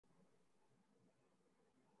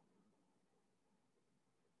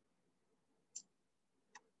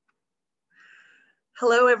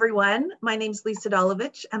Hello, everyone. My name is Lisa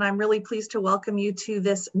Dolovich, and I'm really pleased to welcome you to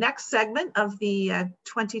this next segment of the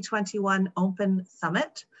 2021 Open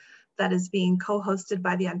Summit that is being co-hosted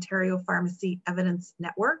by the Ontario Pharmacy Evidence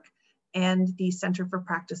Network and the Centre for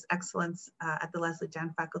Practice Excellence at the Leslie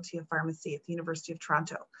Down Faculty of Pharmacy at the University of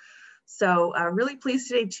Toronto. So really pleased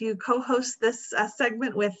today to co-host this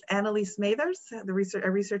segment with Annalise Mathers, a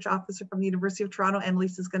research officer from the University of Toronto.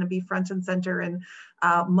 Annalise is going to be front and center and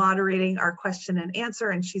moderating our question and answer,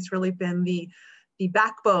 and she's really been the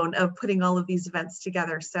backbone of putting all of these events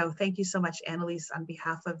together. So thank you so much, Annalise, on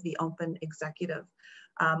behalf of the Open Executive.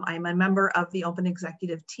 I'm a member of the Open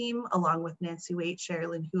Executive team, along with Nancy Waite,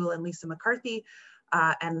 Sherilyn Houle, and Lisa McCarthy.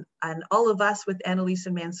 And all of us with Annalise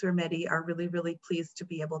and Mansour Mehdi are really pleased to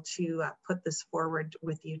be able to put this forward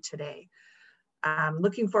with you today.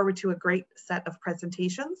 Looking forward to a great set of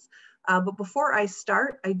presentations. But before I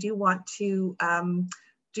start, I do want to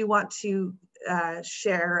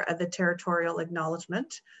share the territorial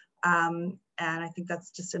acknowledgement. And I think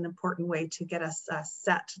that's just an important way to get us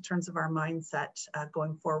set in terms of our mindset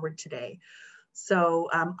going forward today. So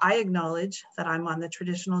I acknowledge that I'm on the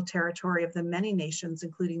traditional territory of the many nations,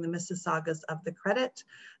 including the Mississaugas of the Credit,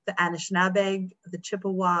 the Anishinaabe, the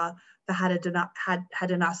Chippewa, the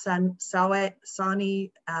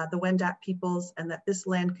Haudenosaunee, the Wendat peoples, and that this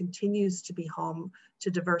land continues to be home to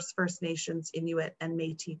diverse First Nations, Inuit, and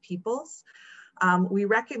Métis peoples. We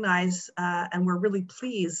recognize and we're really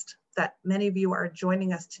pleased that many of you are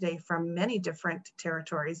joining us today from many different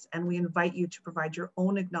territories, and we invite you to provide your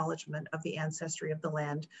own acknowledgement of the ancestry of the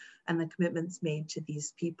land and the commitments made to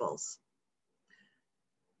these peoples.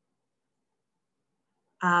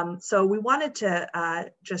 So we wanted to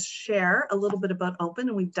just share a little bit about Open,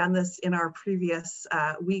 and we've done this in our previous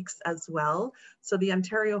weeks as well. So the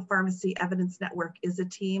Ontario Pharmacy Evidence Network is a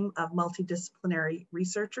team of multidisciplinary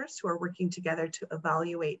researchers who are working together to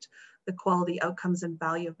evaluate the quality, outcomes, and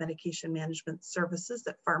value of medication management services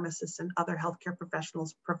that pharmacists and other healthcare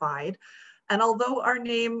professionals provide. And although our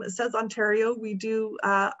name says Ontario, we do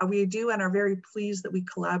and are very pleased that we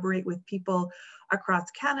collaborate with people across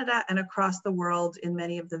Canada and across the world in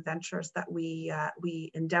many of the ventures that we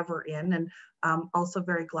endeavor in. And also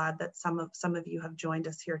very glad that some of you have joined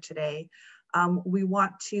us here today. We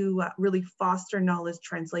want to really foster knowledge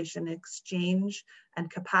translation, exchange, and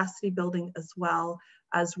capacity building, as well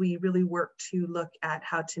as we really work to look at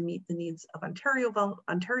how to meet the needs of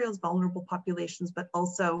Ontario's vulnerable populations, but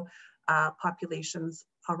also populations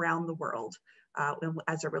around the world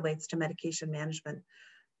as it relates to medication management.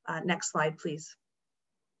 Next slide, please.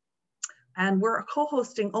 And we're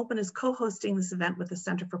co-hosting, Open is co-hosting this event with the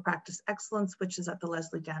Centre for Practice Excellence, which is at the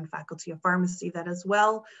Leslie Down Faculty of Pharmacy, that as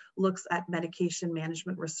well looks at medication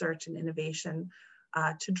management research and innovation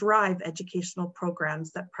to drive educational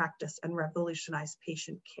programs that practice and revolutionize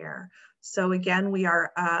patient care. So again, we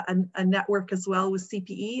are a network as well with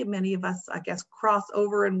CPE. Many of us, I guess, cross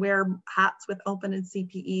over and wear hats with Open and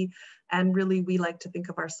CPE, and really we like to think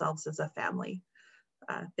of ourselves as a family.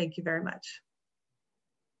 Thank you very much.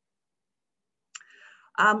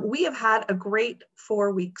 We have had a great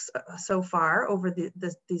 4 weeks so far over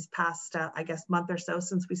these past, I guess, month or so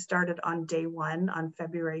since we started on day 1 on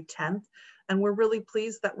February 10th. And we're really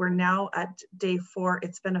pleased that we're now at day 4.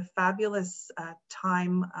 It's been a fabulous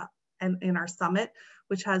time in our summit,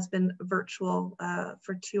 which has been virtual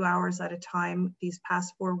for 2 hours at a time these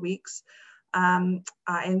past 4 weeks. I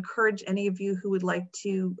encourage any of you who would like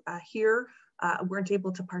to weren't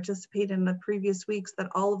able to participate in the previous weeks,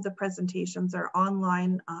 that all of the presentations are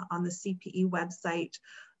online on the CPE website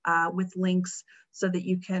with links, so that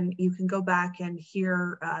you can go back and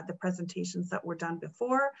hear the presentations that were done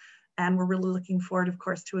before. And we're really looking forward, of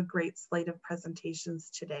course, to a great slate of presentations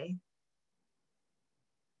today.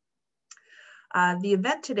 The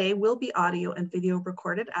event today will be audio and video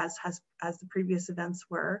recorded, as the previous events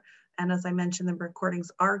were. And as I mentioned, the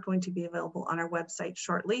recordings are going to be available on our website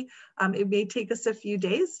shortly. It may take us a few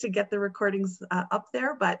days to get the recordings up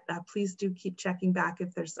there, but please do keep checking back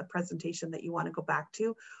if there's a presentation that you want to go back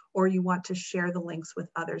to, or you want to share the links with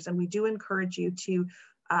others. And we do encourage you to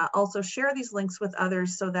also share these links with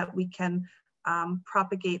others, so that we can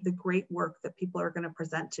propagate the great work that people are going to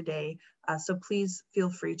present today. So please feel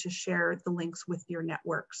free to share the links with your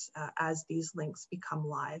networks as these links become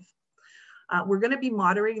live. We're going to be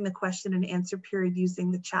moderating the question and answer period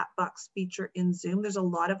using the chat box feature in Zoom. There's a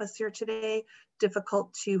lot of us here today.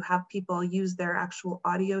 Difficult to have people use their actual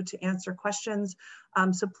audio to answer questions.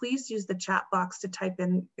 So please use the chat box to type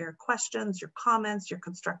in your questions, your comments, your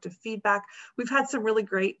constructive feedback. We've had some really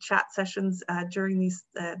great chat sessions during these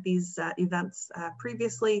events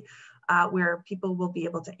previously. where people will be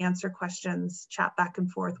able to answer questions, chat back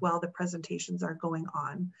and forth while the presentations are going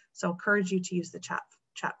on. So encourage you to use the chat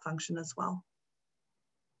function as well.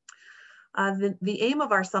 The aim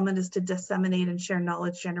of our summit is to disseminate and share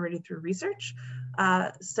knowledge generated through research.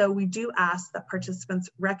 So we do ask that participants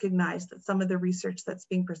recognize that some of the research that's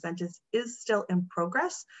being presented is still in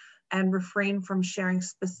progress and refrain from sharing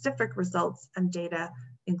specific results and data,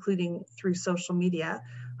 including through social media.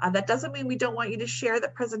 That doesn't mean we don't want you to share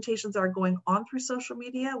that presentations are going on through social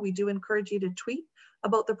media. We do encourage you to tweet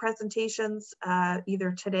about the presentations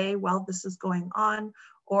either today while this is going on,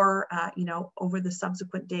 or over the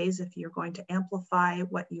subsequent days if you're going to amplify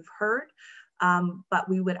what you've heard. But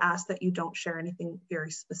we would ask that you don't share anything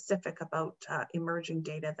very specific about emerging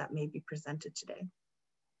data that may be presented today.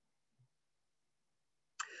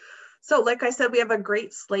 So like I said, we have a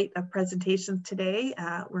great slate of presentations today.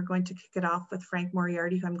 We're going to kick it off with Frank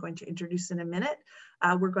Moriarty, who I'm going to introduce in a minute.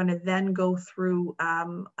 We're going to then go through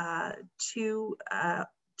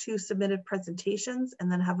two submitted presentations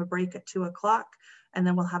and then have a break at 2 o'clock. And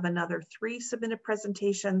then we'll have another 3 submitted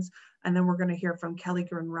presentations. And then we're going to hear from Kelly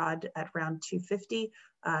Grindrod at around 2:50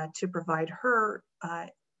 to provide her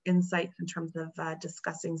insights in terms of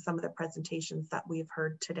discussing some of the presentations that we've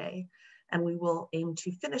heard today. And we will aim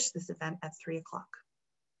to finish this event at 3 o'clock.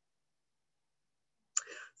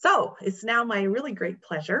 So it's now my really great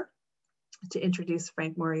pleasure to introduce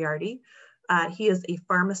Frank Moriarty. He is a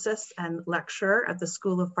pharmacist and lecturer at the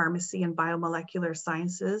School of Pharmacy and Biomolecular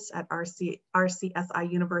Sciences at RCSI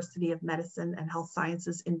University of Medicine and Health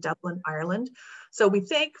Sciences in Dublin, Ireland. So we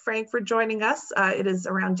thank Frank for joining us. It is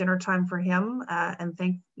around dinner time for him, and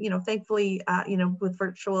thankfully, with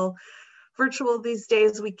virtual these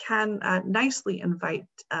days, we can nicely invite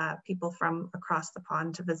people from across the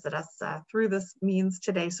pond to visit us through this means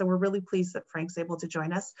today. So we're really pleased that Frank's able to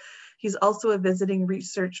join us. He's also a visiting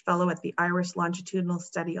research fellow at the Irish Longitudinal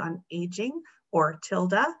Study on Aging, or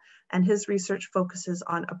TILDA, and his research focuses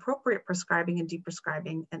on appropriate prescribing and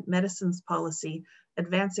deprescribing and medicines policy,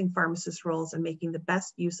 advancing pharmacist roles, and making the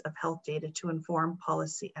best use of health data to inform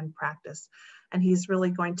policy and practice. And he's really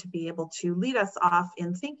going to be able to lead us off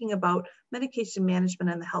in thinking about medication management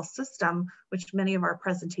in the health system, which many of our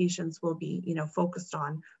presentations will be, focused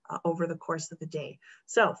on over the course of the day.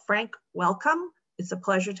 So Frank, welcome. It's a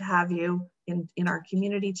pleasure to have you in our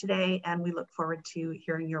community today, and we look forward to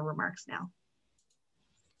hearing your remarks now.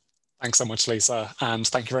 Thanks so much, Lisa, and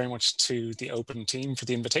thank you very much to the Open team for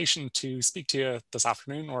the invitation to speak to you this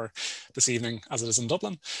afternoon or this evening as it is in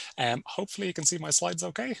Dublin. Hopefully you can see my slides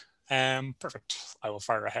okay. Perfect, I will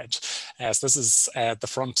fire ahead. So this is the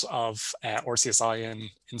front of RCSI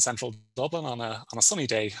in central Dublin on a sunny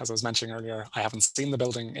day. As I was mentioning earlier, I haven't seen the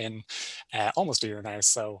building in almost a year now,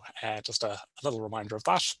 so just a little reminder of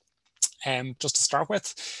that. Just to start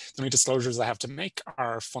with, the only disclosures I have to make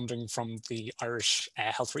are funding from the Irish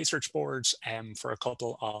Health Research Board for a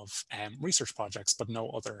couple of research projects, but no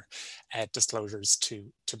other disclosures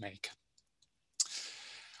to make.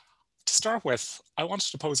 To start with, I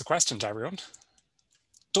wanted to pose a question to everyone.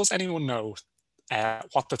 Does anyone know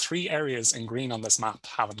what the 3 areas in green on this map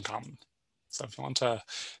have in common? So if you want to,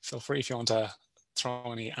 feel free if you want to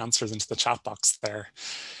throw any answers into the chat box there.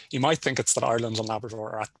 You might think it's that Ireland and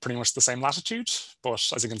Labrador are at pretty much the same latitude,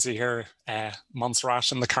 but as you can see here,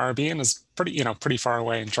 Montserrat in the Caribbean is pretty far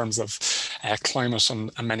away in terms of climate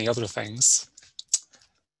and many other things.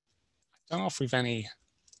 I don't know if we've any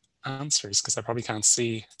answers because I probably can't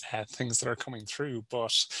see things that are coming through,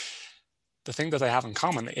 but the thing that they have in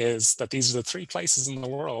common is that these are the 3 places in the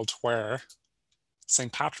world where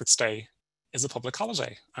St. Patrick's Day is a public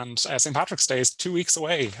holiday, and St. Patrick's Day is 2 weeks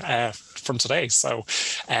away from today. So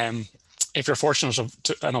if you're fortunate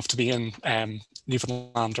enough to be in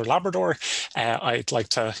Newfoundland or Labrador, I'd like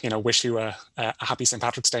to wish you a happy St.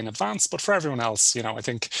 Patrick's Day in advance, but for everyone else, I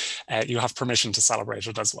think you have permission to celebrate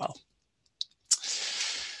it as well.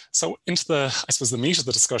 So into the meat of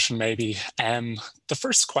the discussion maybe, the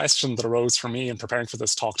first question that arose for me in preparing for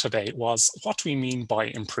this talk today was, what do we mean by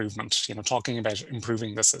improvement? Talking about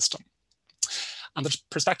improving the system. And the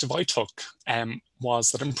perspective I took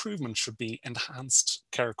was that improvement should be enhanced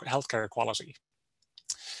healthcare quality.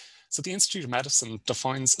 So the Institute of Medicine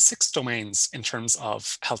defines 6 domains in terms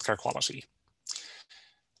of healthcare quality.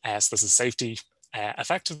 So this is safety,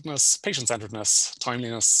 effectiveness, patient-centeredness,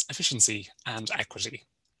 timeliness, efficiency, and equity.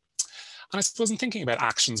 And I suppose in thinking about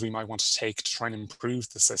actions we might want to take to try and improve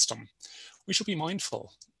the system, we should be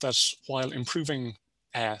mindful that while improving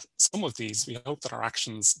some of these, we hope that our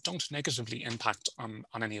actions don't negatively impact on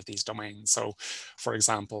any of these domains. So, for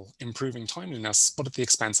example, improving timeliness, but at the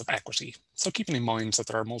expense of equity. So keeping in mind that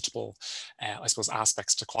there are multiple, I suppose,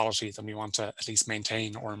 aspects to quality that we want to at least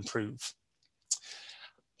maintain or improve.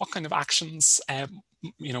 What kind of actions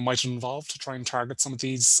might it involve to try and target some of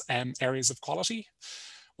these areas of quality?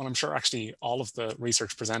 Well, I'm sure actually all of the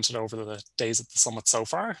research presented over the days at the summit so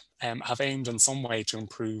far have aimed in some way to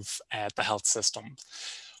improve the health system.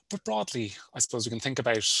 But broadly, I suppose we can think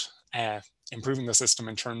about improving the system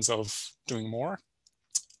in terms of doing more,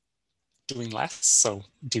 doing less. So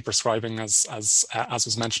deprescribing, as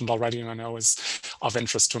was mentioned already, and I know is of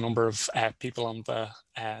interest to a number of people on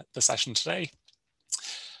the session today,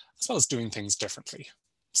 as well as doing things differently.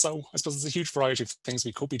 So I suppose there's a huge variety of things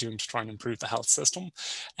we could be doing to try and improve the health system.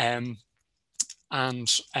 And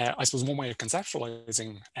I suppose one way of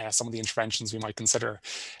conceptualizing some of the interventions we might consider,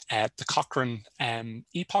 the Cochrane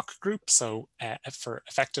EPOC group, so for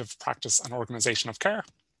effective practice and organization of care,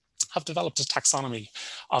 have developed a taxonomy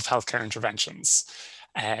of healthcare interventions,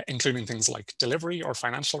 including things like delivery or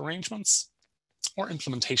financial arrangements, or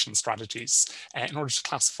implementation strategies in order to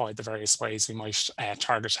classify the various ways we might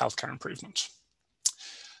target healthcare improvement.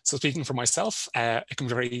 So speaking for myself, it can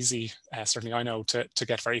be very easy, certainly I know, to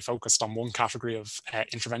get very focused on one category of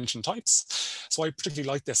intervention types. So I particularly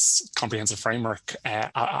like this comprehensive framework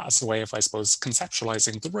as a way of, I suppose,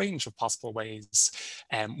 conceptualizing the range of possible ways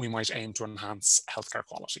we might aim to enhance healthcare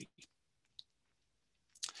quality.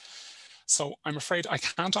 So I'm afraid I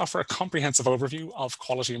can't offer a comprehensive overview of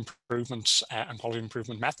quality improvement and quality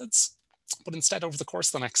improvement methods, but instead over the course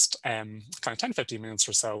of the next kind of 10-15 minutes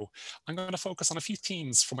or so, I'm going to focus on a few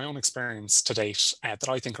themes from my own experience to date that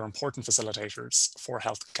I think are important facilitators for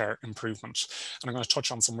healthcare improvement. And I'm going to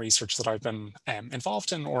touch on some research that I've been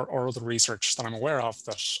involved in or other research that I'm aware of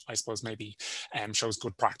that I suppose maybe shows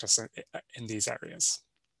good practice in these areas.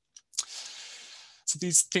 So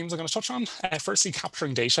these themes I'm going to touch on, firstly,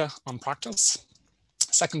 capturing data on practice.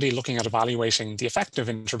 Secondly, looking at evaluating the effective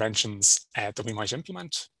interventions that we might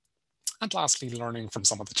implement. And lastly, learning from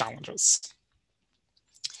some of the challenges.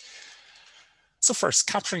 So first,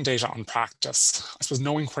 capturing data on practice. I suppose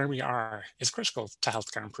knowing where we are is critical to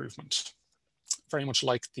healthcare improvement. Very much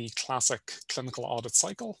like the classic clinical audit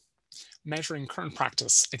cycle, measuring current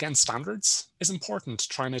practice against standards is important to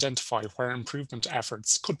try and identify where improvement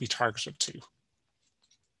efforts could be targeted to.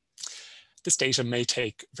 This data may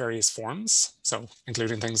take various forms, so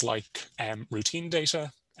including things like routine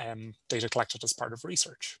data, data collected as part of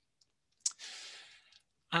research.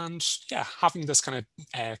 And yeah, having this kind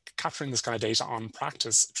of, capturing this kind of data on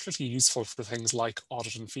practice is particularly useful for things like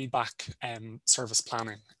audit and feedback and service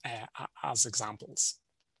planning as examples.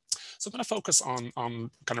 So I'm going to focus on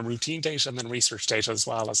kind of routine data and then research data as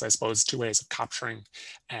well as, I suppose, two ways of capturing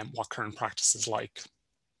what current practice is like.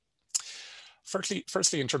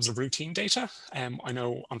 Firstly, in terms of routine data, I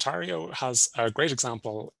know Ontario has a great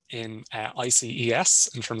example in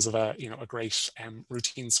ICES in terms of a great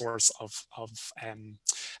routine source of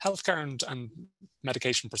healthcare and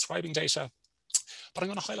medication prescribing data. But I'm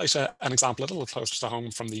going to highlight an example a little closer to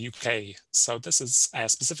home from the UK. So this is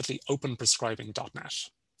specifically openprescribing.net.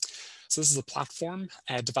 So this is a platform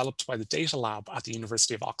developed by the Data Lab at the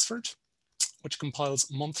University of Oxford, which compiles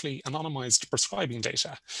monthly anonymized prescribing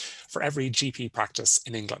data for every GP practice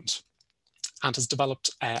in England, and has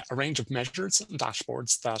developed a range of measures and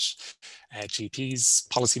dashboards that GPs,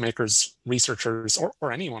 policymakers, researchers,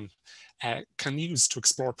 or anyone can use to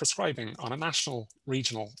explore prescribing on a national,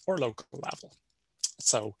 regional, or local level.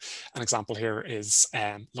 So an example here is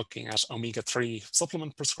looking at omega-3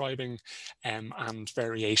 supplement prescribing and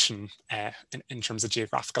variation in terms of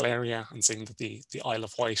geographical area, and seeing that the Isle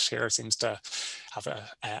of Wight here seems to have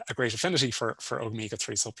a great affinity for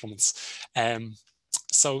omega-3 supplements.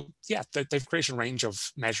 So yeah, they've created a range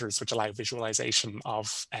of measures which allow visualization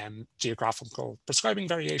of geographical prescribing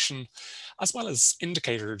variation, as well as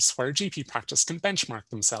indicators where GP practice can benchmark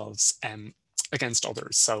themselves against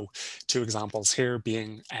others. So two examples here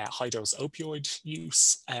being high-dose opioid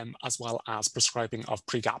use, as well as prescribing of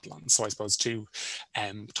pregabalin. So I suppose two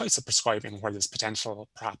types of prescribing where there's potential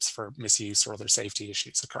perhaps for misuse or other safety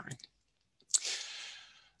issues occurring.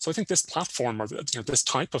 So I think this platform, or this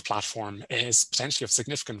type of platform, is potentially of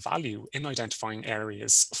significant value in identifying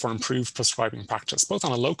areas for improved prescribing practice, both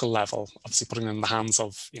on a local level, obviously putting it in the hands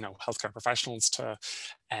of healthcare professionals to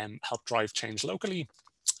help drive change locally,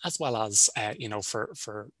 as well as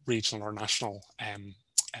for regional or national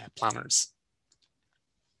planners.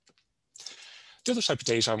 The other type of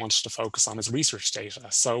data I wanted to focus on is research data.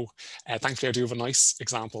 So thankfully, I do have a nice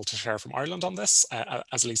example to share from Ireland on this.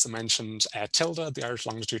 As Lisa mentioned, TILDA, the Irish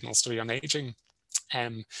Longitudinal Study on Aging,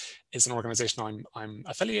 is an organisation I'm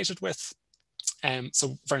affiliated with.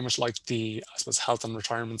 So very much like the, I suppose, Health and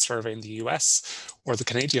Retirement Survey in the US or the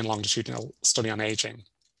Canadian Longitudinal Study on Aging.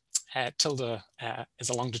 TILDA is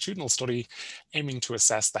a longitudinal study aiming to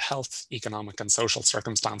assess the health, economic and social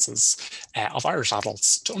circumstances of Irish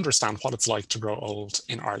adults to understand what it's like to grow old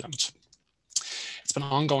in Ireland. It's been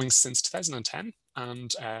ongoing since 2010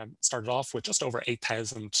 and started off with just over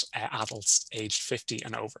 8,000 adults aged 50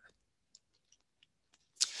 and over.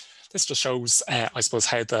 This just shows, I suppose,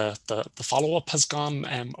 how the follow-up has gone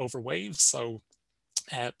over waves. So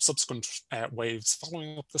subsequent waves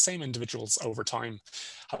following up the same individuals over time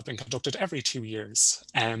have been conducted every 2 years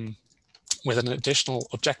with an additional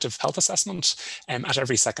objective health assessment at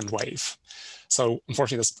every second wave. So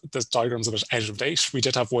unfortunately, this diagram's a bit out of date. We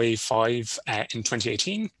did have wave 5 in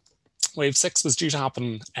 2018. Wave 6 was due to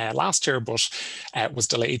happen last year, but was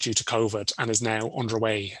delayed due to COVID and is now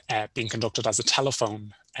underway, being conducted as a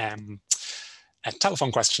telephone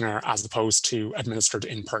questionnaire as opposed to administered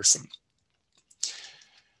in person.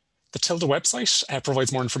 The TILDA website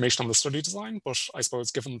provides more information on the study design, but I suppose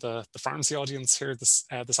given the pharmacy audience here this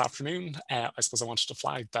afternoon, I suppose I wanted to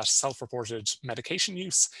flag that self-reported medication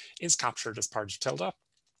use is captured as part of TILDA,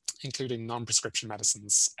 including non-prescription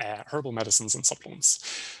medicines, herbal medicines and supplements.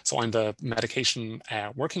 So I'm the medication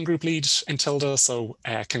working group lead in TILDA, so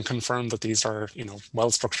can confirm that these are,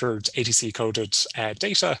 well-structured ATC coded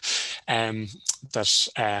data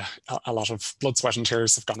that a lot of blood, sweat and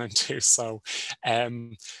tears have gone into. So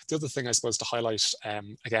the other thing I suppose to highlight,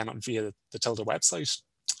 again, via the TILDA website,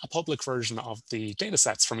 a public version of the data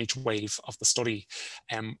sets from each wave of the study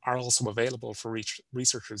are also available for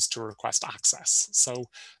researchers to request access. So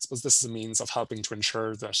I suppose this is a means of helping to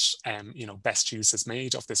ensure that best use is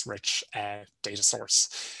made of this rich data source.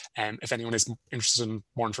 If anyone is interested in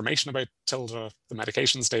more information about TILDA, the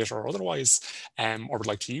medications data or otherwise, or would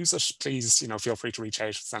like to use it, please feel free to reach out.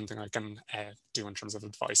 It's something I can do in terms of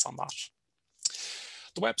advice on that.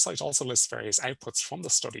 The website also lists various outputs from the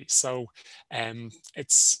study. So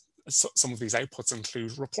some of these outputs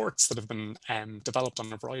include reports that have been developed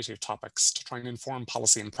on a variety of topics to try and inform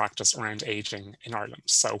policy and practice around ageing in Ireland.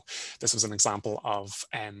 So this was an example of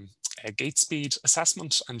a gait speed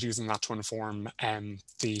assessment and using that to inform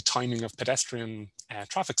the timing of pedestrian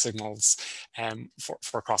traffic signals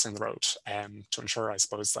for crossing the road to ensure, I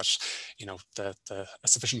suppose, that a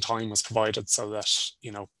sufficient time was provided so that,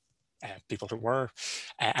 people who were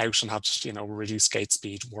out and had reduced gait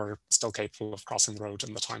speed were still capable of crossing the road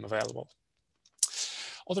in the time available.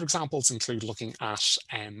 Other examples include looking at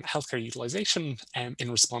healthcare utilisation in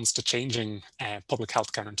response to changing public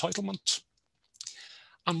healthcare entitlement,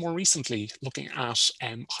 and more recently looking at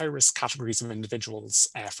high-risk categories of individuals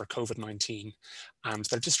for COVID-19 and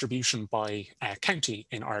their distribution by county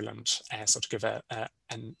in Ireland, so to give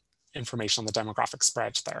an information on the demographic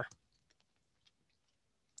spread there.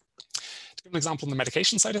 To give an example on the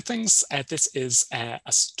medication side of things, this is a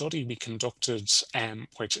study we conducted,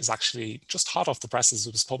 which is actually just hot off the presses.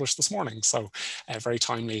 It was published this morning, so very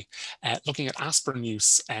timely, looking at aspirin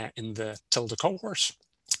use in the TILDA cohort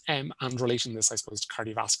and relating this, I suppose, to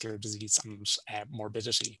cardiovascular disease and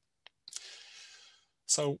morbidity.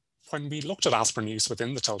 So when we looked at aspirin use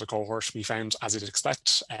within the TILDA cohort, we found, as you'd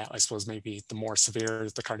expect, I suppose maybe the more severe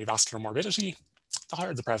the cardiovascular morbidity, the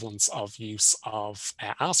higher the prevalence of use of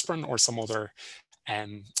aspirin or some other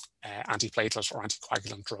antiplatelet or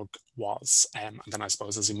anticoagulant drug was. And then I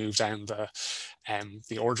suppose as you move down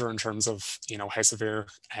the order in terms of how severe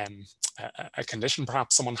a condition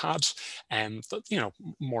perhaps someone had,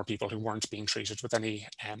 more people who weren't being treated with any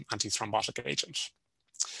antithrombotic agent.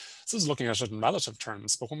 So this is looking at it in relative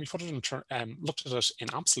terms, but when we put it in looked at it in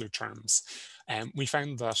absolute terms, we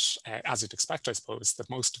found that, as you'd expect, I suppose, that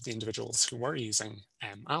most of the individuals who were using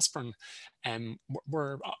aspirin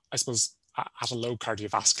were, I suppose, at a low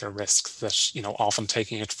cardiovascular risk, that often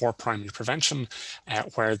taking it for primary prevention,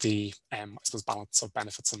 where the I suppose balance of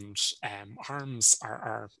benefits and harms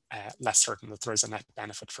are less certain, that there is a net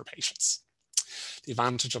benefit for patients. The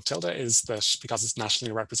advantage of TILDA is that because it's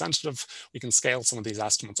nationally representative, we can scale some of these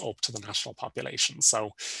estimates up to the national population.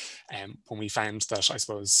 So when we found that, I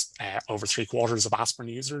suppose, over 3/4 of aspirin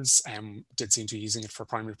users did seem to be using it for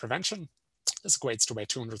primary prevention, This equates to about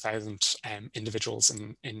 200,000 individuals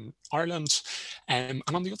in Ireland. And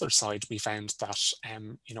on the other side, we found that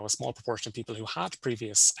a small proportion of people who had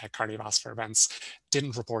previous cardiovascular events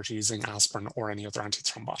didn't report using aspirin or any other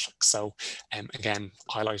antithrombotic. So again,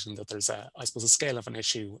 highlighting that there's a scale of an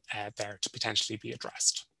issue there to potentially be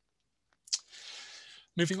addressed.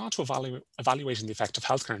 Moving on to evaluating the effect of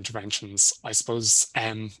healthcare interventions, I suppose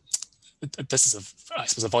this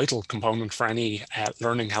is a vital component for any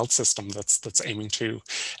learning health system that's aiming to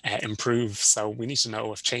improve. So we need to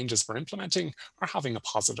know if changes we're implementing are having a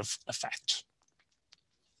positive effect.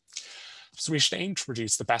 So we should aim to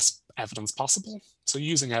produce the best evidence possible. So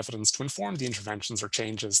using evidence to inform the interventions or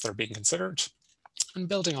changes that are being considered, and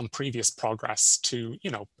building on previous progress to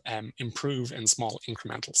improve in small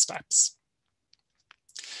incremental steps.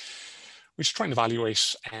 We should try and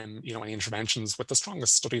evaluate any interventions with the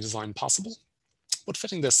strongest study design possible, but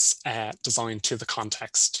fitting this design to the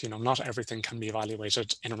context. Not everything can be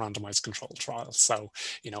evaluated in a randomized controlled trial. So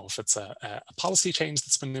if it's a policy change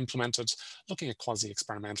that's been implemented, looking at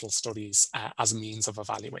quasi-experimental studies as a means of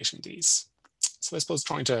evaluating these. So I suppose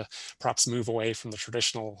trying to perhaps move away from the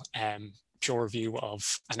traditional pure view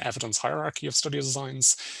of an evidence hierarchy of study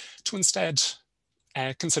designs to instead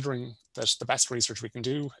considering that the best research we can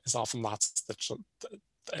do is often that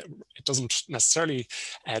it doesn't necessarily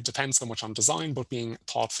depend so much on design, but being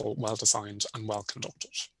thoughtful, well-designed, and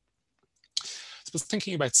well-conducted. So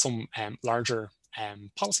thinking about some larger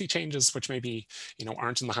policy changes, which maybe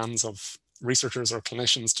aren't in the hands of researchers or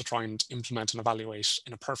clinicians to try and implement and evaluate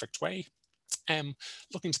in a perfect way.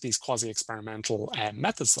 Looking to these quasi-experimental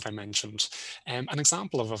methods that I mentioned, an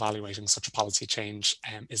example of evaluating such a policy change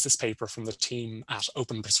is this paper from the team at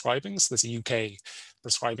Open Prescribing, so this UK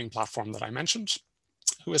prescribing platform that I mentioned,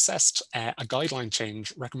 who assessed a guideline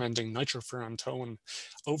change recommending nitrofurantoin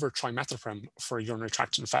over trimethoprim for urinary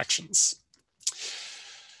tract infections.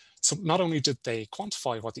 So not only did they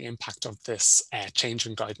quantify what the impact of this change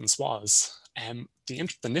in guidance was,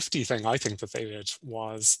 the nifty thing I think that they did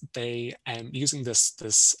was they, using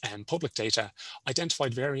this public data,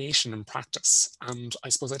 identified variation in practice, and I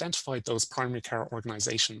suppose identified those primary care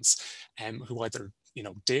organizations who either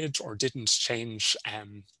did or didn't change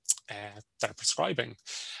their prescribing,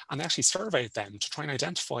 and they actually surveyed them to try and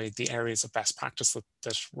identify the areas of best practice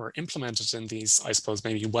that were implemented in these, I suppose,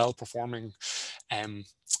 maybe well-performing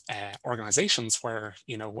organizations where,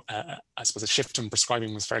 I suppose a shift in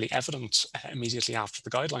prescribing was fairly evident immediately after the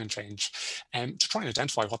guideline change, to try and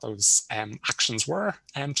identify what those actions were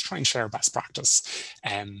and to try and share best practice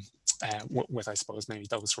with, I suppose, maybe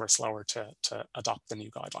those who are slower to adopt the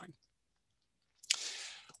new guideline.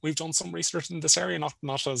 We've done some research in this area,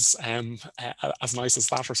 not as nice as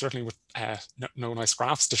that, or certainly with no nice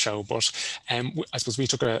graphs to show, but I suppose we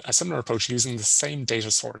took a similar approach using the same data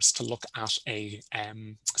source to look at a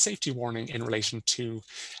safety warning in relation to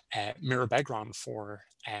mirabegron for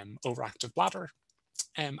overactive bladder.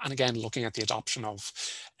 And again, looking at the adoption of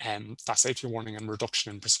that safety warning and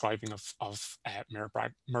reduction in prescribing of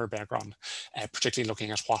mirabegron, particularly looking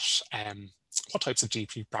at what types of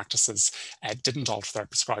GP practices didn't alter their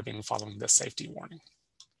prescribing following this safety warning.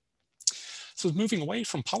 So moving away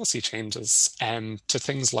from policy changes to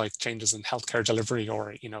things like changes in healthcare delivery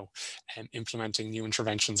or implementing new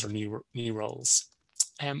interventions or new roles.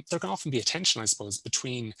 There can often be a tension, I suppose,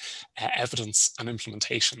 between evidence and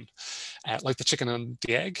implementation. Like the chicken and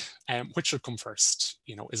the egg, which should come first?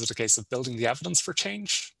 Is it a case of building the evidence for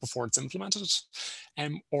change before it's implemented,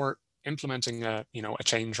 or implementing a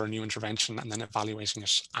change or a new intervention and then evaluating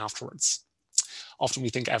it afterwards? Often we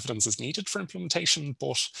think evidence is needed for implementation,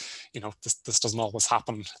 but this doesn't always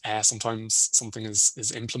happen. Sometimes something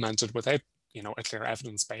is implemented without a clear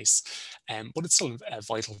evidence base, but it's still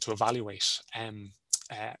vital to evaluate.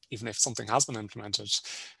 Even if something has been implemented,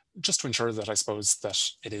 just to ensure that I suppose that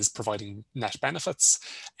it is providing net benefits,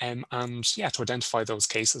 and yeah, to identify those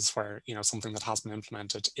cases where something that has been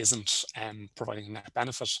implemented isn't providing a net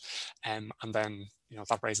benefit, and then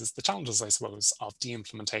that raises the challenges, I suppose, of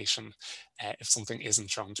de-implementation if something isn't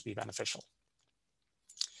shown to be beneficial.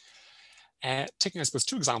 Taking, I suppose,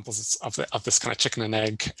 two examples of this kind of chicken and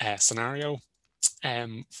egg scenario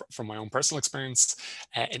from my own personal experience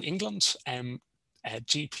in England.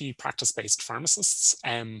 GP practice-based pharmacists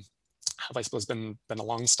have, I suppose, been a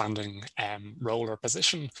long-standing role or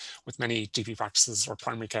position with many GP practices or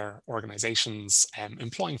primary care organizations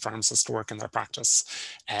employing pharmacists to work in their practice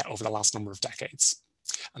over the last number of decades.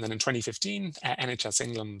 And then in 2015, NHS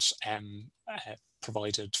England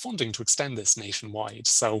provided funding to extend this nationwide.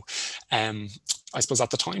 So I suppose at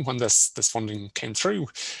the time when this funding came through,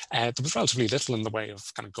 there was relatively little in the way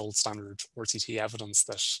of kind of gold standard RCT evidence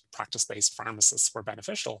that practice-based pharmacists were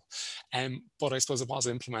beneficial. But I suppose it was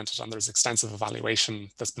implemented, and there's extensive evaluation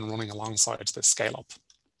that's been running alongside this scale-up.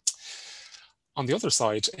 On the other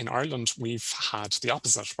side, in Ireland, we've had the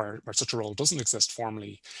opposite, where such a role doesn't exist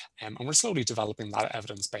formally, and we're slowly developing that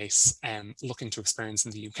evidence base, looking to experience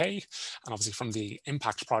in the UK, and obviously from the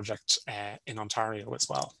Impact project in Ontario as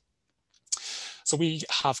well. So we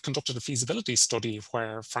have conducted a feasibility study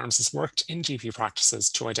where pharmacists worked in GP practices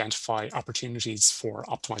to identify opportunities for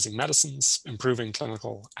optimizing medicines, improving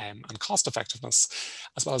clinical and cost effectiveness,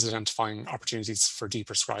 as well as identifying opportunities for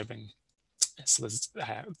deprescribing. So this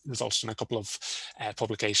resulted in a couple of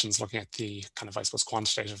publications looking at the kind of, I suppose,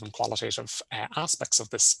 quantitative and qualitative aspects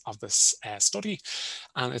of this study,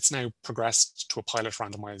 and it's now progressed to a pilot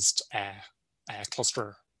randomized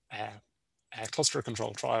cluster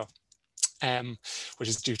control trial, which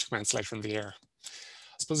is due to commence later in the year.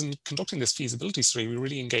 I suppose in conducting this feasibility study, we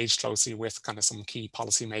really engaged closely with kind of some key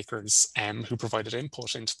policymakers who provided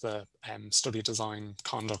input into the study design,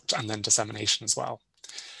 conduct, and then dissemination as well.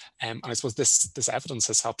 And I suppose this evidence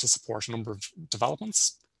has helped to support a number of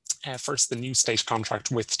developments. First, the new state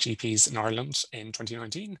contract with GPs in Ireland in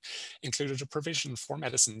 2019 included a provision for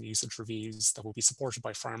medicine usage reviews that will be supported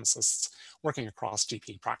by pharmacists working across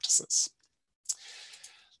GP practices.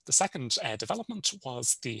 The second development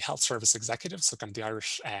was the Health Service Executive, so kind of the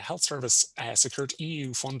Irish Health Service, secured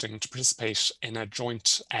EU funding to participate in a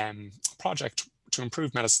joint project to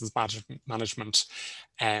improve medicines management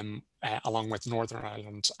along with Northern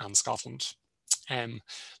Ireland and Scotland.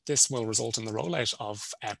 This will result in the rollout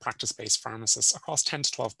of practice-based pharmacists across 10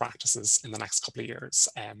 to 12 practices in the next couple of years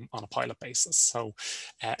on a pilot basis. So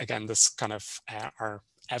again, this kind of our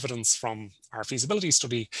evidence from our feasibility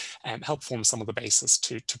study help form some of the basis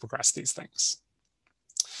to progress these things.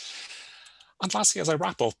 And lastly, as I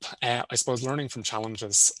wrap up, I suppose learning from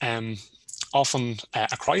challenges. Often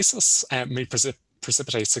a crisis may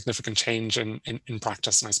precipitate significant change in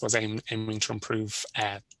practice, and I suppose aiming to improve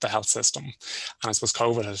the health system. And I suppose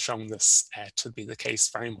COVID has shown this to be the case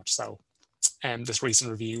very much so. This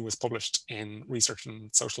recent review was published in Research in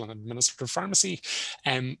Social and Administrative Pharmacy,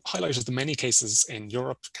 highlighted the many cases in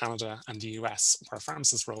Europe, Canada, and the US where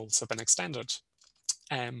pharmacist roles have been extended.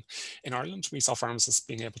 In Ireland, we saw pharmacists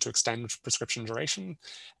being able to extend prescription duration,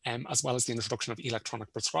 as well as the introduction of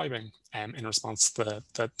electronic prescribing in response to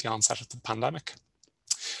the onset of the pandemic.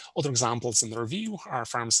 Other examples in the review are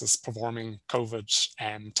pharmacists performing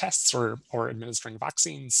COVID tests or administering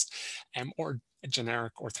vaccines, or a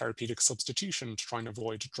generic or therapeutic substitution to try and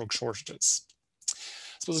avoid drug shortages.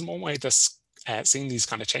 So in one way, this seeing these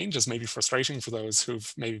kind of changes may be frustrating for those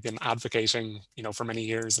who've maybe been advocating, for many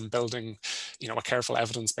years and building, a careful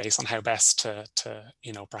evidence base on how best to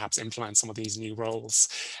perhaps implement some of these new roles,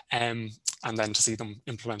 and then to see them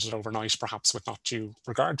implemented overnight, perhaps with not due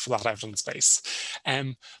regard for that evidence base.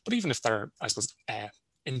 But even if they're, I suppose,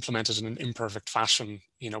 implemented in an imperfect fashion,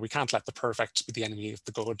 we can't let the perfect be the enemy of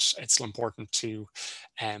the good. It's still important to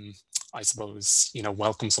I suppose,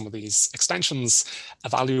 welcome some of these extensions,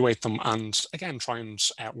 evaluate them, and again, try and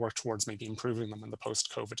work towards maybe improving them in the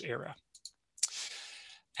post-COVID era.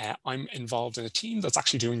 I'm involved in a team that's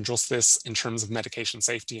actually doing just this in terms of medication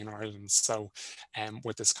safety in Ireland. So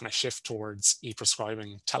with this kind of shift towards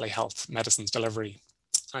e-prescribing, telehealth, medicines delivery,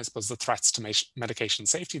 I suppose the threats to medication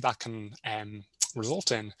safety that can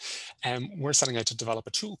result in, we're setting out to develop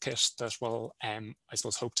a toolkit that will, I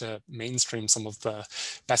suppose, hope to mainstream some of the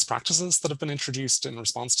best practices that have been introduced in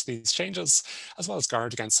response to these changes, as well as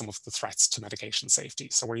guard against some of the threats to medication safety.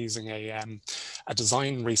 So we're using a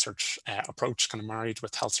design research approach, kind of married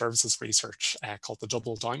with health services research, called the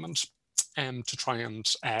Double Diamond, to try and,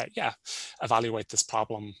 evaluate this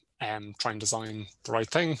problem, try and design the right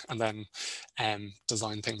thing, and then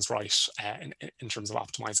design things right in terms of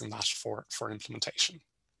optimizing that for implementation.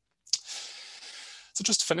 So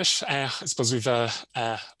just to finish, I suppose we've a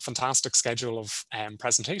fantastic schedule of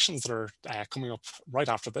presentations that are coming up right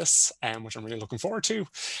after this, which I'm really looking forward to.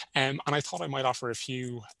 And I thought I might offer a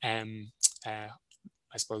few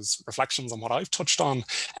I suppose, reflections on what I've touched on,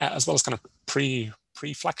 as well as kind of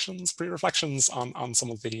pre-reflections on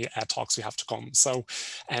some of the talks we have to come. So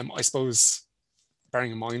I suppose,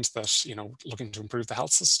 bearing in mind that, looking to improve the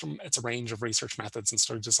health system, it's a range of research methods and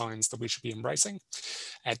study designs that we should be embracing.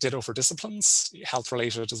 Ditto for disciplines, health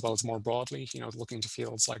related as well as more broadly, looking to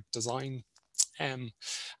fields like design,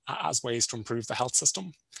 as ways to improve the health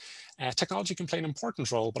system. Technology can play an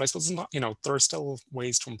important role, but I suppose not, there are still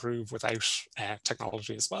ways to improve without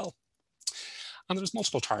technology as well. And there's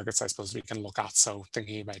multiple targets, I suppose, we can look at. So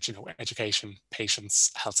thinking about, you know, education,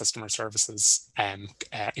 patients, health system or services,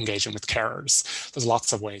 engaging with carers. There's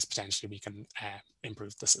lots of ways potentially we can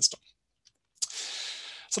improve the system.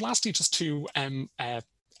 So lastly, just to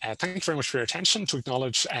thank you very much for your attention, to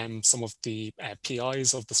acknowledge some of the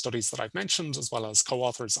PIs of the studies that I've mentioned, as well as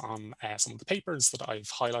co-authors on some of the papers that I've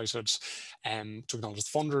highlighted, to acknowledge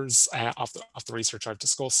the funders of the research I've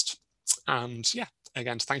discussed. And yeah,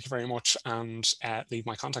 again, thank you very much, and leave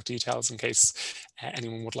my contact details in case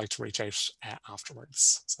anyone would like to reach out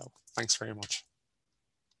afterwards. So thanks very much.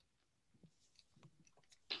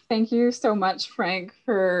 Thank you so much, Frank,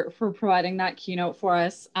 for providing that keynote for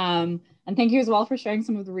us. And thank you as well for sharing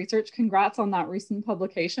some of the research. Congrats on that recent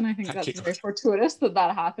publication. I think that's very fortuitous that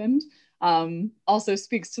that happened. Also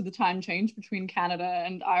speaks to the time change between Canada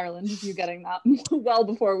and Ireland, you getting that well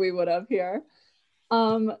before we would have here.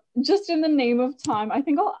 Just in the name of time, I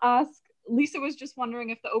think I'll ask, Lisa was just wondering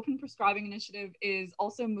if the Open Prescribing Initiative is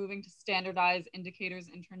also moving to standardize indicators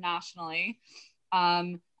internationally,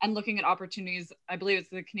 and looking at opportunities. I believe it's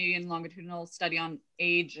the Canadian Longitudinal Study on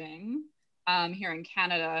Aging here in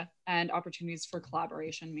Canada, and opportunities for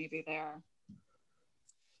collaboration maybe there.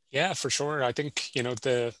 Yeah, for sure. I think, you know,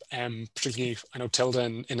 the particularly, I know Tilda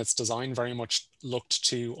in its design very much looked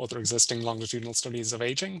to other existing longitudinal studies of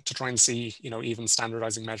aging to try and see, you know, even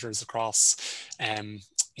standardizing measures across,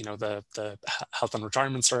 you know, the health and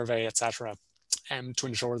retirement survey, etc. To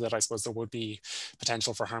ensure that I suppose there would be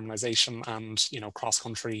potential for harmonization and, you know,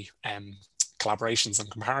 cross-country collaborations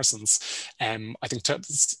and comparisons. I think,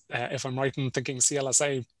 if I'm right in thinking,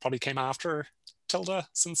 CLSA probably came after Tilda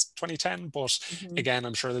since 2010, but again,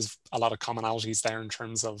 I'm sure there's a lot of commonalities there in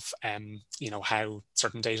terms of, you know, how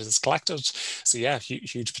certain data is collected. So yeah,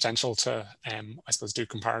 huge potential to, I suppose, do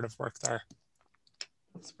comparative work there.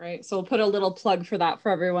 That's great. So we'll put a little plug for that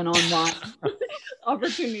for everyone online.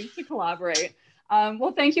 Opportunities to collaborate.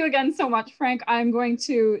 Well, thank you again so much, Frank. I'm going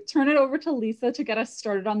to turn it over to Lisa to get us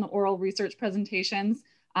started on the oral research presentations.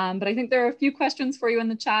 But I think there are a few questions for you in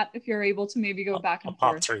the chat if you're able to maybe go back and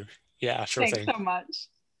forth. Pop through. Yeah, sure thing. Thanks so much.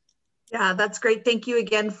 Yeah, that's great. Thank you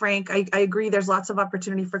again, Frank. I agree there's lots of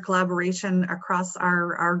opportunity for collaboration across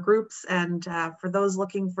our groups, and for those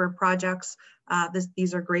looking for projects,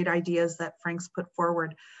 these are great ideas that Frank's put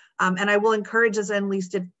forward. And I will encourage, as Annalise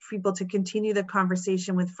did, people to continue the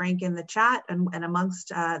conversation with Frank in the chat and amongst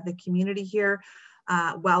the community here,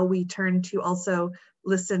 while we turn to also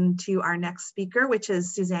listen to our next speaker, which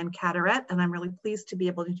is Suzanne Cadarette. And I'm really pleased to be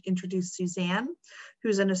able to introduce Suzanne,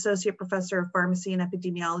 who's an associate professor of pharmacy and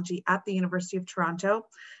epidemiology at the University of Toronto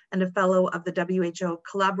and a fellow of the WHO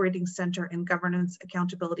Collaborating Center in Governance,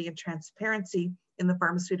 Accountability and Transparency in the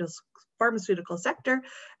pharmaceutical sector,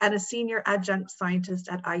 and a senior adjunct scientist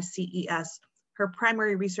at ICES. Her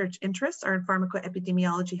primary research interests are in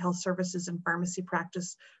pharmacoepidemiology, health services, and pharmacy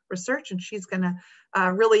practice research. And she's going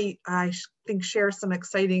to really, I think, share some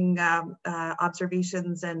exciting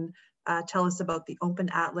observations and tell us about the Open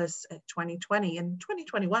Atlas at 2020 and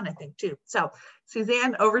 2021, I think, too. So,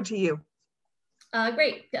 Suzanne, over to you.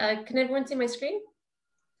 Great. Can everyone see my screen?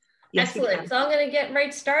 Yes, excellent. So I'm going to get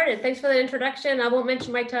right started. Thanks for the introduction. I won't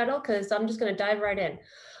mention my title because I'm just going to dive right in.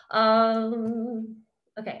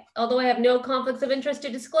 Okay, although I have no conflicts of interest to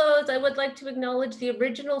disclose, I would like to acknowledge the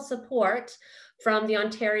original support from the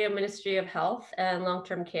Ontario Ministry of Health and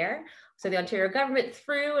Long-Term Care, so the Ontario government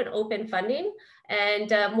through an open funding,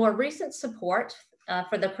 and more recent support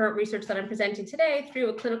for the current research that I'm presenting today through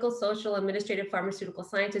a Clinical, Social, Administrative Pharmaceutical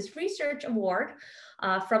Sciences Research Award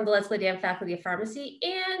from the Leslie Dam Faculty of Pharmacy,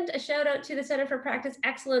 and a shout out to the Center for Practice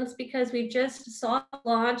Excellence because we just saw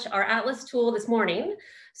launch our Atlas tool this morning.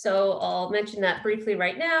 So I'll mention that briefly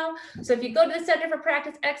right now. So if you go to the Center for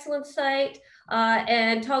Practice Excellence site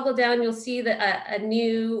and toggle down, you'll see a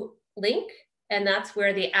new link, and that's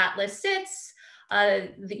where the Atlas sits.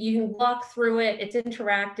 You can walk through it. It's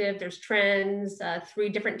interactive. There's trends, 3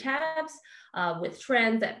 different tabs with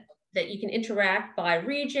trends that you can interact by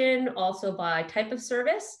region, also by type of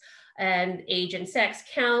service, and age and sex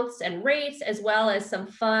counts and rates, as well as some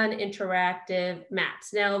fun interactive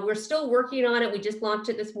maps. Now, we're still working on it. We just launched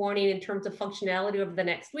it this morning in terms of functionality over the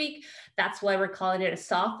next week. That's why we're calling it a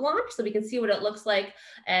soft launch, so we can see what it looks like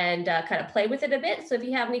and kind of play with it a bit. So if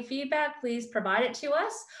you have any feedback, please provide it to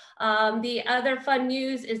us. The other fun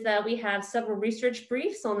news is that we have several research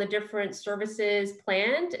briefs on the different services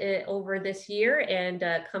planned over this year and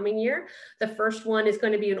coming year. The first one is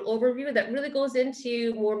going to be an overview that really goes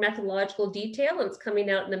into more methodological detail, and it's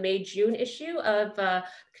coming out in the May-June issue of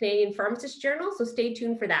Canadian Pharmacist Journal, so stay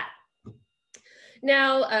tuned for that.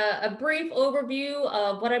 Now, a brief overview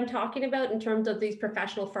of what I'm talking about in terms of these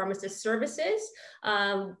professional pharmacist services.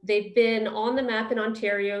 They've been on the map in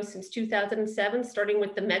Ontario since 2007, starting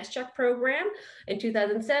with the MedCheck program in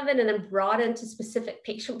 2007, and then brought into specific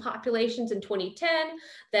patient populations in 2010.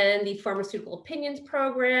 Then the Pharmaceutical Opinions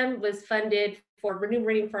program was funded for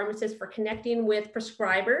remunerating pharmacists for connecting with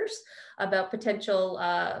prescribers about potential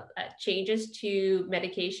changes to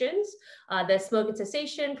medications. The smoking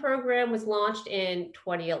cessation program was launched in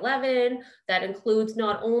 2011. That includes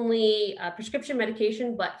not only prescription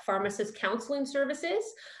medication, but pharmacist counseling services.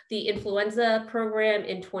 The influenza program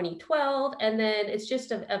in 2012. And then it's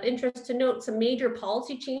just of interest to note some major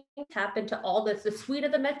policy changes happened to all the suite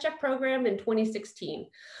of the MedCheck program in 2016.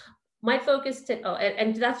 My focus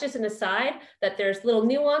and that's just an aside, that there's little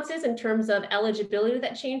nuances in terms of eligibility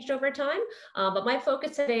that changed over time. But my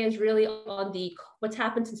focus today is really on what's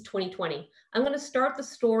happened since 2020. I'm going to start the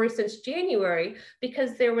story since January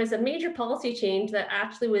because there was a major policy change that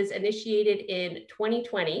actually was initiated in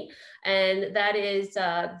 2020. And that is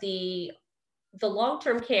the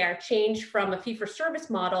long-term care changed from a fee-for-service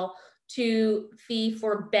model to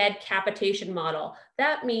fee-for-bed capitation model.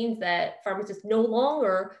 That means that pharmacists no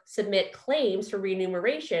longer submit claims for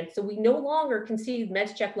remuneration. So we no longer concede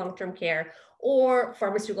MedCheck long-term care or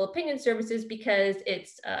pharmaceutical opinion services because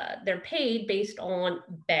they're paid based on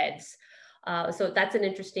beds. So that's an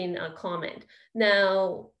interesting comment.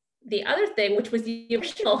 Now, the other thing, which was the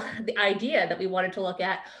idea that we wanted to look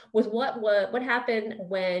at, was what happened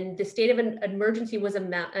when the state of an emergency was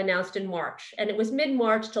announced in March, and it was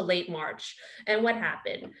mid-March to late March. And what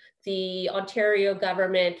happened? The Ontario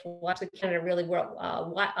government, well, actually Canada really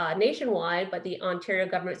nationwide, but the Ontario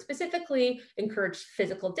government specifically encouraged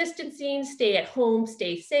physical distancing, stay at home,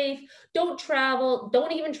 stay safe, don't travel,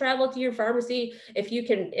 don't even travel to your pharmacy if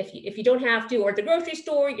you don't have to, or at the grocery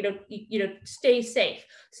store, stay safe.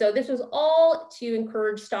 So this was all to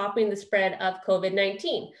encourage stopping the spread of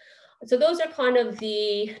COVID-19. So those are kind of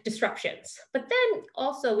the disruptions. But then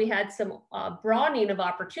also we had some broadening of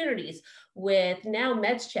opportunities with now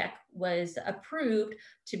MedCheck was approved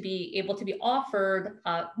to be able to be offered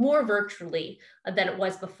more virtually than it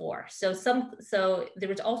was before. So there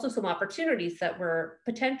was also some opportunities that were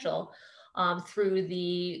potential through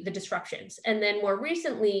the disruptions. And then more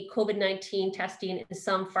recently, COVID-19 testing in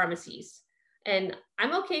some pharmacies. And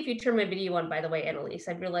I'm okay if you turn my video on, by the way, Annalise,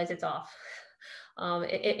 I realize it's off.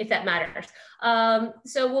 If that matters.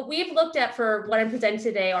 So what we've looked at for what I'm presenting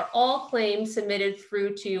today are all claims submitted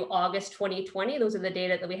through to August 2020. Those are the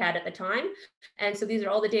data that we had at the time. And so these are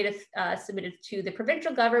all the data submitted to the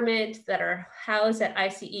provincial government that are housed at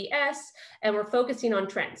ICES, and we're focusing on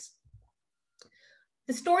trends.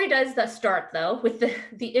 The story does thus start, though, with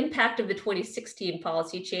the impact of the 2016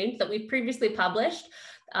 policy change that we've previously published.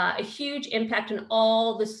 A huge impact on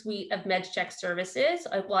all the suite of MedCheck services.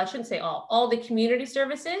 Well, I shouldn't say all the community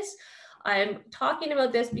services. I'm talking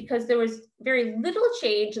about this because there was very little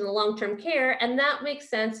change in the long-term care, and that makes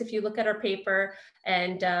sense if you look at our paper.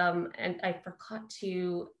 And I forgot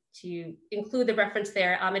to include the reference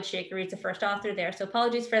there. Ahmed Shakeri is the first author there, so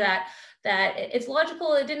apologies for that. That it's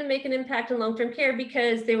logical it didn't make an impact on long-term care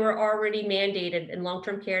because they were already mandated in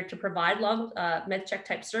long-term care to provide MedCheck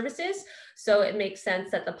type services. So it makes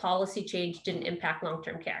sense that the policy change didn't impact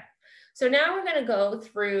long-term care. So now we're going to go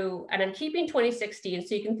through, and I'm keeping 2016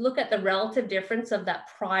 so you can look at the relative difference of that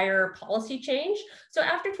prior policy change. So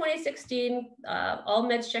after 2016, all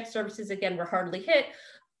MedCheck services again were hardly hit.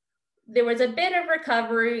 There was a bit of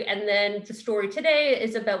recovery, and then the story today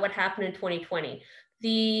is about what happened in 2020.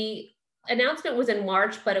 The announcement was in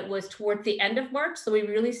March, but it was towards the end of March, so we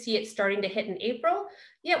really see it starting to hit in April.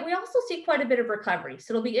 Yet we also see quite a bit of recovery.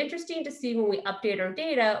 So it'll be interesting to see when we update our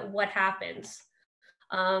data, what happens.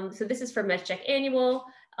 So this is for MedCheck Annual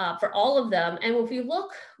for all of them. And if we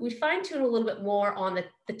look, we fine tune a little bit more on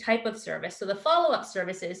the type of service. So the follow-up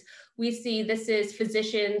services, we see this is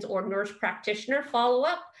physicians or nurse practitioner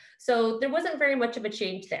follow-up. So there wasn't very much of a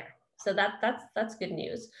change there. So that's good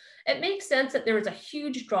news. It makes sense that there was a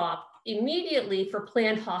huge drop immediately for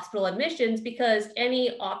planned hospital admissions because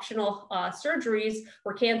any optional surgeries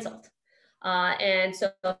were canceled. And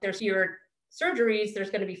so if there's fewer surgeries,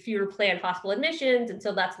 there's going to be fewer planned hospital admissions. And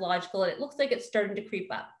so that's logical. And it looks like it's starting to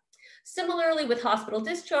creep up. Similarly, with hospital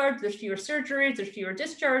discharge, there's fewer surgeries, there's fewer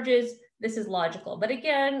discharges. This is logical. But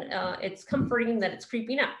again, it's comforting that it's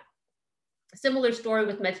creeping up. Similar story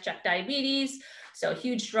with MedCheck diabetes. So a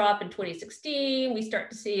huge drop in 2016. We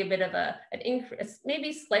start to see a bit of an increase,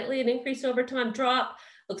 maybe slightly an increase over time drop.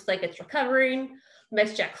 Looks like it's recovering.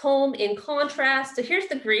 MedCheck home in contrast. So here's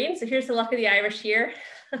the green. So here's the luck of the Irish here.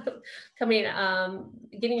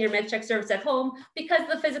 Getting your MedCheck service at home. Because of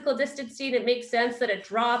the physical distancing, it makes sense that it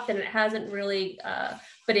dropped and it hasn't really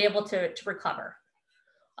been able to recover.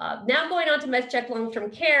 Now going on to MedCheck long-term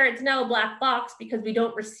care, it's now a black box because we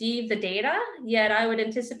don't receive the data, yet I would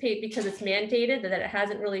anticipate because it's mandated that it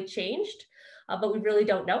hasn't really changed, but we really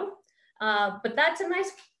don't know. But that's a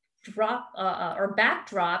nice drop or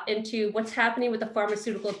backdrop into what's happening with the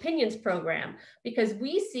pharmaceutical opinions program, because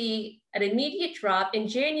we see an immediate drop in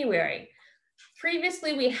January.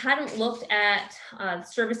 Previously, we hadn't looked at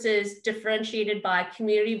services differentiated by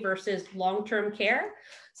community versus long-term care.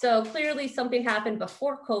 So clearly something happened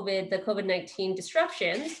before COVID, the COVID-19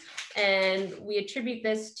 disruptions, and we attribute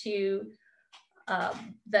this to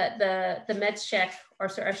the MedCheck, or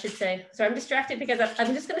sorry, I should say, sorry, I'm distracted because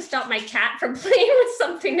I'm just gonna stop my cat from playing with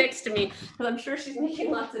something next to me, because I'm sure she's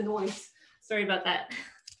making lots of noise. Sorry about that.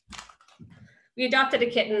 We adopted a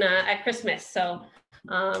kitten at Christmas, so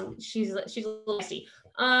she's a little messy.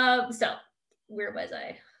 So where was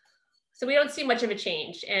I? So we don't see much of a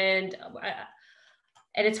change, and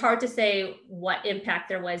it's hard to say what impact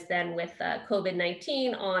there was then with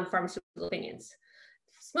COVID-19 on pharmaceutical opinions.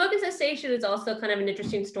 Smoking cessation is also kind of an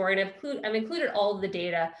interesting story, and I've included all of the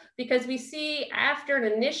data because we see after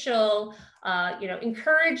an initial,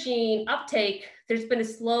 encouraging uptake, there's been a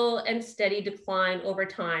slow and steady decline over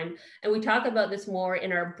time, and we talk about this more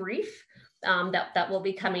in our brief that will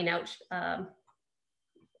be coming out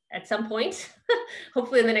at some point,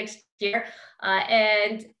 hopefully in the next year.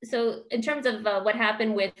 And so in terms of what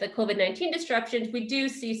happened with the COVID-19 disruptions, we do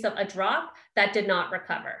see a drop that did not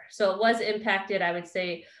recover. So it was impacted, I would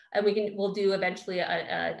say, and we'll do eventually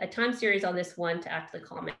a time series on this one to actually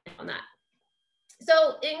comment on that.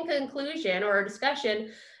 So in conclusion, or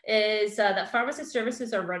discussion, is that pharmacist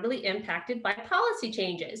services are readily impacted by policy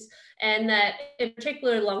changes, and that in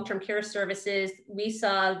particular long-term care services, we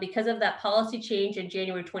saw because of that policy change in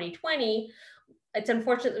January 2020, it's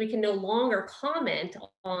unfortunate that we can no longer comment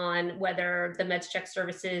on whether the MedCheck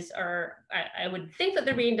services are, I would think that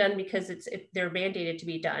they're being done because they're mandated to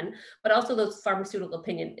be done, but also those pharmaceutical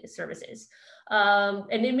opinion services.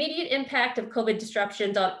 An immediate impact of COVID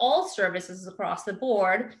disruptions on all services across the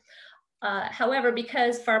board. However,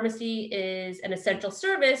 because pharmacy is an essential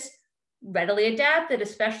service, readily adapted,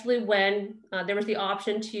 especially when there was the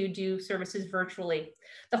option to do services virtually.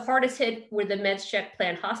 The hardest hit were the MedCheck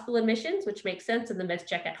planned hospital admissions, which makes sense in the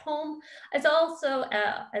MedCheck at home, as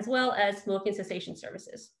well as smoking cessation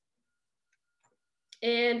services.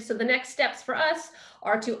 And so the next steps for us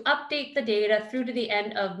are to update the data through to the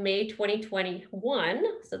end of May 2021.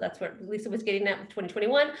 So that's what Lisa was getting at with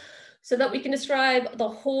 2021, so that we can describe the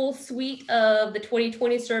whole suite of the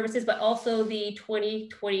 2020 services, but also the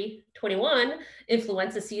 2020-21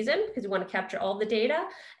 influenza season, because we want to capture all the data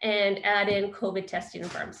and add in COVID testing in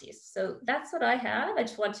pharmacies. So that's what I have. I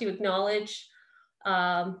just want to acknowledge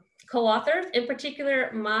co-authors, in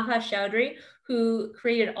particular, Maha Chowdhury, who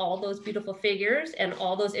created all those beautiful figures and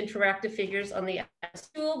all those interactive figures on the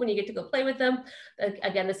tool when you get to go play with them.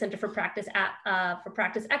 Again, the Center for Practice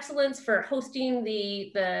Excellence for hosting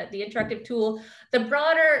the interactive tool. The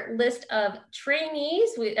broader list of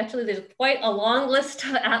trainees, there's quite a long list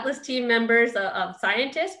of Atlas team members of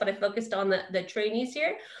scientists, but I focused on the trainees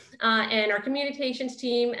here. And our communications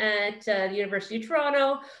team at the University of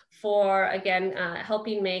Toronto for, again,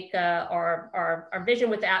 helping make our vision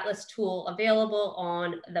with the Atlas tool available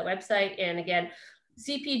on the website. And again,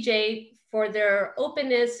 CPJ for their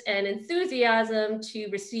openness and enthusiasm to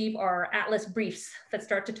receive our Atlas briefs that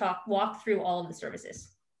start to walk through all of the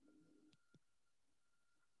services.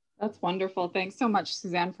 That's wonderful. Thanks so much,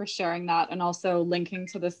 Suzanne, for sharing that and also linking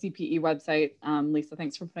to the CPE website. Lisa,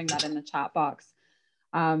 thanks for putting that in the chat box.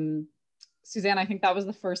 Suzanne, I think that was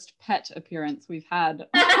the first pet appearance we've had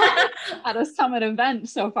at a summit event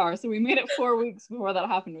so far. So we made it 4 weeks before that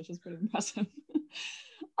happened, which is pretty impressive.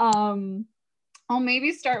 I'll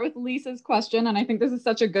maybe start with Lisa's question, and I think this is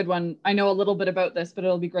such a good one. I know a little bit about this, but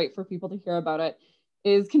it'll be great for people to hear about it.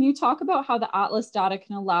 Can you talk about how the Atlas data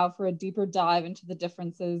can allow for a deeper dive into the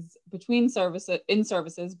differences between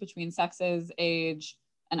services between sexes, age,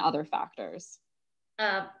 and other factors?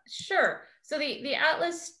 Sure. So the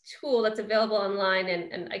Atlas tool that's available online,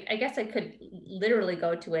 and I guess I could literally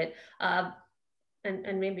go to it,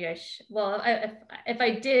 and maybe I should, well, if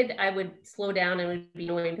I did, I would slow down and it would be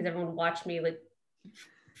annoying because everyone would watch me like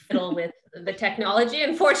fiddle with the technology.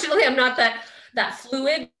 Unfortunately, I'm not that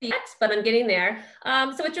fluid yet, but I'm getting there.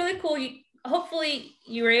 So it's really cool. Hopefully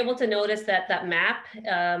you were able to notice that map,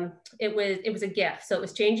 it was a GIF, so it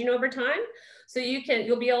was changing over time. So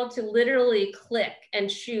you'll be able to literally click and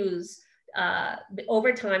choose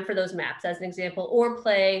over time for those maps as an example, or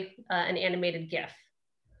play an animated GIF.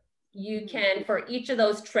 You can, for each of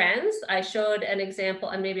those trends, I showed an example,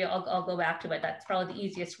 and maybe I'll go back to it. That's probably the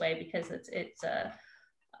easiest way because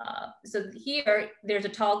so here, there's a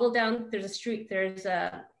toggle down, there's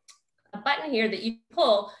a button here that you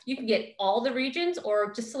pull, you can get all the regions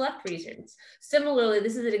or just select regions. Similarly,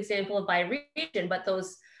 this is an example of by region, but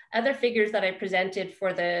those other figures that I presented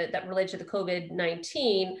for that relate to the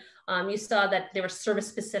COVID-19, you saw that they were service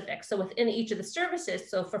specific. So within each of the services,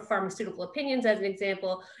 so for pharmaceutical opinions, as an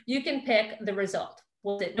example, you can pick the result.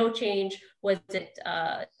 Was it no change? Was it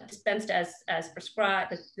dispensed as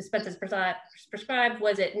prescribed? Dispensed as prescribed?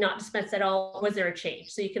 Was it not dispensed at all? Was there a change?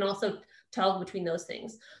 So you can also toggle between those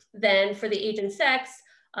things. Then for the age and sex,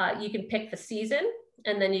 you can pick the season,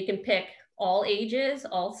 and then you can pick all ages,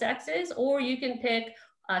 all sexes, or you can pick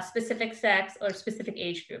specific sex or specific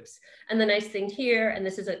age groups. And the nice thing here, and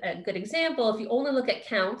this is a good example, if you only look at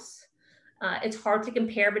counts, it's hard to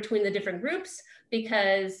compare between the different groups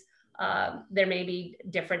because there may be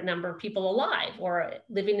different number of people alive or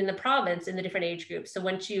living in the province in the different age groups. So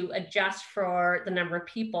once you adjust for the number of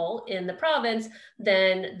people in the province,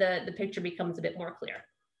 then the picture becomes a bit more clear.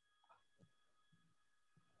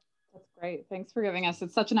 That's great. Thanks for giving us.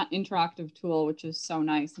 It's such an interactive tool, which is so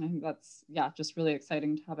nice. And I think that's, yeah, just really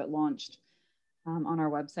exciting to have it launched on our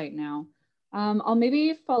website now. I'll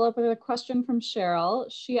maybe follow up with a question from Cheryl.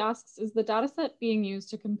 She asks, is the data set being used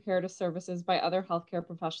to compare to services by other healthcare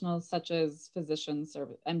professionals, such as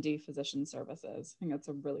MD physician services? I think that's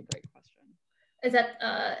a really great question. Is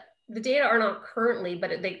that the data are not currently,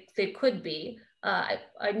 but they could be.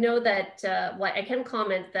 I know that, well, I can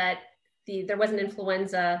comment that there was an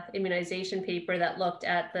influenza immunization paper that looked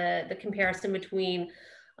at the comparison between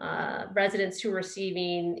residents who are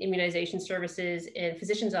receiving immunization services in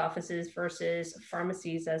physicians' offices versus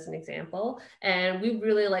pharmacies, as an example. And we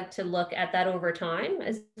really like to look at that over time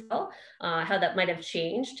as well, how that might have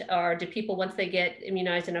changed. Or do people, once they get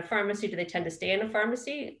immunized in a pharmacy, do they tend to stay in a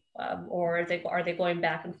pharmacy? Or are they going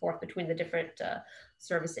back and forth between the different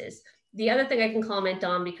services? The other thing I can comment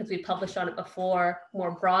on, because we published on it before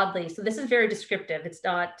more broadly, so this is very descriptive. It's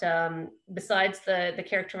not, besides the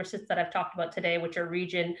characteristics that I've talked about today, which are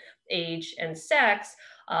region, age, and sex,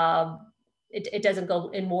 it doesn't go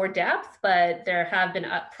in more depth, but there have been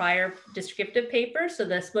prior descriptive papers. So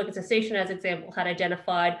the smoking cessation, as example, had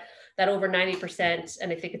identified that over 90%,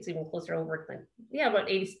 and I think it's even closer over, yeah, about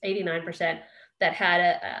 89%,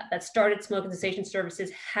 that started smoking cessation services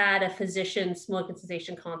had a physician smoking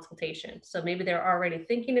cessation consultation. So maybe they're already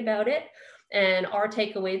thinking about it. And our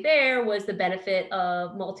takeaway there was the benefit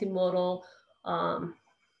of multimodal,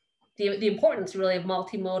 the importance really of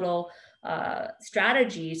multimodal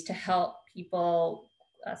strategies to help people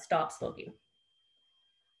stop smoking.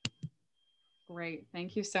 Great,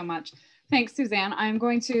 thank you so much. Thanks, Suzanne. I'm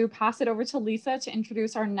going to pass it over to Lisa to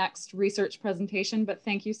introduce our next research presentation, but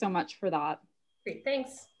thank you so much for that. Great,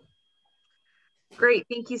 thanks. Great,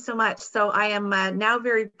 thank you so much. So I am now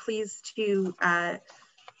very pleased to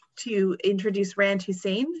introduce Rand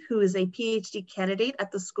Hussein, who is a PhD candidate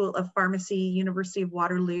at the School of Pharmacy, University of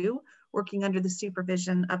Waterloo, working under the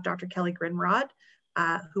supervision of Dr. Kelly Grindrod,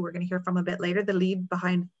 who we're going to hear from a bit later, the lead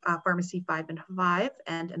behind Pharmacy 5 and 5,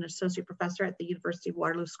 and an associate professor at the University of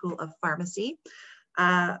Waterloo School of Pharmacy.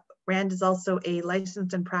 Rand is also a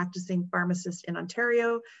licensed and practicing pharmacist in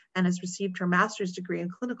Ontario and has received her master's degree in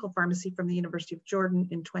clinical pharmacy from the University of Jordan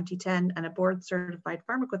in 2010 and a board certified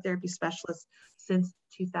pharmacotherapy specialist since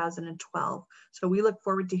 2012. So we look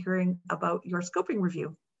forward to hearing about your scoping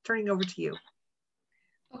review. Turning over to you.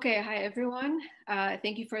 Okay, hi everyone.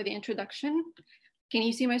 Thank you for the introduction. Can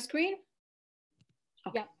you see my screen?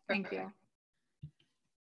 Okay. Yeah, thank you.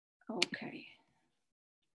 Okay.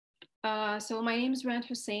 So my name is Rand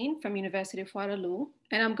Hussein from University of Waterloo,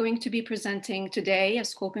 and I'm going to be presenting today a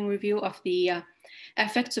scoping review of the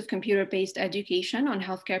effects of computer-based education on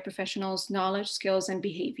healthcare professionals' knowledge, skills, and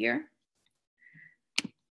behavior.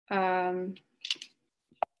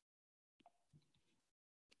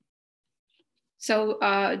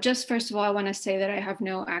 Just first of all, I want to say that I have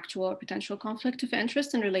no actual or potential conflict of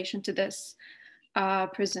interest in relation to this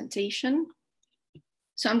presentation.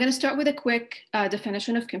 So I'm going to start with a quick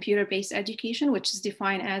definition of computer-based education, which is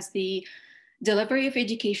defined as the delivery of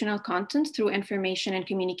educational content through information and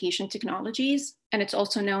communication technologies. And it's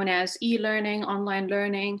also known as e-learning, online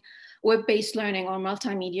learning, web-based learning, or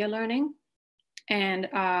multimedia learning. And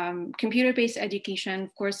computer-based education,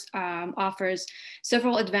 of course, offers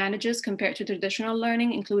several advantages compared to traditional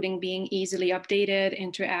learning, including being easily updated,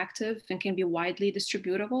 interactive, and can be widely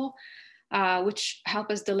distributable. which help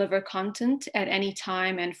us deliver content at any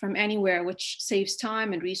time and from anywhere, which saves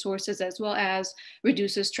time and resources as well as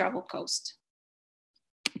reduces travel cost.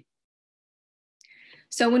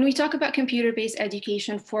 So when we talk about computer-based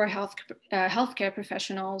education for healthcare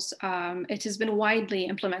professionals, it has been widely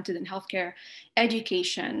implemented in healthcare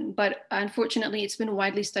education, but unfortunately it's been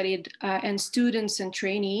widely studied in students and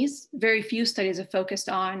trainees. Very few studies have focused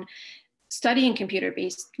on studying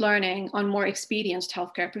computer-based learning on more experienced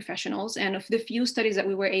healthcare professionals. And of the few studies that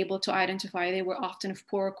we were able to identify, they were often of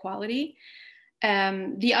poor quality.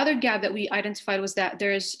 The other gap that we identified was that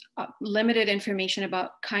there's limited information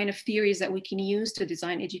about kind of theories that we can use to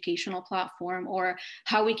design educational platform, or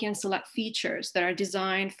how we can select features that are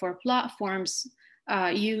designed for platforms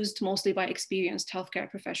used mostly by experienced healthcare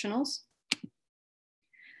professionals.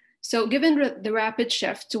 So given the rapid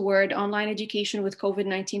shift toward online education with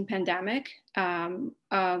COVID-19 pandemic,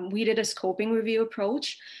 we did a scoping review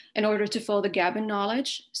approach in order to fill the gap in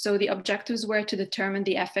knowledge. So the objectives were to determine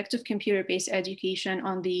the effect of computer-based education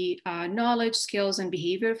on the knowledge, skills, and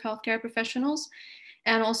behavior of healthcare professionals,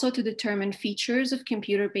 and also to determine features of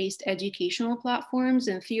computer-based educational platforms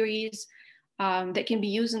and theories that can be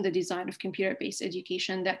used in the design of computer-based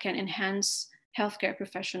education that can enhance healthcare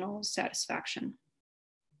professionals' satisfaction.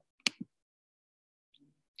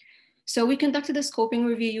 So we conducted a scoping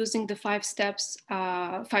review using the five-step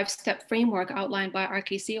framework outlined by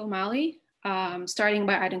RKC O'Malley, starting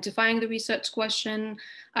by identifying the research question,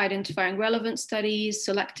 identifying relevant studies,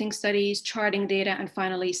 selecting studies, charting data, and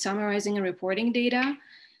finally summarizing and reporting data.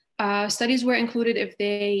 Studies were included if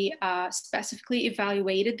they specifically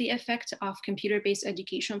evaluated the effect of computer-based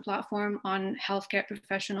education platform on healthcare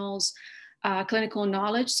professionals, clinical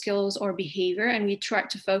knowledge, skills, or behavior, and we tried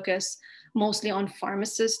to focus mostly on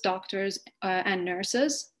pharmacists, doctors, and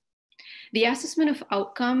nurses. The assessment of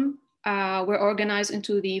outcome were organized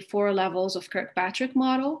into the 4 levels of Kirkpatrick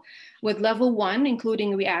model, with level 1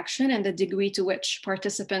 including reaction and the degree to which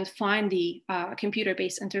participants find the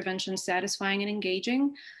computer-based intervention satisfying and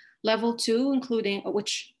engaging. Level 2 including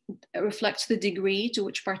which reflects the degree to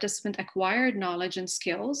which participant acquired knowledge and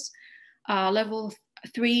skills. Level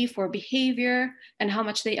 3 for behavior and how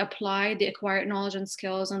much they applied the acquired knowledge and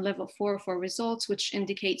skills, and level 4 for results, which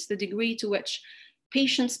indicates the degree to which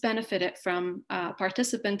patients benefited from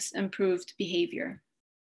participants' improved behavior.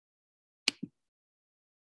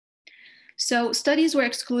 So studies were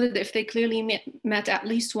excluded if they clearly met at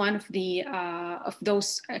least one of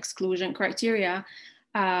those exclusion criteria.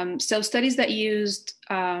 So studies that used,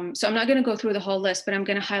 so I'm not going to go through the whole list, but I'm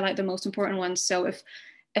going to highlight the most important ones. So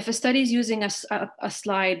if a study is using a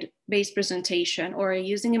slide-based presentation or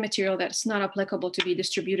using a material that's not applicable to be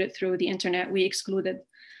distributed through the internet, we excluded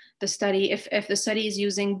the study. If the study is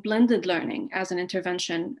using blended learning as an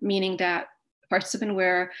intervention, meaning that participants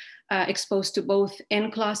were exposed to both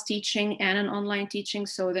in-class teaching and an online teaching,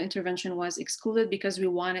 so the intervention was excluded because we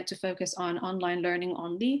wanted to focus on online learning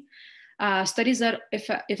only. Studies that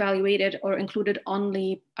evaluated or included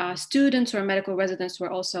only students or medical residents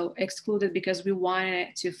were also excluded because we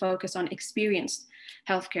wanted to focus on experienced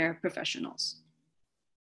healthcare professionals,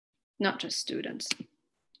 not just students.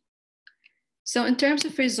 So in terms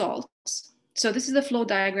of results, so this is the flow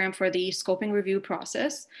diagram for the scoping review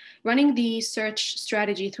process. Running the search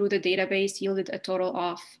strategy through the database yielded a total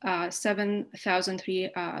of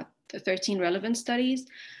 7,013 relevant studies,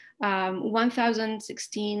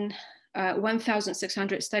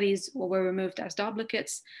 1,600 studies were removed as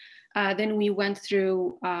duplicates. Then we went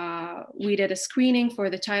through, we did a screening for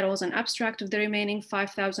the titles and abstract of the remaining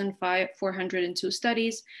 5,402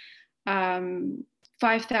 studies.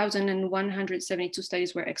 5,172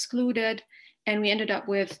 studies were excluded, and we ended up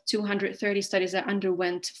with 230 studies that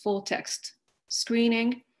underwent full text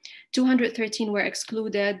screening. 213 were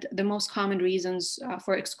excluded. The most common reasons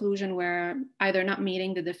for exclusion were either not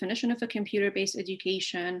meeting the definition of a computer-based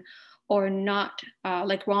education or not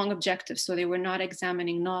like wrong objectives. So they were not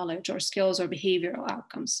examining knowledge or skills or behavioral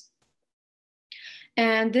outcomes.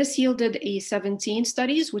 And this yielded 17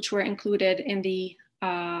 studies, which were included in the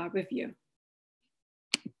review.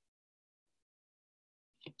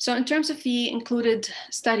 So in terms of the included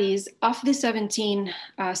studies, of the 17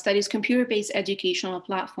 studies, computer-based educational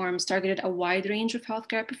platforms targeted a wide range of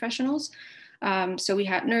healthcare professionals. So we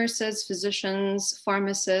had nurses, physicians,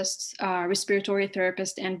 pharmacists, respiratory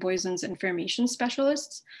therapists, and poisons information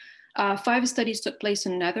specialists. 5 studies took place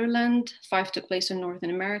in Netherlands, 5 took place in Northern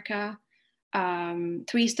America, 3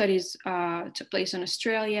 studies took place in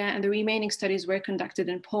Australia, and the remaining studies were conducted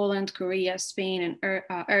in Poland, Korea, Spain, and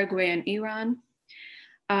Uruguay and Iran.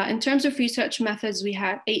 In terms of research methods, we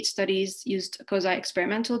had 8 studies used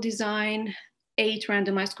quasi-experimental design, 8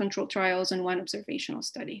 randomized controlled trials, and 1 observational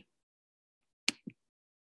study.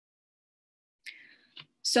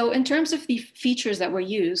 So in terms of the features that were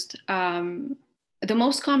used, the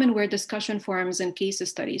most common were discussion forums and case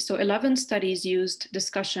studies. So 11 studies used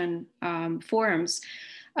discussion forums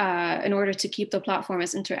in order to keep the platform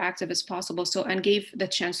as interactive as possible. And gave the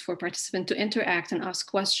chance for participants to interact and ask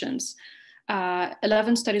questions.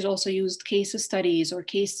 11 studies also used case studies or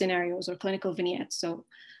case scenarios or clinical vignettes. So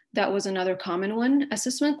that was another common one.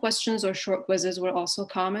 Assessment questions or short quizzes were also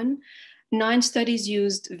common. 9 studies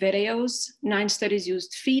used videos. 9 studies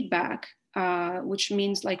used feedback, which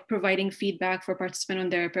means like providing feedback for participants on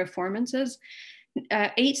their performances.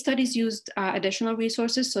 8 studies used additional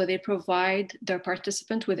resources. So they provide their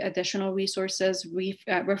participant with additional resources,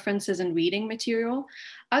 references, and reading material.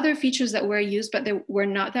 Other features that were used, but they were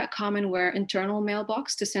not that common, were internal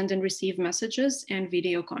mailbox to send and receive messages and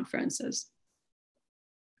video conferences.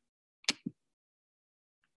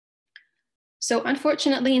 So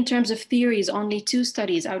unfortunately, in terms of theories, only 2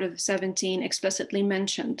 studies out of the 17 explicitly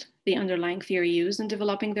mentioned the underlying theory used in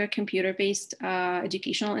developing their computer-based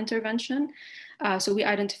educational intervention. So we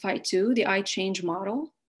identified 2, the I-Change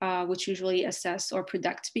model, which usually assess or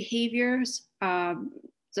predict behaviors.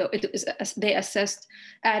 They assessed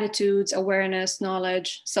attitudes, awareness,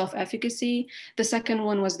 knowledge, self-efficacy. The second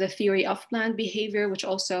one was the theory of planned behavior, which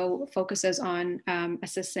also focuses on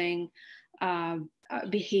assessing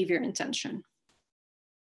behavior intention.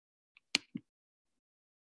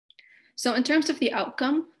 So in terms of the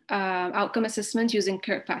outcome assessment using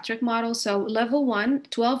Kirkpatrick model. So level 1,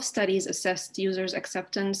 12 studies assessed users'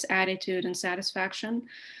 acceptance, attitude, and satisfaction.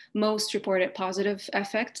 Most reported positive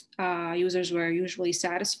effect. Users were usually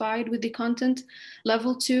satisfied with the content.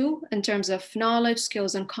 Level 2, in terms of knowledge,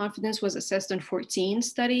 skills, and confidence, was assessed in 14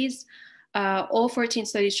 studies. All 14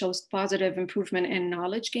 studies showed positive improvement in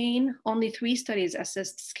knowledge gain. Only 3 studies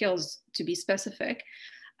assessed skills, to be specific.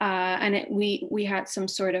 We had some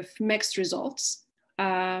sort of mixed results.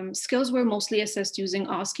 Skills were mostly assessed using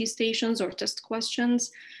OSCE stations or test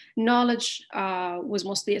questions. Knowledge was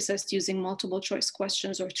mostly assessed using multiple choice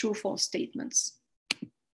questions or true-false statements.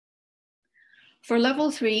 For level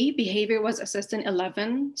 3, behavior was assessed in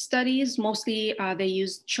 11 studies. Mostly they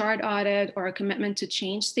used chart audit or a commitment to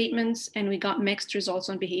change statements, and we got mixed results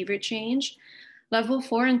on behavior change. Level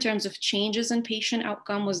 4, in terms of changes in patient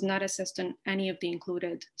outcome, was not assessed in any of the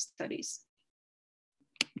included studies.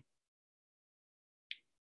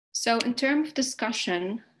 So in terms of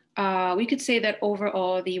discussion, we could say that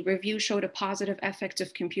overall, the review showed a positive effect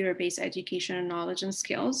of computer-based education and knowledge and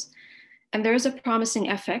skills. And there is a promising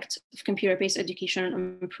effect of computer-based education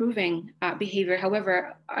on improving behavior.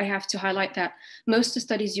 However, I have to highlight that most of the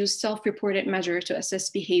studies use self-reported measure to assess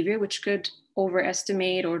behavior, which could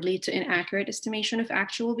overestimate or lead to inaccurate estimation of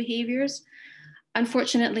actual behaviors.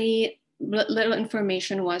 Unfortunately, little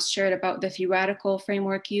information was shared about the theoretical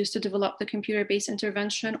framework used to develop the computer-based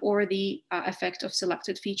intervention or the effect of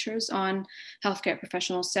selected features on healthcare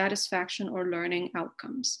professional satisfaction or learning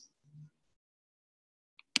outcomes.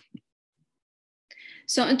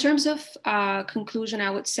 So in terms of conclusion,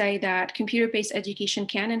 I would say that computer-based education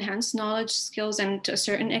can enhance knowledge, skills, and to a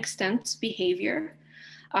certain extent, behavior.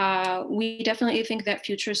 We definitely think that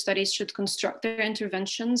future studies should construct their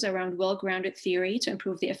interventions around well-grounded theory to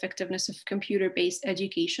improve the effectiveness of computer-based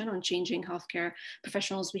education on changing healthcare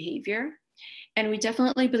professionals' behavior. And we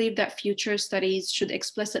definitely believe that future studies should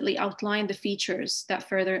explicitly outline the features that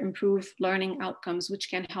further improve learning outcomes, which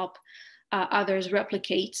can help others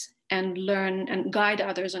replicate and learn and guide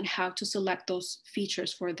others on how to select those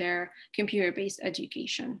features for their computer-based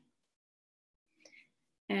education.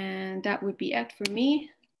 And that would be it for me.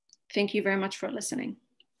 Thank you very much for listening.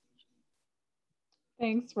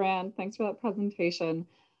 Thanks, Rand. Thanks for that presentation.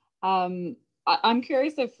 I'm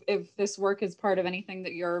curious if this work is part of anything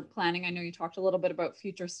that you're planning. I know you talked a little bit about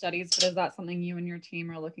future studies, but is that something you and your team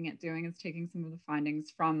are looking at doing, is taking some of the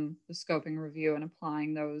findings from the scoping review and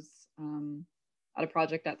applying those at a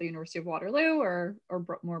project at the University of Waterloo or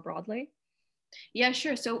more broadly? Yeah,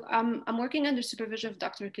 sure. So I'm working under supervision of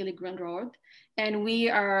Dr. Grindrod, and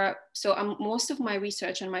most of my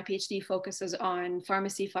research and my PhD focuses on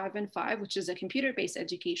Pharmacy 5 and 5, which is a computer-based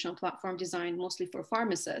educational platform designed mostly for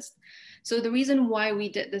pharmacists. So the reason why we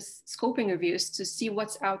did this scoping review is to see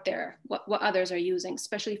what's out there, what others are using,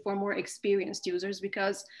 especially for more experienced users,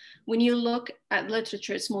 because when you look at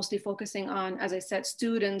literature, it's mostly focusing on, as I said,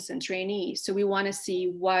 students and trainees. So we want to see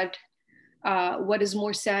what is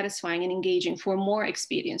more satisfying and engaging for more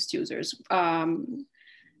experienced users.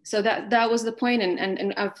 So that was the point.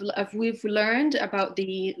 And we've learned about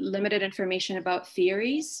the limited information about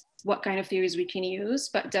theories what kind of theories we can use,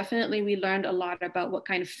 but definitely we learned a lot about what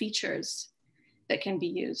kind of features that can be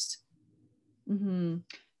used. Mm-hmm.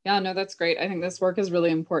 Yeah, no, that's great. I think this work is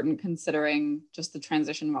really important considering just the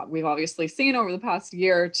transition we've obviously seen over the past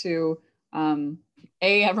year to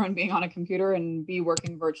A, everyone being on a computer, and B,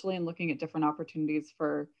 working virtually and looking at different opportunities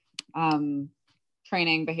for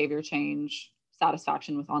training, behavior change,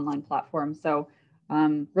 satisfaction with online platforms. So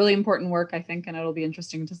really important work, I think, and it'll be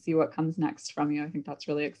interesting to see what comes next from you. I think that's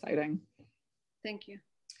really exciting. Thank you.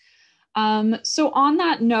 So on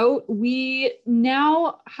that note, we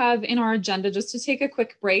now have in our agenda just to take a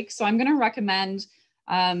quick break. So I'm going to recommend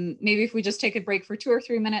maybe if we just take a break for 2 or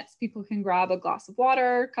 3 minutes, people can grab a glass of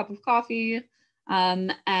water, cup of coffee,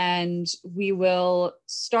 and we will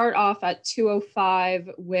start off at 2:05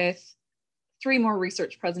 with 3 more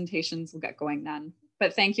research presentations. We'll get going then.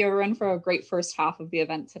 But thank you everyone for a great first half of the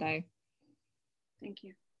event today. Thank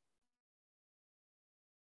you.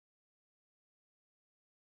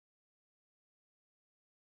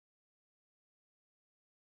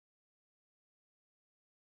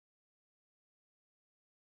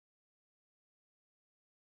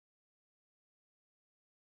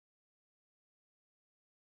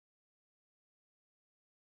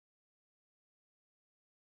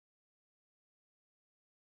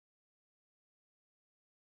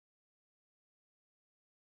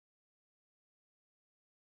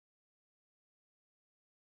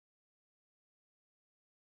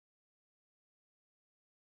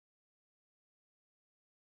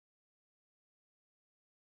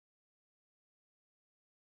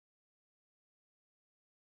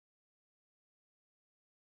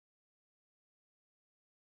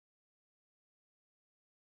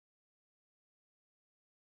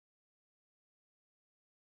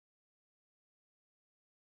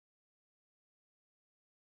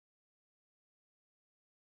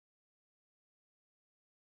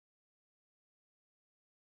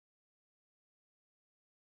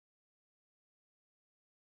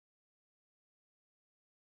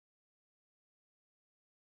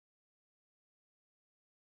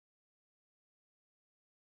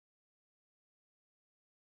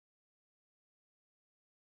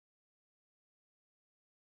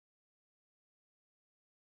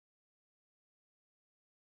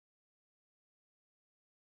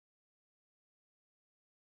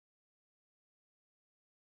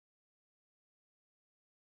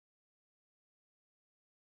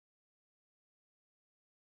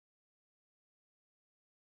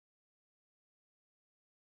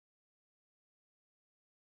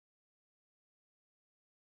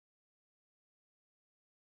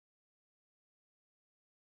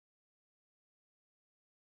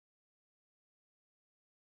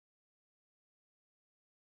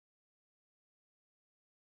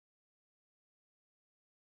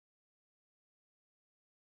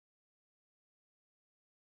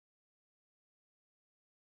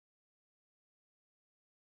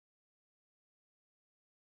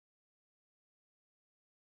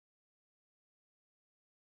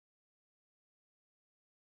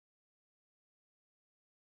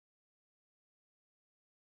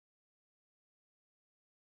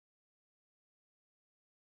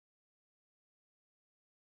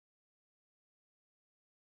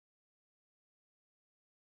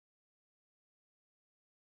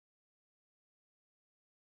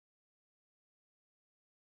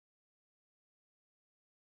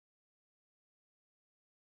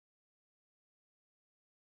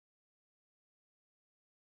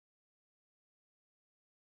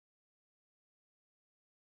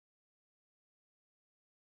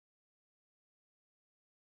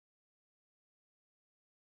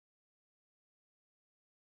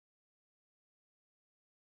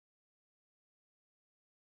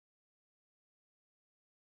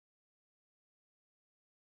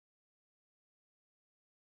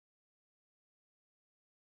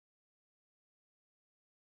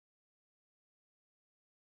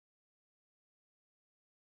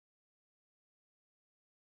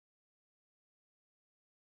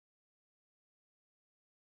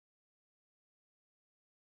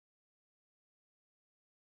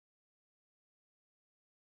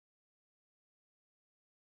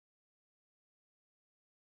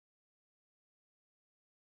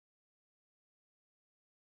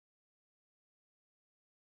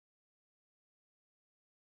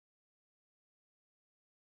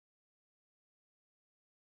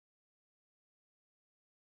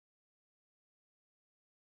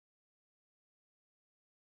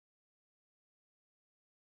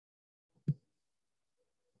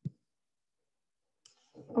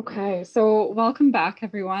 Okay, so welcome back,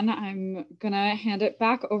 everyone. I'm gonna hand it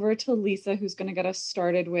back over to Lisa, who's gonna get us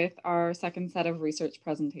started with our second set of research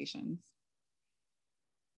presentations.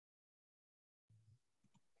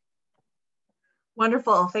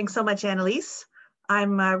 Wonderful. Thanks so much, Annalise.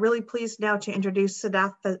 I'm really pleased now to introduce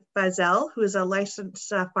Sadaf Faisal, who is a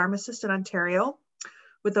licensed pharmacist in Ontario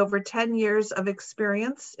with over 10 years of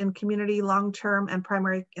experience in community, long-term, and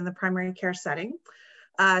in the primary care setting.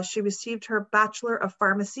 She received her Bachelor of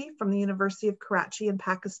Pharmacy from the University of Karachi in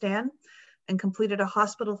Pakistan and completed a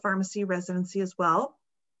hospital pharmacy residency as well.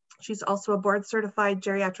 She's also a board-certified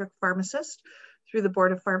geriatric pharmacist through the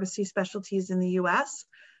Board of Pharmacy Specialties in the US,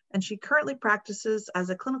 and she currently practices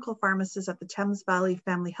as a clinical pharmacist at the Thames Valley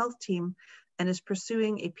Family Health Team and is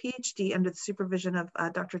pursuing a PhD under the supervision of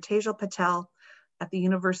Dr. Tejal Patel at the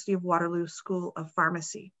University of Waterloo School of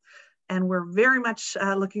Pharmacy. And we're very much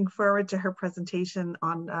looking forward to her presentation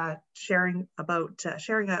on sharing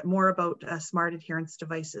more about smart adherence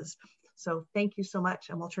devices. So thank you so much,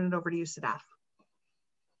 and we'll turn it over to you, Sadaf.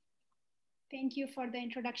 Thank you for the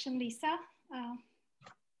introduction, Lisa.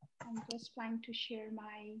 I'm just trying to share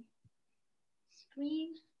my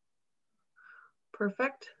screen.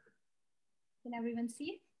 Perfect. Can everyone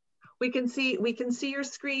see? We can see your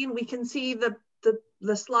screen. We can see the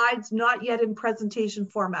slides not yet in presentation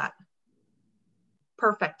format.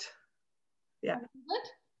 Perfect. Yeah. Good.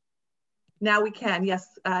 Now we can.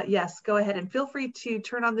 Yes. Yes. Go ahead and feel free to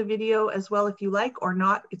turn on the video as well if you like or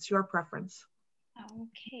not. It's your preference.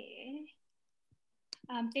 Okay.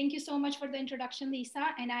 Thank you so much for the introduction, Lisa,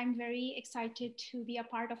 and I'm very excited to be a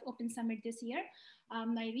part of Open Summit this year.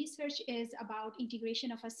 My research is about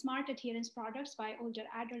integration of a smart adherence products by older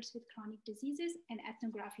adults with chronic diseases and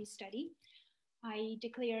ethnography study. I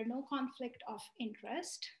declare no conflict of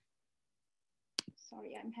interest.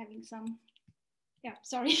 Sorry, I'm having some,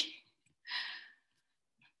 sorry.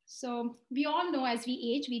 So we all know as we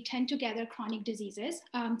age, we tend to gather chronic diseases.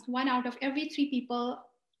 1 out of every 3 people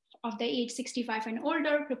of the age 65 and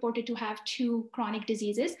older reported to have 2 chronic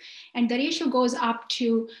diseases, and the ratio goes up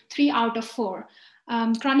to 3 out of 4.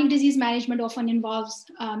 Chronic disease management often involves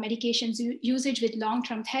medications usage with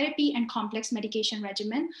long-term therapy and complex medication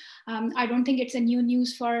regimen. I don't think it's a new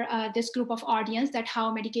news for this group of audience that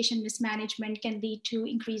how medication mismanagement can lead to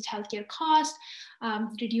increased healthcare costs,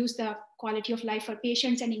 reduce the quality of life for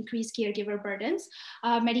patients, and increase caregiver burdens.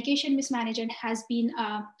 Medication mismanagement has been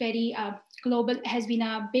very global, has been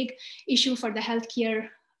a big issue for the healthcare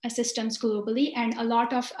systems globally, and a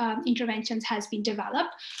lot of interventions has been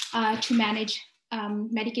developed to manage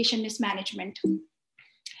medication mismanagement.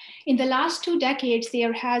 In the last 2 decades,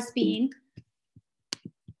 there has been,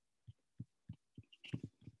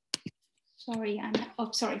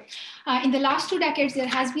 in the last 2 decades, there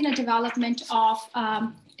has been a development of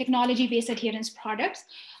technology-based adherence products.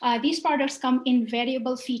 These products come in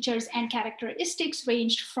variable features and characteristics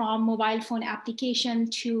ranged from mobile phone application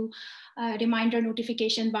to reminder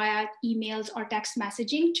notification via emails or text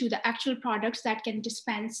messaging to the actual products that can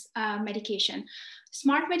dispense medication.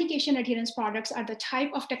 Smart medication adherence products are the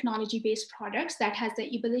type of technology-based products that has the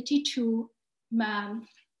ability to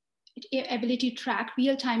track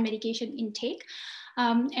real-time medication intake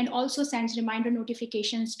and also sends reminder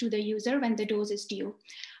notifications to the user when the dose is due.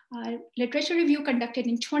 Literature review conducted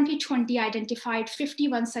in 2020 identified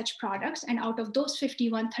 51 such products, and out of those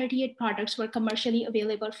 51, 38 products were commercially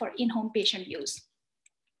available for in-home patient use.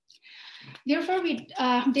 Therefore,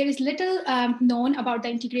 there is little known about the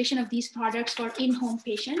integration of these products for in-home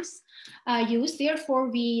patients use. Therefore,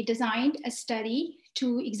 we designed a study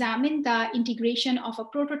to examine the integration of a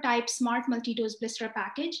prototype smart multi-dose blister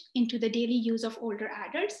package into the daily use of older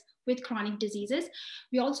adults with chronic diseases.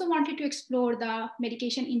 We also wanted to explore the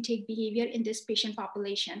medication intake behavior in this patient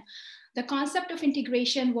population. The concept of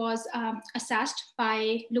integration was assessed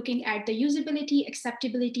by looking at the usability,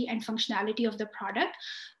 acceptability, and functionality of the product.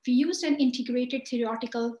 We used an integrated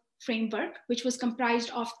theoretical framework, which was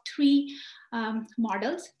comprised of 3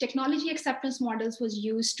 models. Technology acceptance models was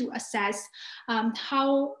used to assess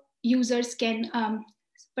how users can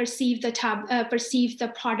perceive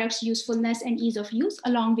the product's usefulness and ease of use,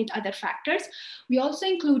 along with other factors. We also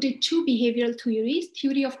included 2 behavioral theories,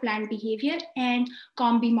 theory of planned behavior and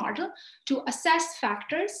COMBI model, to assess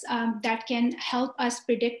factors that can help us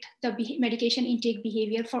predict the medication intake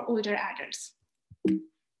behavior for older adults.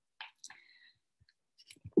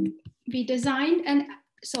 We designed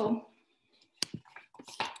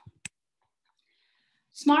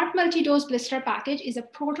Smart multi-dose blister package is a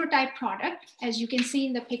prototype product. As you can see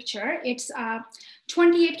in the picture, it's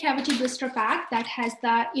 28 cavity blister pack that has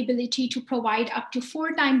the ability to provide up to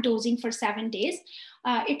 4-time dosing for 7 days.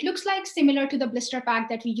 It looks like similar to the blister pack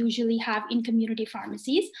that we usually have in community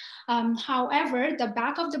pharmacies. However, the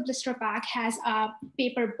back of the blister pack has a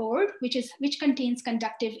paper board, which contains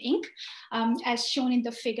conductive ink, as shown in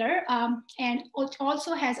the figure, and it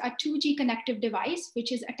also has a 2G connective device,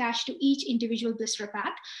 which is attached to each individual blister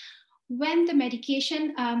pack. When the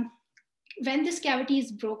medication, when this cavity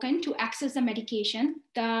is broken to access the medication,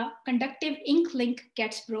 the conductive ink link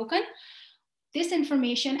gets broken. This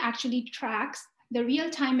information actually tracks the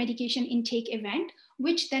real-time medication intake event,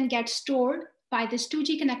 which then gets stored by this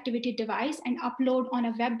 2G connectivity device and upload on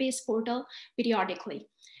a web-based portal periodically.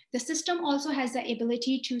 The system also has the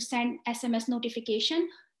ability to send SMS notification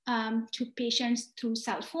to patients through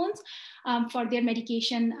cell phones for their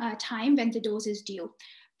medication time when the dose is due.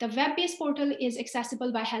 The web-based portal is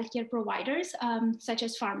accessible by healthcare providers, such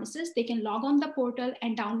as pharmacists. They can log on the portal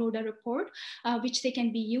and download a report, which they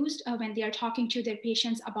can be used when they are talking to their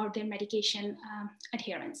patients about their medication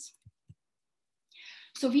adherence.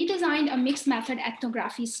 So we designed a mixed method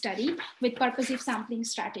ethnography study with purposive sampling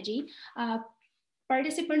strategy.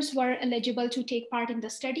 Participants were eligible to take part in the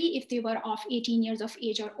study if they were of 18 years of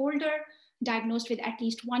age or older, diagnosed with at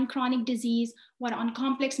least one chronic disease, were on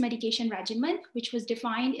complex medication regimen, which was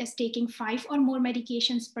defined as taking 5 or more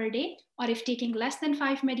medications per day, or if taking less than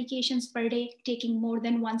 5 medications per day, taking more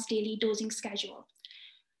than once daily dosing schedule.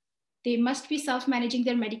 They must be self-managing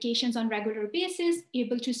their medications on regular basis,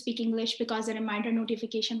 able to speak English because the reminder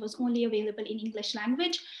notification was only available in English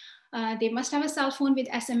language. They must have a cell phone with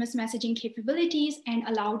SMS messaging capabilities and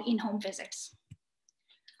allowed in-home visits.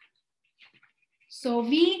 So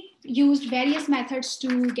we used various methods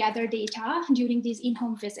to gather data during these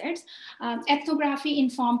in-home visits. Ethnography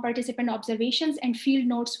informed participant observations and field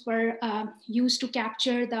notes were used to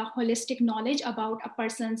capture the holistic knowledge about a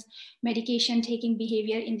person's medication taking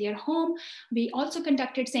behavior in their home. We also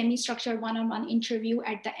conducted semi-structured one-on-one interview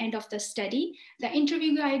at the end of the study. The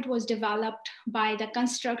interview guide was developed by the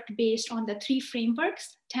construct based on the 3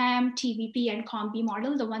 frameworks, TAM, TVP, and COMBI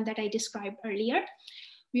model, the one that I described earlier.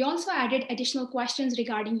 We also added additional questions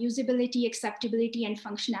regarding usability, acceptability, and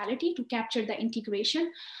functionality to capture the integration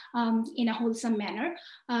in a wholesome manner.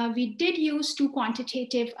 We did use 2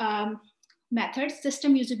 quantitative methods,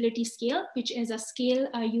 system usability scale, which is a scale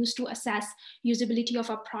used to assess usability of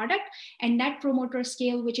a product, and net promoter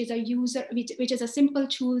scale, which is a simple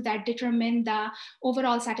tool that determines the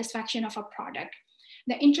overall satisfaction of a product.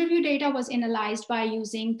 The interview data was analyzed by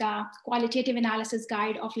using the qualitative analysis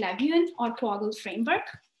guide of Levian or Quaggle framework.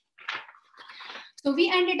 So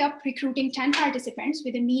we ended up recruiting 10 participants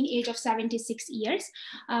with a mean age of 76 years.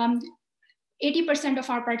 80% of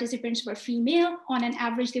our participants were female. On an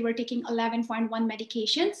average, they were taking 11.1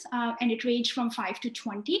 medications, and it ranged from 5 to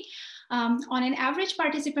 20. On an average,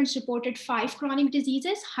 participants reported 5 chronic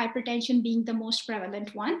diseases, hypertension being the most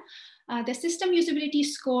prevalent one. The system usability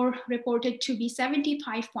score reported to be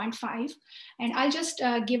 75.5. And I'll just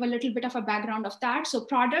give a little bit of a background of that. So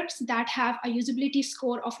products that have a usability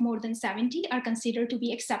score of more than 70 are considered to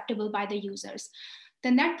be acceptable by the users. The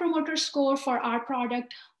net promoter score for our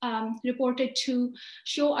product reported to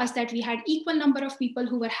show us that we had equal number of people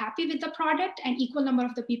who were happy with the product and equal number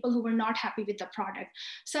of the people who were not happy with the product.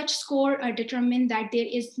 Such score determined that there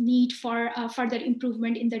is need for further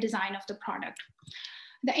improvement in the design of the product.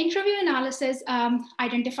 The interview analysis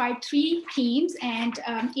identified 3 themes and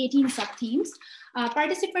 18 sub-themes.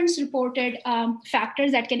 Participants reported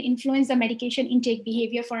factors that can influence the medication intake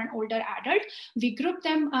behavior for an older adult. We grouped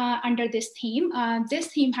them under this theme. This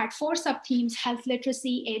theme had 4 sub-themes: health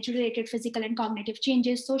literacy, age-related physical and cognitive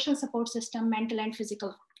changes, social support system, mental and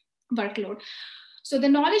physical workload. So the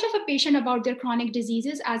knowledge of a patient about their chronic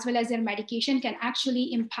diseases as well as their medication can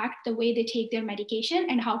actually impact the way they take their medication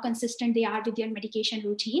and how consistent they are with their medication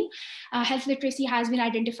routine. Health literacy has been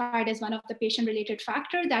identified as one of the patient-related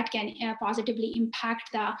factors that can positively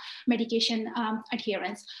impact the medication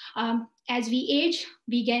adherence. As we age,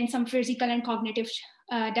 we gain some physical and cognitive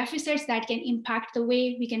deficits that can impact the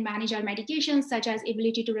way we can manage our medications, such as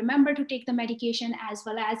ability to remember to take the medication, as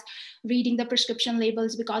well as reading the prescription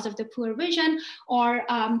labels because of the poor vision, or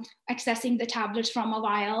accessing the tablets from a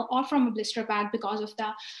vial or from a blister pack because of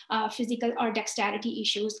the physical or dexterity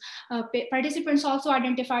issues. Participants also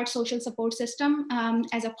identified social support system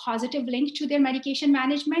as a positive link to their medication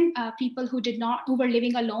management. People who were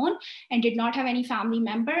living alone and did not have any family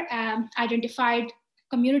member identified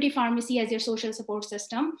community pharmacy as their social support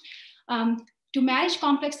system. To manage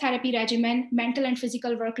complex therapy regimen, mental and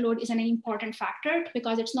physical workload is an important factor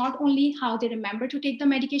because it's not only how they remember to take the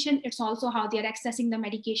medication, it's also how they're accessing the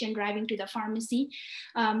medication, driving to the pharmacy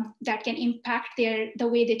that can impact the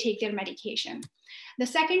way they take their medication. The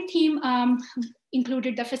second theme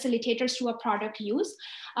included the facilitators to a product use.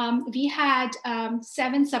 We had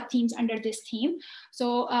 7 sub-themes under this theme.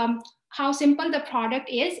 So how simple the product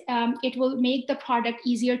is, it will make the product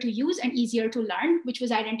easier to use and easier to learn, which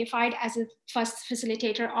was identified as a first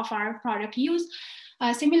facilitator of our product use.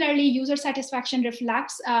 Similarly, user satisfaction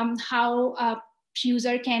reflects how a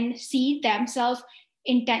user can see themselves,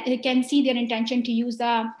 can see their intention to use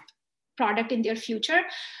the product in their future.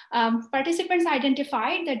 Participants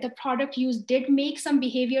identified that the product use did make some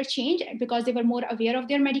behavior change because they were more aware of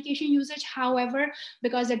their medication usage. However,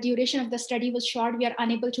 because the duration of the study was short, we are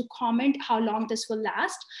unable to comment how long this will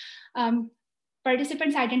last.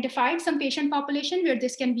 Participants identified some patient population where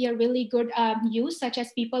this can be a really good use, such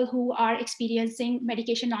as people who are experiencing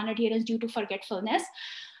medication non-adherence due to forgetfulness.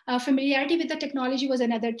 Familiarity with the technology was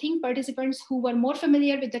another thing. Participants who were more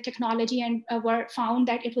familiar with the technology and found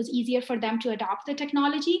that it was easier for them to adopt the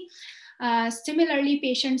technology. Similarly,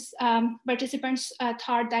 participants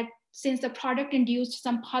thought that since the product induced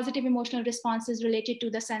some positive emotional responses related to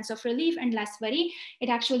the sense of relief and less worry, it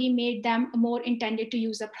actually made them more intended to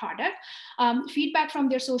use the product. Feedback from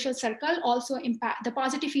their social circle also the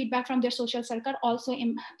positive feedback from their social circle also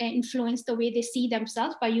influenced the way they see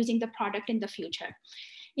themselves by using the product in the future.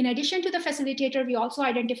 In addition to the facilitator, we also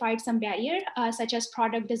identified some barriers, such as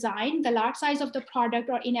product design. The large size of the product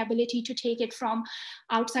or inability to take it from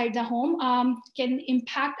outside the home can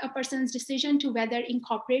impact a person's decision to whether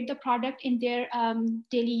incorporate the product in their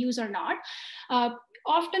daily use or not.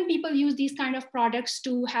 Often people use these kind of products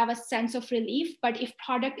to have a sense of relief, but if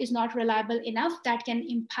product is not reliable enough, that can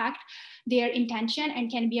impact their intention and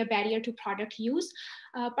can be a barrier to product use.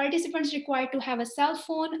 Participants required to have a cell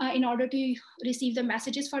phone in order to receive the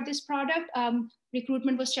messages for this product.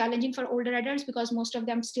 Recruitment was challenging for older adults because most of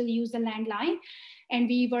them still use the landline. And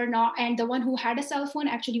we were not, and the one who had a cell phone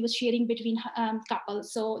actually was sharing between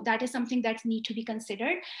couples. So that is something that needs to be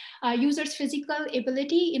considered. Users' physical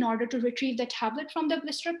ability in order to retrieve the tablet from the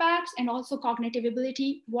blister packs, and also cognitive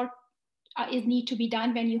ability, what is need to be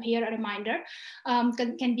done when you hear a reminder,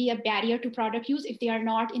 can be a barrier to product use if they are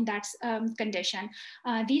not in that condition.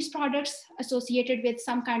 These products associated with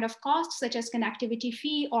some kind of cost, such as connectivity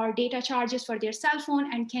fee or data charges for their cell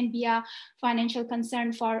phone, and can be a financial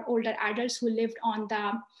concern for older adults who lived on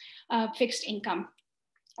the fixed income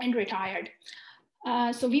and retired.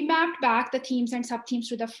 So we mapped back the themes and sub-themes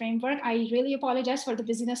to the framework. I really apologize for the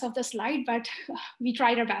busyness of the slide, but we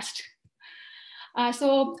tried our best.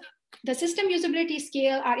 So the system usability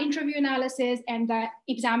scale, our interview analysis, and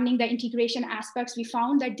examining the integration aspects, we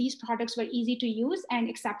found that these products were easy to use and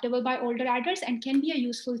acceptable by older adults and can be a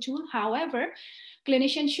useful tool. However,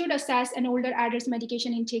 clinicians should assess an older adult's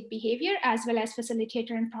medication intake behavior as well as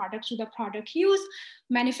facilitator and products to the product use.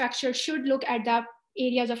 Manufacturers should look at the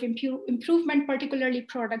areas of improvement, particularly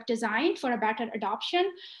product design for a better adoption.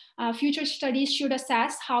 Future studies should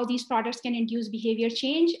assess how these products can induce behavior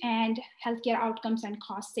change and healthcare outcomes and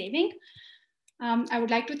cost saving. I would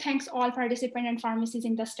like to thank all participants and pharmacists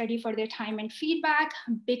in the study for their time and feedback.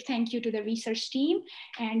 Big thank you to the research team.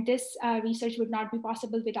 And this research would not be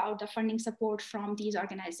possible without the funding support from these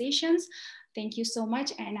organizations. Thank you so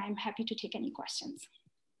much, and I'm happy to take any questions.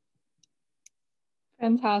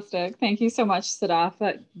 Fantastic. Thank you so much, Sadaf.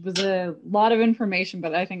 That was a lot of information,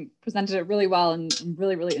 but I think presented it really well and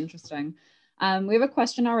really, really interesting. We have a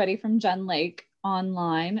question already from Jen Lake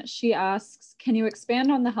online. She asks, can you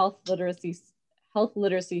expand on the health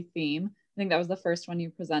literacy theme? I think that was the first one you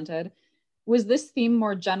presented. Was this theme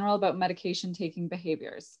more general about medication taking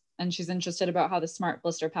behaviors? And she's interested about how the smart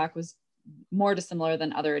blister pack was more dissimilar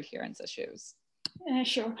than other adherence issues.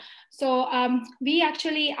 Sure. So we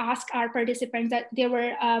actually asked our participants that there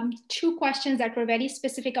were 2 questions that were very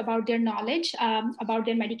specific about their knowledge about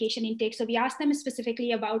their medication intake. So we asked them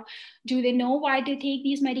specifically about, do they know why they take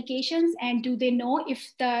these medications? And do they know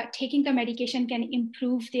if taking the medication can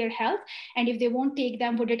improve their health? And if they won't take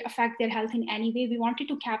them, would it affect their health in any way? We wanted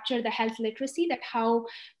to capture the health literacy,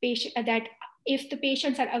 that if the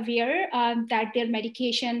patients are aware that their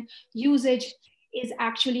medication usage is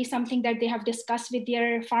actually something that they have discussed with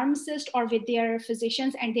their pharmacist or with their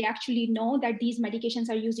physicians, and they actually know that these medications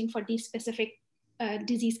are using for these specific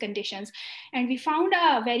disease conditions. And we found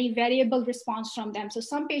a very variable response from them. So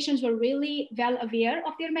some patients were really well aware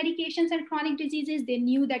of their medications and chronic diseases. They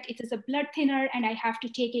knew that it is a blood thinner and I have to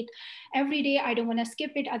take it every day. I don't want to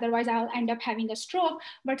skip it, otherwise I'll end up having a stroke.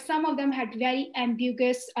 But some of them had very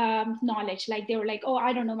ambiguous knowledge. Like they were like, oh,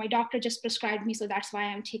 I don't know, my doctor just prescribed me, so that's why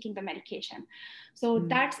I'm taking the medication. So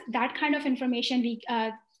that's that kind of information we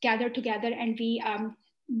gathered together, and we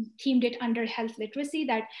themed it under health literacy,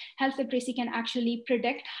 that health literacy can actually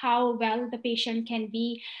predict how well the patient can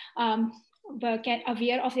be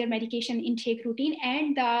aware of their medication intake routine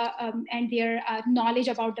and their knowledge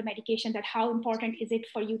about the medication, that how important is it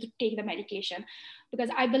for you to take the medication. Because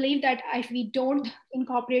I believe that if we don't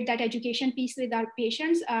incorporate that education piece with our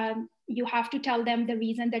patients, you have to tell them the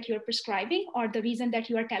reason that you're prescribing or the reason that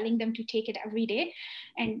you are telling them to take it every day.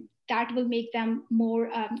 And that will make them more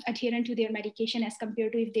adherent to their medication as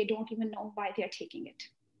compared to if they don't even know why they're taking it.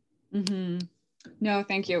 Mm-hmm. No,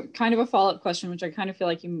 thank you. Kind of a follow-up question, which I kind of feel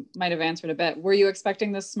like you might have answered a bit. Were you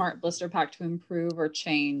expecting the Smart Blister Pack to improve or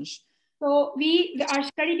change? So our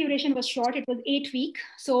study duration was short. It was 8 weeks.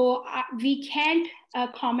 So we can't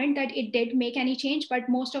comment that it did make any change, but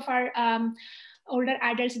most of our older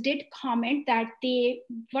adults did comment that they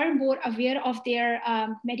were more aware of their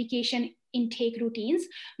medication intake routines,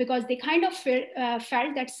 because they kind of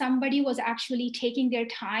felt that somebody was actually taking their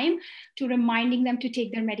time to reminding them to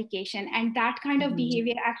take their medication. And that kind of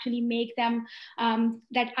behavior actually make them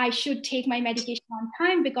that I should take my medication on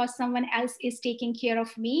time because someone else is taking care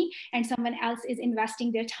of me and someone else is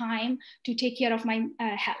investing their time to take care of my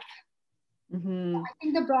health. I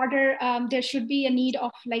think the broader, there should be a need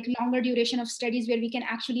of like longer duration of studies where we can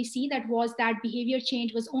actually see that behavior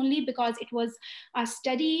change was only because it was a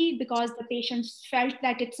study, because the patients felt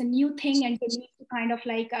that it's a new thing and they need to kind of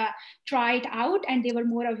like try it out and they were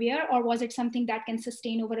more aware, or was it something that can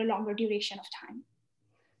sustain over a longer duration of time?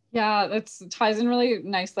 Yeah, that ties in really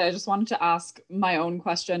nicely. I just wanted to ask my own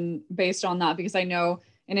question based on that, because I know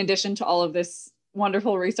in addition to all of this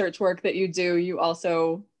wonderful research work that you do, you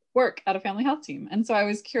also work at a family health team. And so I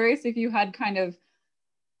was curious if you had kind of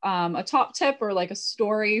a top tip or like a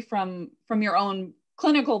story from your own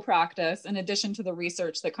clinical practice, in addition to the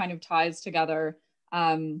research that kind of ties together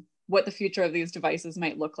what the future of these devices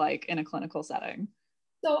might look like in a clinical setting.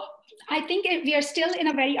 So I think we are still in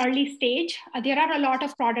a very early stage. There are a lot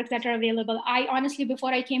of products that are available. I honestly,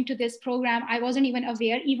 before I came to this program, I wasn't even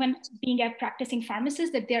aware, even being a practicing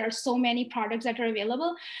pharmacist, that there are so many products that are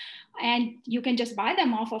available. And you can just buy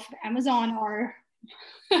them off of Amazon or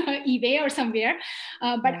eBay or somewhere.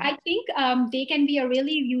 But I think they can be a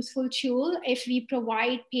really useful tool if we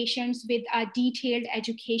provide patients with a detailed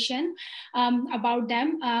education about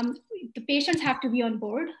them. The patients have to be on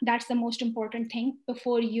board. That's the most important thing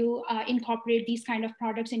before you incorporate these kind of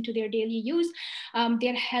products into their daily use.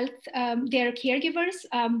 Their health, their caregivers,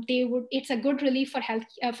 it's a good relief for health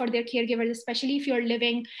for their caregivers, especially if you're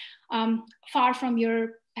living far from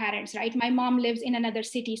your parents, right? My mom lives in another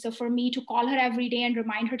city. So for me to call her every day and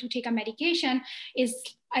remind her to take a medication is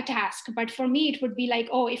a task. But for me, it would be like,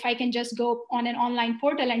 oh, if I can just go on an online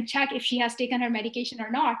portal and check if she has taken her medication or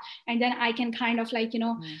not, and then I can kind of like,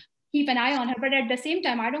 keep an eye on her. But at the same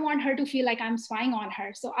time, I don't want her to feel like I'm spying on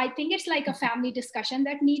her. So I think it's like a family discussion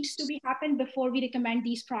that needs to be happened before we recommend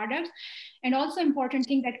these products. And also important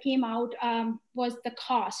thing that came out was the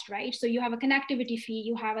cost, right? So you have a connectivity fee,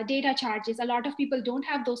 you have a data charges. A lot of people don't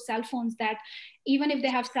have those cell phones that, even if they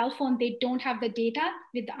have cell phone, they don't have the data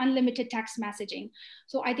with the unlimited text messaging.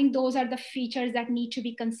 So I think those are the features that need to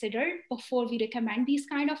be considered before we recommend these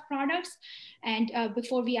kind of products and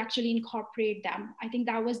before we actually incorporate them. I think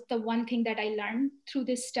that was the one thing that I learned through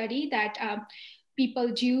this study, that people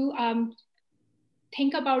do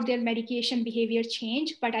think about their medication behavior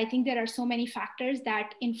change, but I think there are so many factors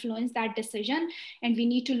that influence that decision, and we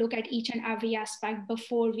need to look at each and every aspect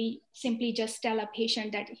before we simply just tell a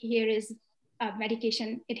patient that here is a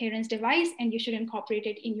medication adherence device and you should incorporate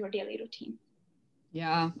it in your daily routine.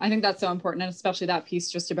 Yeah, I think that's so important, and especially that piece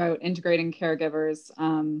just about integrating caregivers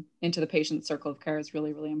into the patient circle of care is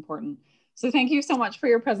really, really important. So thank you so much for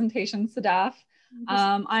your presentation, Sadaf.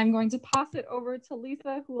 I'm going to pass it over to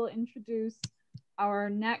Lisa, who will introduce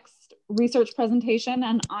our next research presentation,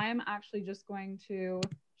 and I'm actually just going to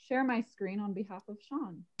share my screen on behalf of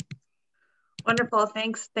Shawn. Wonderful,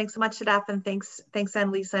 thanks so much, Sadaf, and thanks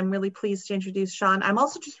Annalise. I'm really pleased to introduce Shawn. I'm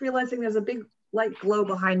also just realizing there's a big light glow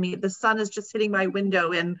behind me. The sun is just hitting my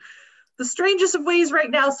window in the strangest of ways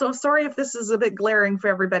right now, so sorry if this is a bit glaring for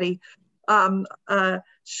everybody.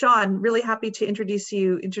 Shawn, really happy to introduce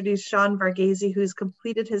Shawn Varghese, who's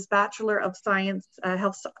completed his Bachelor of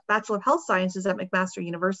Health Sciences at McMaster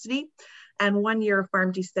University, and 1 year of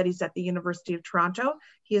PharmD studies at the University of Toronto.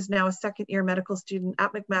 He is now a second-year medical student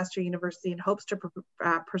at McMaster University and hopes to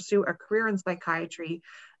pursue a career in psychiatry.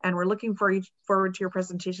 And we're looking forward to your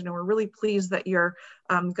presentation, and we're really pleased that you're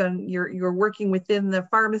working within the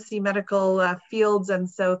pharmacy medical fields. And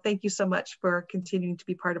so thank you so much for continuing to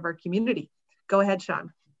be part of our community. Go ahead,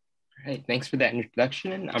 Shawn. All right, thanks for that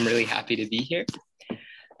introduction. I'm really happy to be here.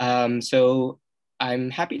 So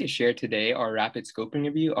I'm happy to share today our rapid scoping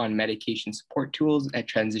review on medication support tools at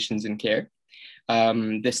transitions in care.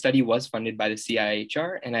 This study was funded by the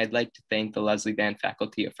CIHR, and I'd like to thank the Leslie Band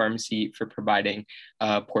Faculty of Pharmacy for providing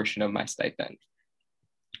a portion of my stipend.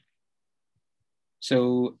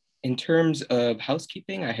 So in terms of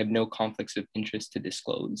housekeeping, I have no conflicts of interest to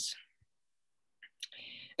disclose.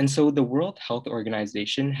 And so the World Health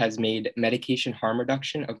Organization has made medication harm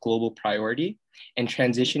reduction a global priority, and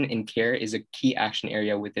transition in care is a key action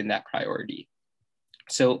area within that priority.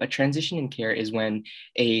 So a transition in care is when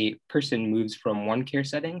a person moves from one care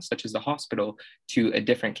setting, such as the hospital, to a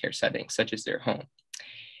different care setting, such as their home.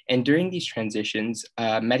 And during these transitions,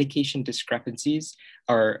 medication discrepancies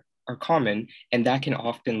are common, and that can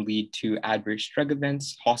often lead to adverse drug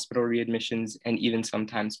events, hospital readmissions, and even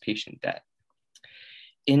sometimes patient death.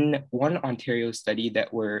 In one Ontario study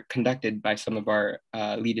that were conducted by some of our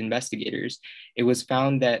lead investigators, it was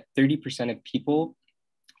found that 30% of people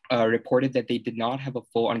reported that they did not have a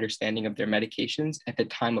full understanding of their medications at the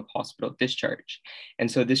time of hospital discharge.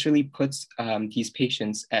 And so this really puts these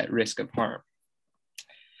patients at risk of harm.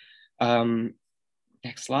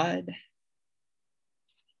 Next slide.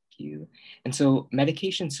 Thank you. And so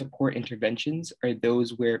medication support interventions are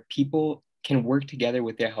those where people can work together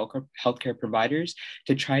with their healthcare providers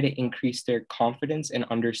to try to increase their confidence and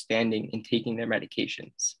understanding in taking their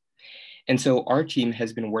medications. And so our team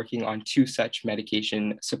has been working on 2 such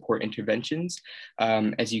medication support interventions.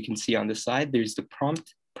 As you can see on the slide, there's the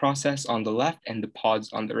prompt process on the left and the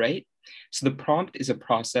pods on the right. So the prompt is a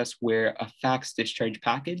process where a fax discharge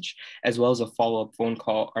package, as well as a follow-up phone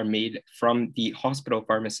call, are made from the hospital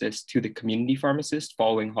pharmacist to the community pharmacist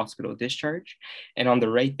following hospital discharge. And on the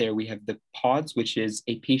right there, we have the pods, which is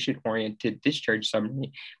a patient-oriented discharge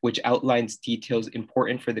summary, which outlines details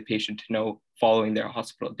important for the patient to know following their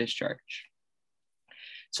hospital discharge.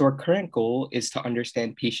 So our current goal is to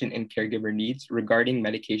understand patient and caregiver needs regarding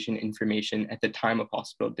medication information at the time of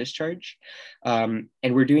hospital discharge. And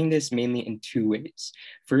we're doing this mainly in 2 ways.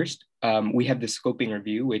 First, we have the scoping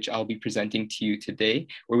review, which I'll be presenting to you today,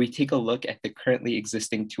 where we take a look at the currently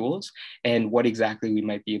existing tools and what exactly we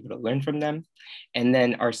might be able to learn from them. And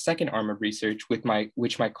then our second arm of research, which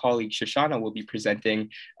my colleague Shoshana will be presenting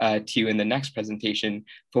to you in the next presentation,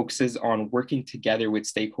 focuses on working together with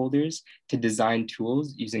stakeholders to design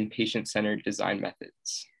tools using patient-centered design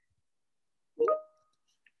methods.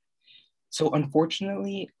 So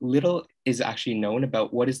unfortunately, little is actually known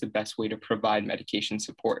about what is the best way to provide medication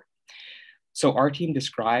support. So our team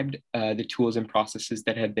described the tools and processes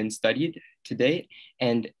that have been studied to date,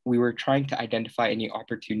 and we were trying to identify any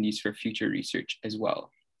opportunities for future research as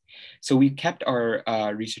well. So we kept our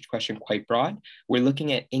research question quite broad. We're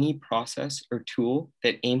looking at any process or tool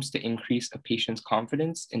that aims to increase a patient's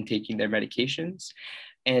confidence in taking their medications.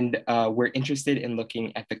 And we're interested in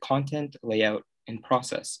looking at the content, layout, and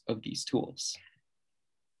process of these tools.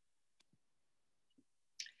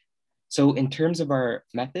 So in terms of our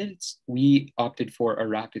methods, we opted for a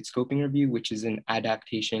rapid scoping review, which is an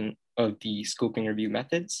adaptation of the scoping review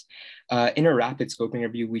methods. In a rapid scoping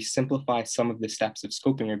review, we simplify some of the steps of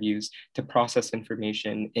scoping reviews to process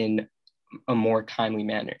information in a more timely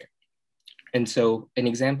manner. And so an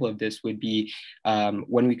example of this would be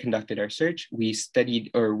when we conducted our search, we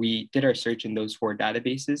did our search in those 4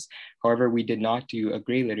 databases. However, we did not do a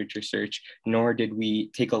gray literature search, nor did we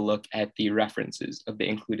take a look at the references of the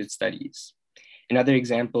included studies. Another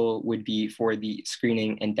example would be for the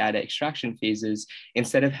screening and data extraction phases.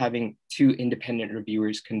 Instead of having 2 independent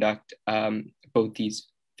reviewers conduct both these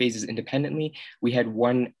phases independently, we had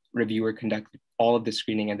 1 reviewer conduct all of the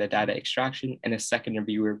screening and the data extraction, and a second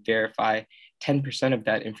reviewer verify 10% of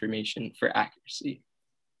that information for accuracy.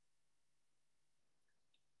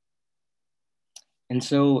 And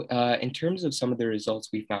so in terms of some of the results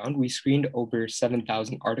we found, we screened over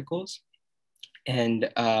 7,000 articles. And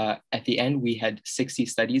at the end, we had 60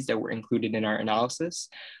 studies that were included in our analysis.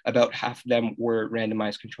 About half of them were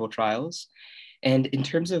randomized controlled trials. And in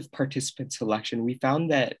terms of participant selection, we found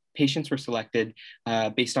that patients were selected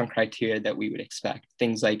based on criteria that we would expect,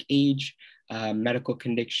 things like age, medical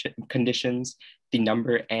conditions, the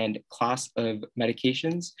number and class of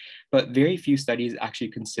medications, but very few studies actually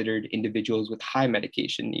considered individuals with high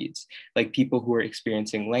medication needs, like people who are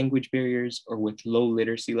experiencing language barriers or with low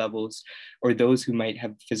literacy levels, or those who might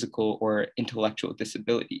have physical or intellectual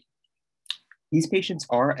disability. These patients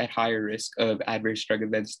are at higher risk of adverse drug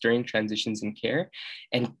events during transitions in care,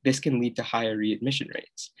 and this can lead to higher readmission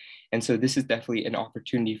rates. And so this is definitely an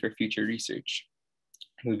opportunity for future research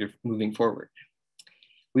moving forward.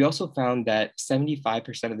 We also found that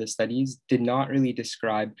 75% of the studies did not really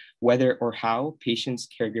describe whether or how patients,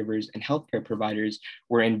 caregivers, and healthcare providers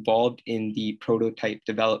were involved in the prototype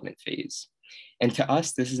development phase. And to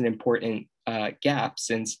us, this is an important gap,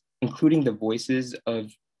 since including the voices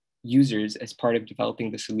of users as part of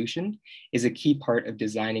developing the solution is a key part of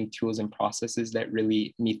designing tools and processes that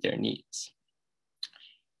really meet their needs.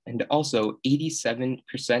 And also, 87%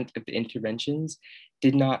 of the interventions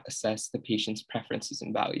did not assess the patient's preferences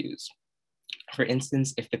and values. For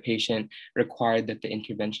instance, if the patient required that the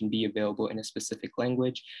intervention be available in a specific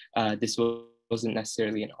language, this wasn't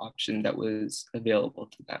necessarily an option that was available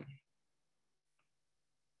to them.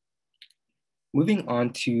 Moving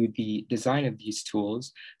on to the design of these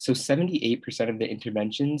tools, so 78% of the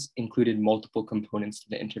interventions included multiple components to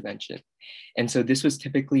the intervention. And so this was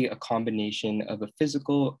typically a combination of a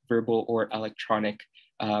physical, verbal, or electronic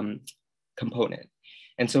component.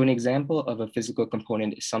 And so an example of a physical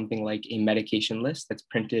component is something like a medication list that's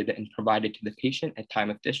printed and provided to the patient at time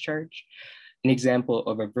of discharge. An example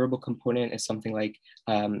of a verbal component is something like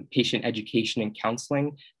patient education and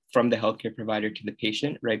counseling from the healthcare provider to the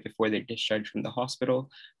patient right before they're discharged from the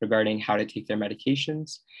hospital regarding how to take their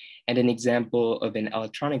medications. And an example of an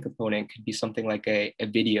electronic component could be something like a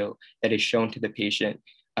video that is shown to the patient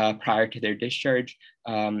prior to their discharge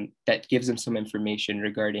that gives them some information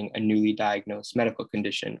regarding a newly diagnosed medical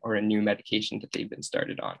condition or a new medication that they've been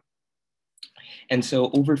started on. And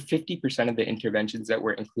so over 50% of the interventions that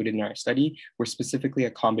were included in our study were specifically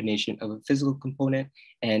a combination of a physical component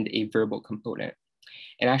and a verbal component.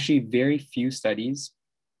 And actually very few studies,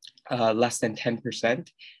 less than 10%,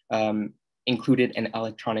 included an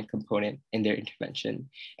electronic component in their intervention.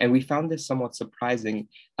 And we found this somewhat surprising,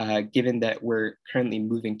 given that we're currently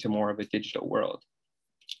moving to more of a digital world.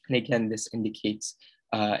 And again, this indicates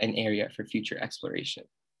an area for future exploration.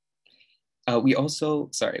 We also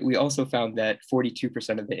found that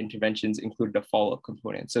 42% of the interventions included a follow-up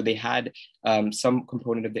component. So they had some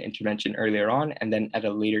component of the intervention earlier on, and then at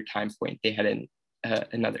a later time point, they had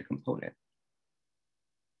another component.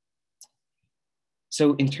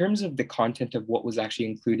 So in terms of the content of what was actually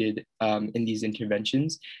included in these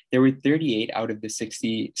interventions, there were 38 out of the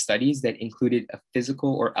 60 studies that included a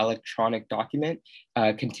physical or electronic document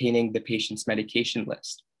containing the patient's medication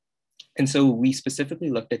list. And so we specifically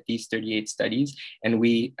looked at these 38 studies, and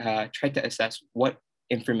we tried to assess what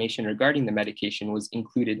information regarding the medication was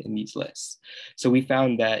included in these lists. So we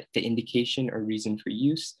found that the indication or reason for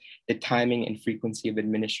use, the timing and frequency of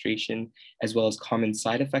administration, as well as common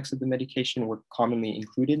side effects of the medication were commonly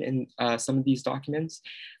included in some of these documents,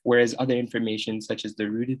 whereas other information such as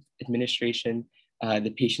the route of administration,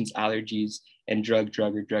 the patient's allergies, and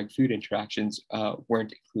drug-drug or drug-food interactions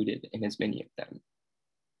weren't included in as many of them.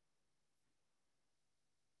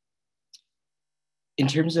 In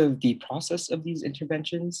terms of the process of these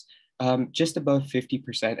interventions, just about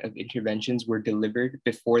 50% of interventions were delivered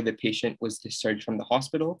before the patient was discharged from the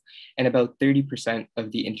hospital, and about 30%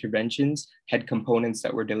 of the interventions had components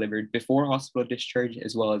that were delivered before hospital discharge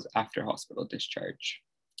as well as after hospital discharge.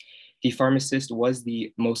 The pharmacist was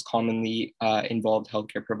the most commonly involved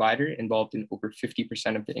healthcare provider, involved in over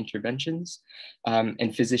 50% of the interventions,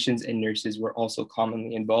 and physicians and nurses were also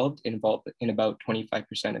commonly involved in about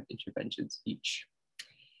 25% of interventions each.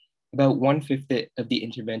 About 1/5 of the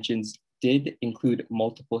interventions did include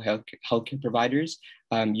multiple healthcare providers,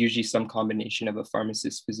 usually some combination of a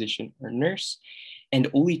pharmacist, physician, or nurse, and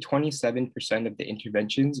only 27% of the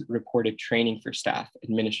interventions reported training for staff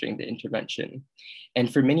administering the intervention. And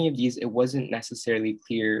for many of these, it wasn't necessarily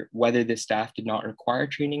clear whether the staff did not require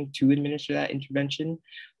training to administer that intervention,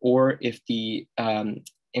 or if the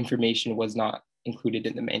information was not included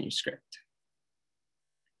in the manuscript.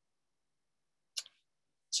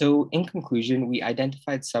 So in conclusion, we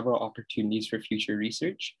identified several opportunities for future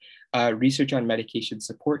research. Research on medication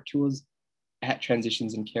support tools at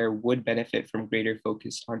transitions in care would benefit from greater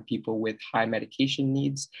focus on people with high medication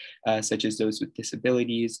needs, such as those with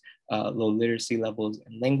disabilities, low literacy levels,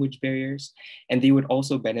 and language barriers. And they would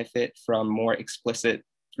also benefit from more explicit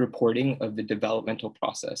reporting of the developmental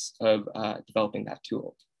process of developing that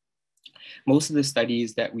tool. Most of the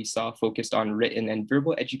studies that we saw focused on written and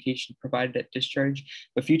verbal education provided at discharge,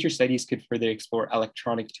 but future studies could further explore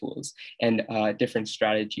electronic tools and different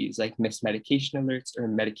strategies like missed medication alerts or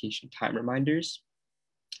medication time reminders.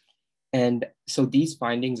 And so these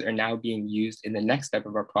findings are now being used in the next step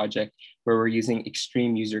of our project, where we're using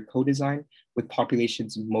extreme user co-design with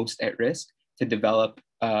populations most at risk to develop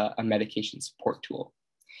a medication support tool.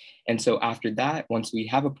 And so after that, once we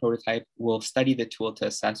have a prototype, we'll study the tool to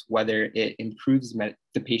assess whether it improves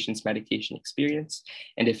the patient's medication experience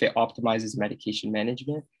and if it optimizes medication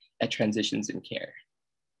management at transitions in care.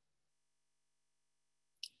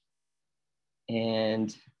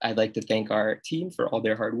 And I'd like to thank our team for all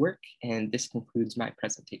their hard work, and this concludes my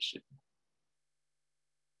presentation.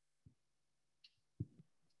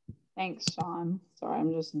 Thanks, Shawn. Sorry,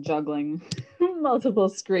 I'm just juggling multiple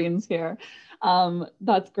screens here.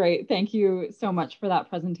 That's great. Thank you so much for that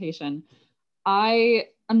presentation. I'm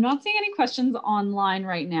not seeing any questions online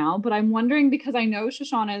right now, but I'm wondering, because I know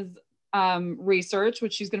Shoshana's research,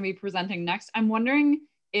 which she's going to be presenting next, I'm wondering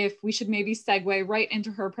if we should maybe segue right into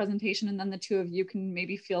her presentation, and then the two of you can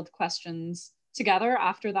maybe field questions together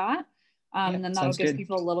after that. And then that'll give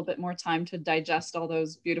people a little bit more time to digest all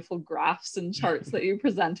those beautiful graphs and charts that you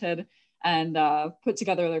presented and put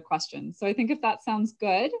together their questions. So I think if that sounds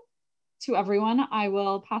good to everyone, I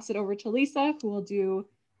will pass it over to Lisa, who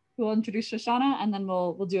will introduce Shoshana, and then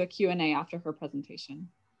we'll do a Q&A after her presentation.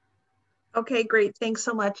 Okay, great. Thanks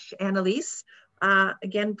so much, Annalise.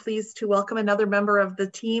 Again, pleased to welcome another member of the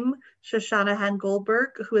team, Shoshana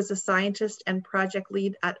Hahn-Goldberg, who is a scientist and project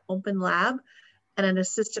lead at Open Lab and an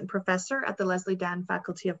assistant professor at the Leslie Dan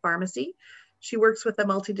Faculty of Pharmacy. She works with a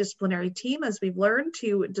multidisciplinary team, as we've learned,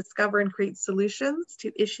 to discover and create solutions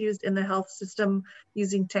to issues in the health system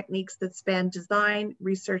using techniques that span design,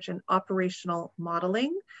 research, and operational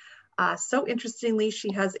modeling. So interestingly,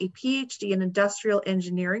 she has a PhD in industrial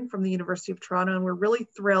engineering from the University of Toronto, and we're really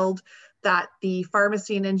thrilled that the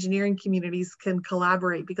pharmacy and engineering communities can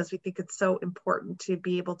collaborate, because we think it's so important to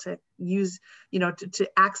be able to use, to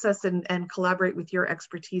access and collaborate with your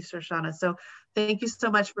expertise, Shoshana. So thank you so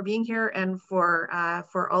much for being here, and for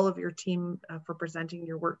all of your team for presenting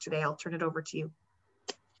your work today. I'll turn it over to you.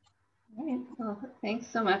 All right, well, thanks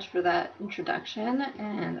so much for that introduction,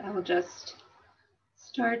 and I will just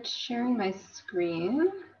start sharing my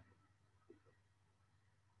screen.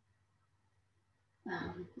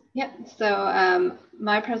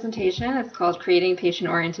 My presentation is called Creating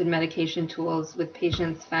Patient-Oriented Medication Tools with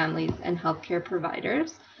Patients, Families, and Healthcare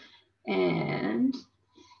Providers. And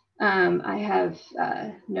I have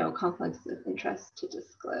no conflicts of interest to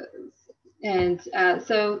disclose. And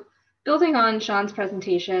so building on Shawn's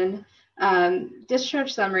presentation,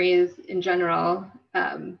 discharge summaries in general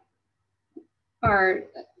are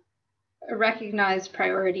a recognized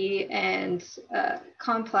priority and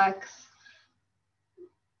complex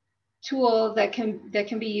tool that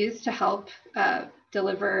can be used to help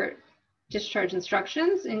deliver discharge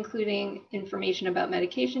instructions, including information about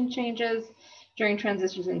medication changes during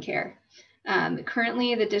transitions in care.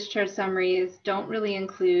 Currently, the discharge summaries don't really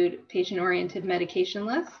include patient-oriented medication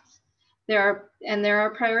lists. There are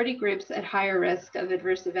priority groups at higher risk of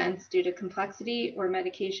adverse events due to complexity or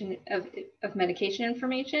medication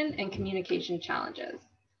information and communication challenges.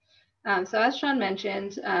 So as Shawn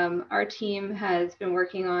mentioned, our team has been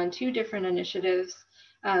working on 2 different initiatives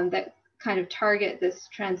that kind of target this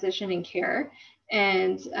transition in care,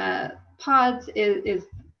 and PODS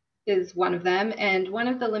is one of them. And one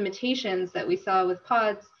of the limitations that we saw with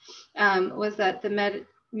PODS was that the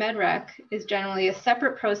MedRec is generally a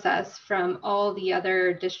separate process from all the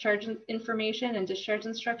other discharge information and discharge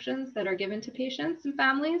instructions that are given to patients and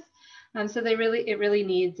families. So it really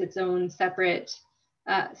needs its own separate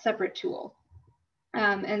tool.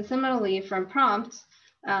 And similarly from PROMPT,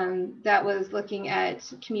 that was looking at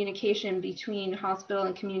communication between hospital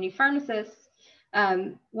and community pharmacists.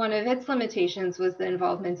 One of its limitations was the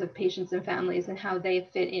involvement of patients and families and how they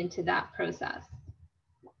fit into that process.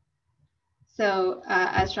 So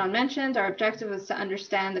as Shawn mentioned, our objective was to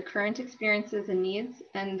understand the current experiences and needs,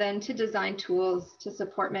 and then to design tools to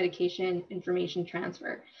support medication information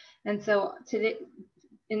transfer. And so today,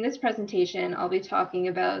 in this presentation, I'll be talking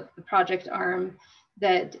about the project arm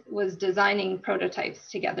that was designing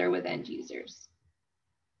prototypes together with end users.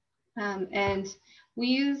 And we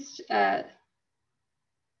used a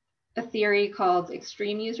theory called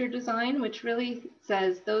extreme user design, which really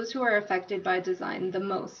says those who are affected by design the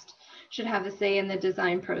most should have a say in the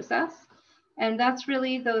design process. And that's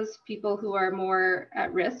really those people who are more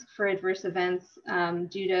at risk for adverse events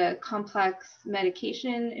due to complex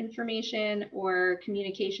medication information or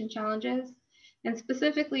communication challenges. And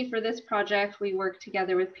specifically for this project, we worked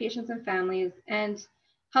together with patients and families and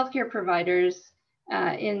healthcare providers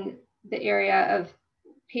in the area of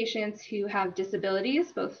patients who have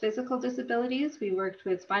disabilities, both physical disabilities. We worked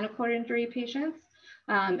with spinal cord injury patients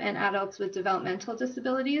and adults with developmental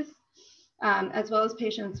disabilities, as well as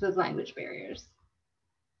patients with language barriers.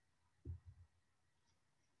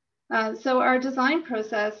 So our design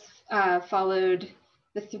process followed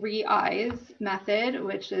the 3 I's method,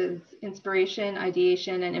 which is inspiration,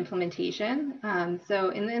 ideation, and implementation. So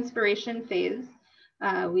in the inspiration phase,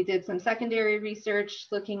 we did some secondary research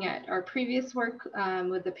looking at our previous work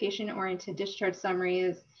with the patient-oriented discharge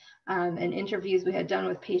summaries and interviews we had done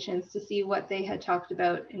with patients to see what they had talked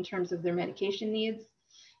about in terms of their medication needs.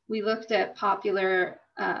 We looked at popular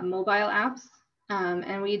mobile apps,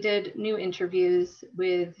 and we did new interviews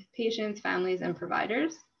with patients, families, and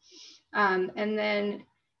providers. And then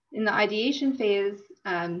in the ideation phase,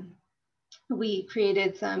 we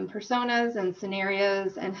created some personas and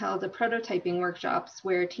scenarios and held a prototyping workshops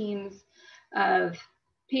where teams of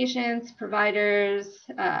patients, providers,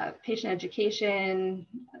 patient education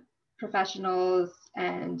professionals,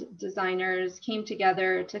 and designers came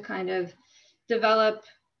together to kind of develop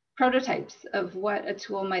prototypes of what a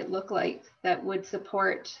tool might look like that would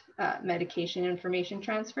support medication information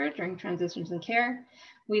transfer during transitions in care.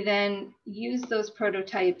 We then used those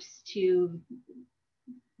prototypes to,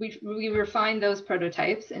 we refined those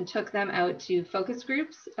prototypes and took them out to focus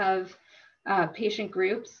groups of patient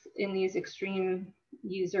groups in these extreme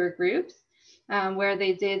user groups, where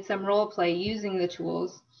they did some role play using the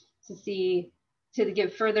tools to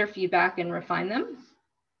give further feedback and refine them.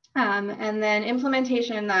 And then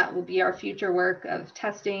implementation, that will be our future work of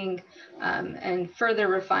testing and further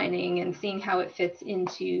refining and seeing how it fits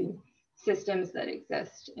into systems that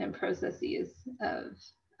exist and processes of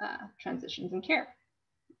transitions in care.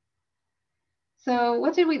 So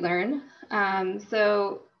what did we learn?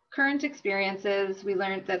 So current experiences, we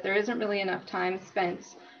learned that there isn't really enough time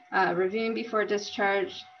spent reviewing before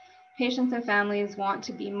discharge. Patients and families want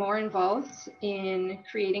to be more involved in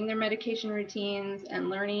creating their medication routines and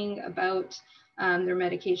learning about their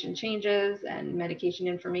medication changes and medication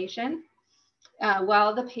information.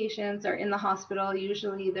 While the patients are in the hospital,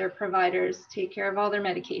 usually their providers take care of all their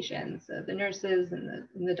medications. The nurses and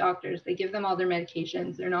the doctors, they give them all their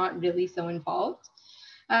medications. They're not really so involved.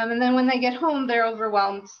 And then when they get home, they're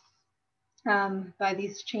overwhelmed by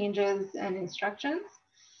these changes and instructions.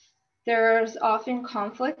 There's often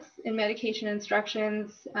conflicts in medication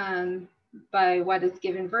instructions by what is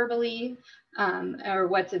given verbally or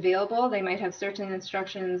what's available. They might have certain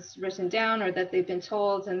instructions written down or that they've been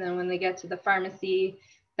told, and then when they get to the pharmacy,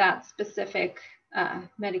 that specific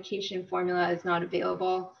medication formula is not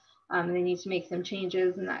available. They need to make some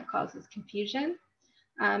changes, and that causes confusion.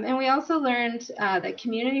 And we also learned that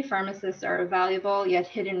community pharmacists are a valuable yet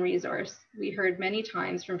hidden resource. We heard many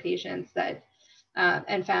times from patients that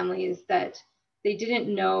and families that they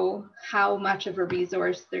didn't know how much of a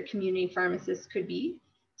resource their community pharmacist could be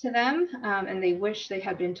to them, and they wish they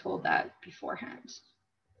had been told that beforehand.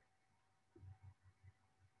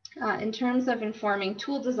 In terms of informing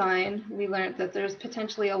tool design, we learned that there's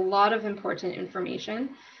potentially a lot of important information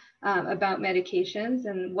about medications,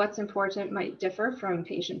 and what's important might differ from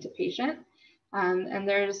patient to patient. And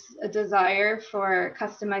there's a desire for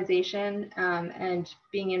customization and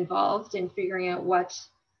being involved in figuring out what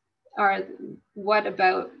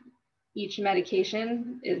about each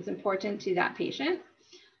medication is important to that patient.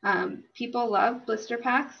 People love blister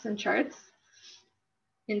packs and charts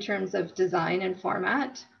in terms of design and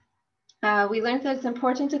format. We learned that it's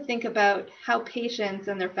important to think about how patients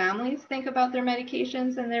and their families think about their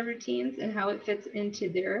medications and their routines and how it fits into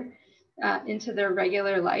their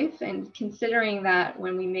regular life, and considering that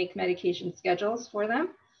when we make medication schedules for them.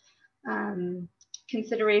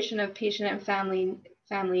 Consideration of patient and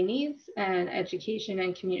family needs, and education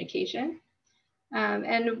and communication.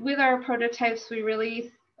 And with our prototypes, we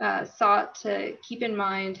really sought to keep in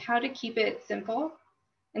mind how to keep it simple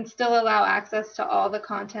and still allow access to all the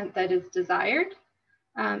content that is desired,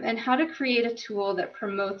 and how to create a tool that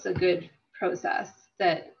promotes a good process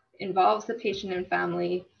that involves the patient and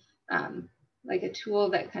family, like a tool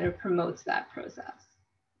that kind of promotes that process.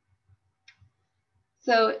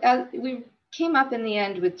 So we came up in the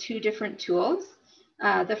end with 2 different tools.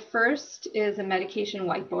 The first is a medication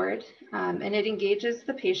whiteboard, and it engages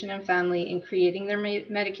the patient and family in creating their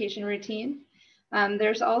medication routine.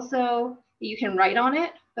 There's also, you can write on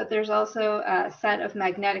it, but there's also a set of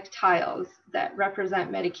magnetic tiles that represent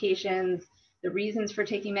medications, the reasons for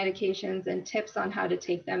taking medications, and tips on how to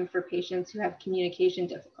take them for patients who have communication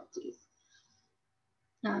difficulties.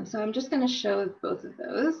 So I'm just going to show both of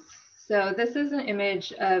those. So this is an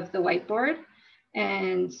image of the whiteboard.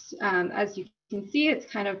 And as you can see, it's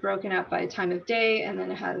kind of broken up by time of day, and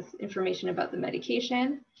then it has information about the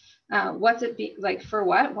medication. What's it be like for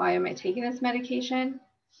what? Why am I taking this medication?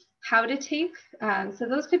 How to take. So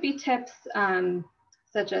those could be tips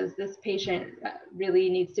such as this patient really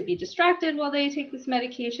needs to be distracted while they take this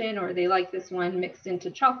medication, or they like this one mixed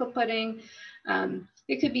into chocolate pudding.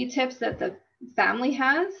 It could be tips that the family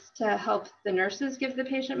has to help the nurses give the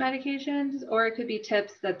patient medications, or it could be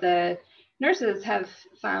tips that the nurses have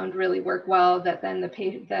found really work well, that then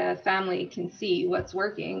the family can see what's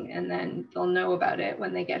working, and then they'll know about it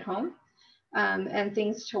when they get home, and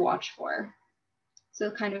things to watch for. So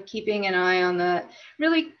kind of keeping an eye on the,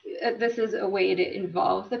 really, this is a way to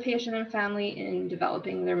involve the patient and family in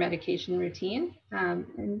developing their medication routine.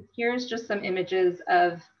 And here's just some images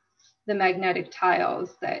of the magnetic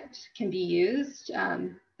tiles that can be used,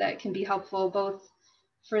 that can be helpful both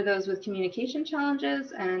for those with communication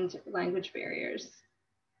challenges and language barriers.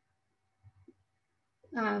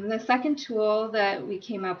 The second tool that we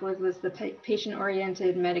came up with was the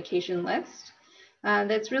patient-oriented medication list.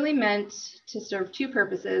 That's really meant to serve two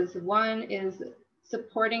purposes. One is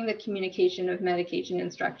supporting the communication of medication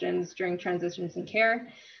instructions during transitions in care.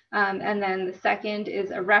 And then the second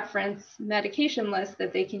is a reference medication list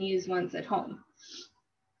that they can use once at home.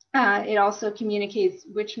 It also communicates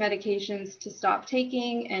which medications to stop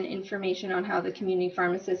taking and information on how the community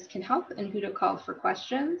pharmacist can help and who to call for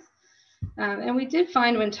questions. And we did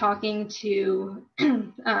find when talking to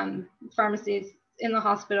pharmacies in the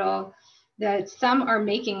hospital that some are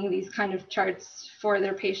making these kind of charts for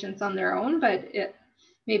their patients on their own, but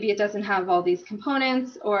maybe it doesn't have all these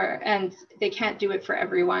components, and they can't do it for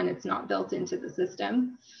everyone. It's not built into the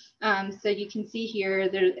system. So you can see here,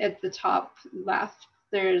 there at the top left,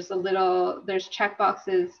 there's check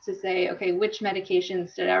boxes to say, okay, which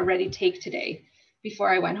medications did I already take today before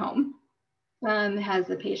I went home? It has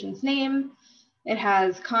the patient's name. It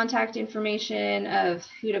has contact information of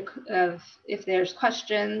if there's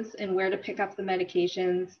questions and where to pick up the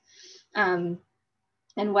medications, and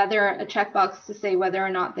whether a checkbox to say whether or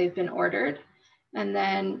not they've been ordered, and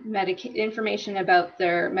then information about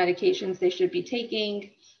their medications they should be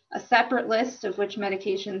taking, a separate list of which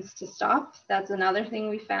medications to stop. That's another thing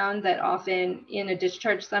we found, that often in a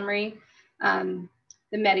discharge summary,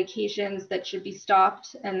 the medications that should be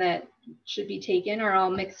stopped and that should be taken are all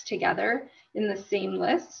mixed together in the same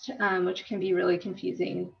list, which can be really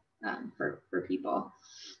confusing for people.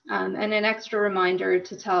 And an extra reminder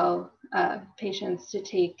to tell patients to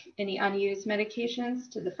take any unused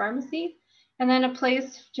medications to the pharmacy, and then a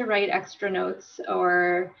place to write extra notes,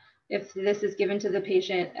 or if this is given to the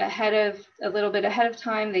patient a little bit ahead of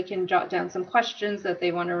time, they can jot down some questions that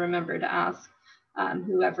they want to remember to ask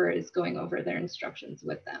whoever is going over their instructions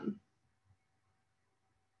with them.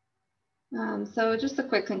 So just a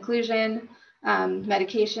quick conclusion,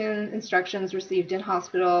 medication instructions received in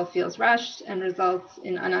hospital feels rushed and results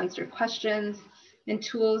in unanswered questions, and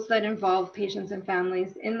tools that involve patients and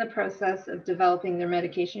families in the process of developing their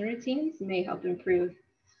medication routines may help improve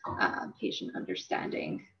patient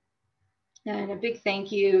understanding. And a big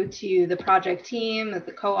thank you to the project team,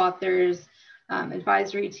 the co-authors,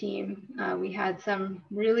 advisory team. We had some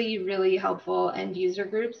really, really helpful end user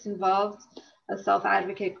groups involved, a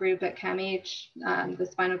self-advocate group at CAMH, the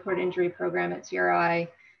spinal cord injury program at CRI,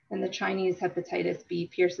 and the Chinese hepatitis B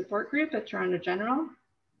peer support group at Toronto General,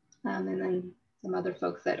 and then some other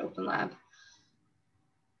folks at Open Lab.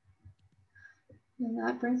 And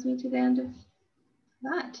that brings me to the end of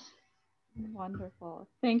that. Wonderful.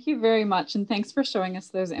 Thank you very much. And thanks for showing us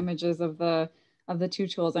those images of the two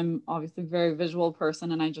tools. I'm obviously a very visual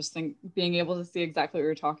person, and I just think being able to see exactly what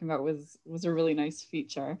you're talking about was a really nice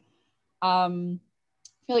feature. I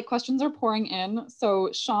feel like questions are pouring in. So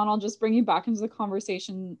Shawn, I'll just bring you back into the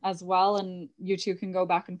conversation as well, and you two can go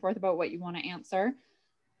back and forth about what you want to answer.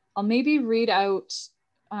 I'll maybe read out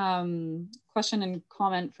question and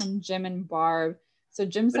comment from Jim and Barb. So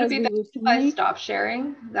Jim says, if I stop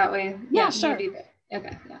sharing that way? Yeah, sure. Okay,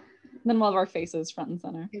 yeah. Then we'll have our faces front and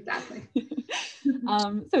center. Exactly.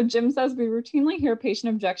 So Jim says, we routinely hear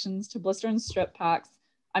patient objections to blister and strip packs.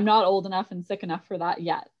 I'm not old enough and sick enough for that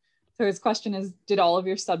yet. So his question is, did all of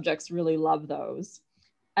your subjects really love those?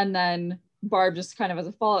 And then Barb, just kind of as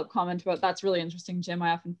a follow-up comment about, that's really interesting, Jim.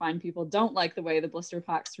 I often find people don't like the way the blister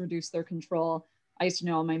packs reduce their control. I used to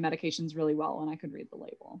know all my medications really well when I could read the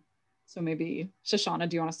label. So maybe, Shoshana,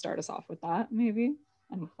 do you want to start us off with that, maybe?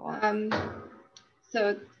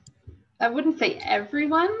 So I wouldn't say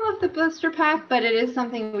everyone loved the blister pack, but it is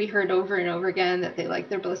something we heard over and over again, that they like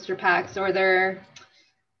their blister packs, or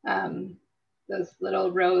those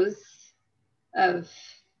little rows of,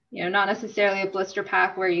 you know, not necessarily a blister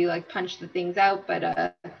pack where you like punch the things out,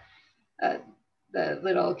 but the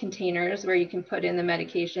little containers where you can put in the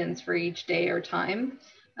medications for each day or time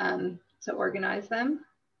to organize them.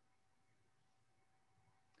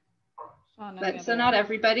 Shawn, But so not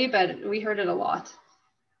everybody, but we heard it a lot.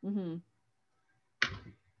 Mm-hmm.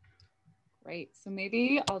 Great. So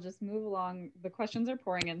maybe I'll just move along. The questions are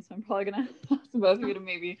pouring in, so I'm probably going to ask both of you to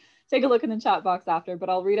maybe take a look in the chat box after, but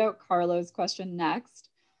I'll read out Carlo's question next.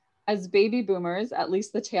 As baby boomers, at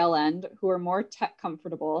least the tail end, who are more tech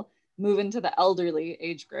comfortable, move into the elderly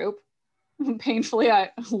age group, painfully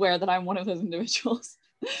aware that I'm one of those individuals.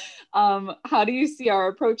 How do you see our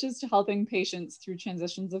approaches to helping patients through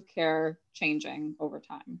transitions of care changing over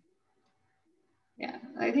time? Yeah,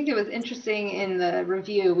 I think it was interesting in the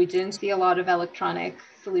review, we didn't see a lot of electronic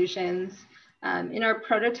solutions. In our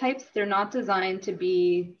prototypes, they're not designed to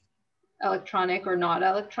be electronic or not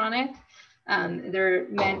electronic. They're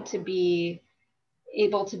meant to be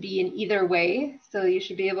able to be in either way. So you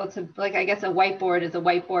should be able to, like, I guess a whiteboard is a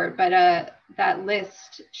whiteboard, but that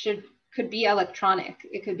list could be electronic.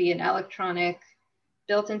 It could be an electronic,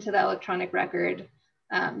 built into the electronic record.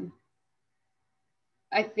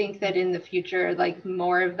 I think that in the future, like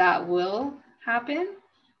more of that will happen.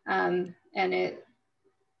 And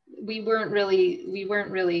we weren't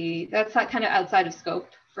really, that's not kind of outside of scope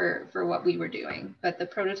for what we were doing, but the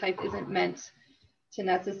prototype isn't meant to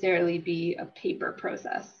necessarily be a paper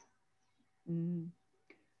process. Mm.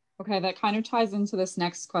 Okay, that kind of ties into this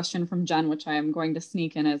next question from Jen, which I am going to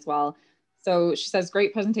sneak in as well. So she says,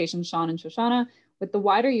 great presentation, Shawn and Shoshana. With the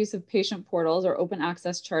wider use of patient portals or open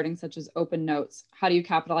access charting such as Open Notes, how do you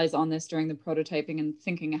capitalize on this during the prototyping and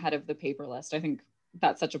thinking ahead of the paper list? I think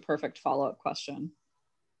that's such a perfect follow-up question.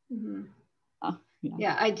 Mm-hmm.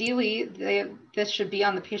 Yeah, ideally, this should be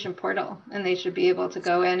on the patient portal and they should be able to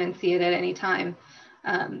go in and see it at any time.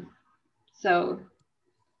 So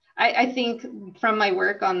I think from my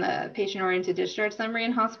work on the patient-oriented discharge summary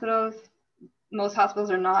in hospitals, most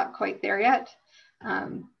hospitals are not quite there yet,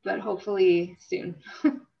 but hopefully soon.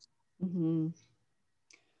 Mm-hmm.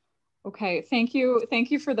 Okay, thank you.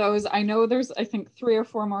 Thank you for those. I know there's, I think, 3 or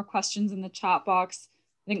 4 more questions in the chat box.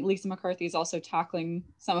 I think Lisa McCarthy is also tackling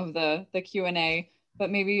some of the Q&A,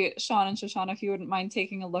 but maybe Shawn and Shoshana, if you wouldn't mind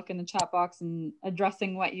taking a look in the chat box and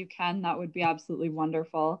addressing what you can, that would be absolutely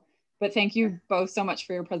wonderful. But thank you both so much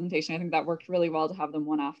for your presentation. I think that worked really well to have them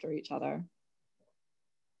one after each other.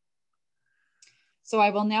 So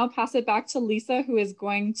I will now pass it back to Lisa, who is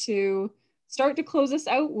going to start to close us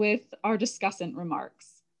out with our discussant remarks.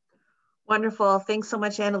 Wonderful. Thanks so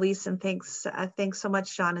much, Annalise, and thanks so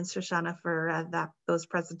much, Shawn and Shoshana, for those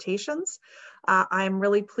presentations. I'm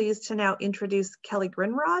really pleased to now introduce Kelly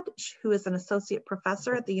Grindrod, who is an associate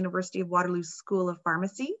professor at the University of Waterloo School of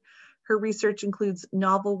Pharmacy. Her research includes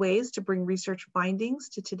novel ways to bring research findings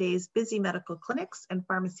to today's busy medical clinics and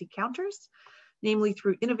pharmacy counters, namely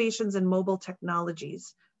through innovations in mobile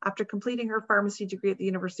technologies. After completing her pharmacy degree at the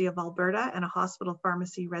University of Alberta and a hospital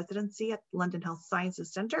pharmacy residency at London Health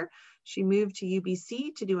Sciences Centre, she moved to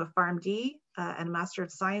UBC to do a PharmD and a Master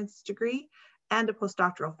of Science degree and a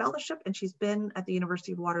postdoctoral fellowship. And she's been at the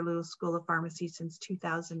University of Waterloo School of Pharmacy since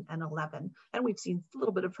 2011. And we've seen a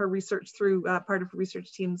little bit of her research through part of her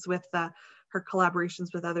research teams with her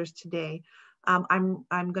collaborations with others today. I'm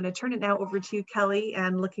going to turn it now over to you, Kelly,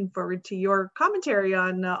 and looking forward to your commentary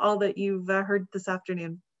on all that you've heard this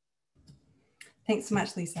afternoon. Thanks so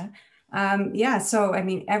much, Lisa. Yeah, so I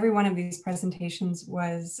mean, every one of these presentations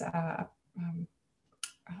was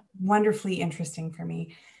wonderfully interesting for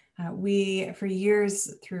me. For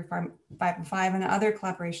years through 5 and other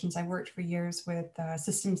collaborations, I worked for years with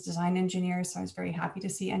systems design engineers, so I was very happy to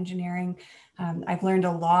see engineering. I've learned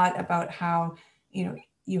a lot about how,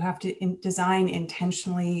 you have to design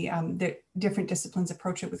intentionally. The different disciplines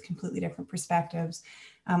approach it with completely different perspectives.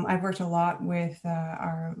 I've worked a lot with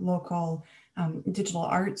our local digital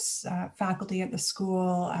arts faculty at the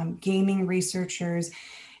school, gaming researchers.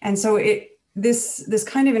 And so this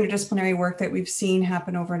kind of interdisciplinary work that we've seen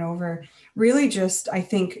happen over and over really just, I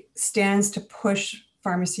think, stands to push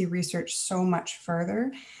pharmacy research so much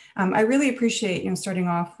further. I really appreciate, starting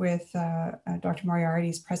off with Dr.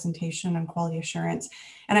 Moriarty's presentation on quality assurance.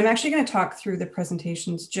 And I'm actually going to talk through the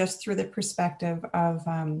presentations just through the perspective of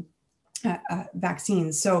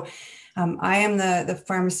vaccines. So I am the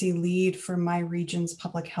pharmacy lead for my region's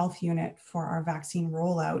public health unit for our vaccine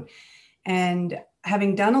rollout. And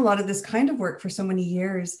having done a lot of this kind of work for so many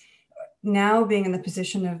years, now being in the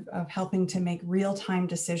position of helping to make real-time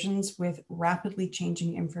decisions with rapidly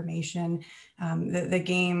changing information. The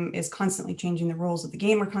game is constantly changing, the rules of the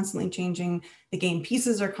game are constantly changing, the game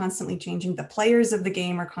pieces are constantly changing, the players of the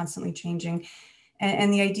game are constantly changing.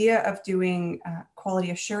 And the idea of doing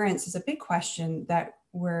quality assurance is a big question that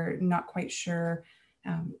we're not quite sure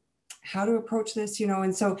how to approach this, you know.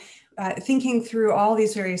 And so thinking through all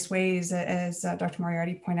these various ways, as Dr.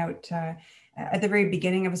 Moriarty pointed out, at the very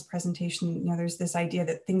beginning of his presentation, you know, there's this idea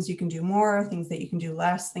that things you can do more, things that you can do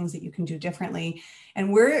less, things that you can do differently.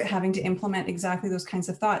 And we're having to implement exactly those kinds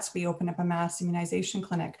of thoughts. We open up a mass immunization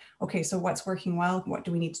clinic. Okay, so what's working well? What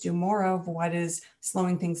do we need to do more of? What is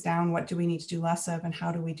slowing things down? What do we need to do less of? And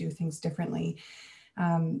how do we do things differently?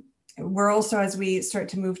 We're also, as we start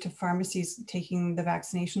to move to pharmacies, taking the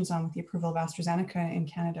vaccinations on with the approval of AstraZeneca in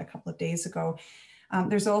Canada a couple of days ago.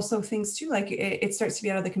 There's also things too, like it starts to be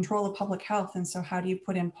out of the control of public health. And so how do you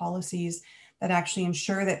put in policies that actually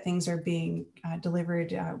ensure that things are being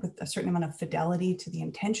delivered with a certain amount of fidelity to the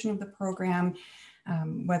intention of the program,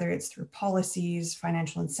 whether it's through policies,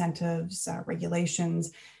 financial incentives,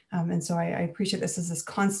 regulations. And so I appreciate this as this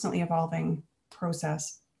constantly evolving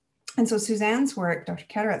process. And so Suzanne's work, Dr.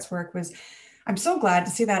 Cadarette's work was, I'm so glad to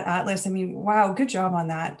see that atlas. I mean, wow, good job on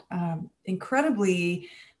that. Incredibly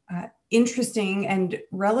interesting and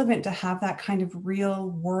relevant to have that kind of real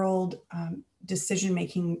world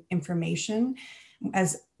decision-making information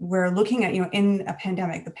as we're looking at, you know, in a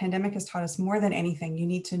pandemic. The pandemic has taught us more than anything. You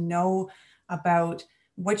need to know about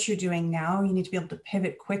what you're doing now. You need to be able to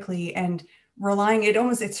pivot quickly and relying,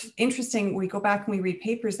 it's interesting, we go back and we read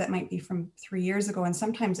papers that might be from 3 years ago, and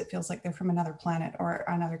sometimes it feels like they're from another planet or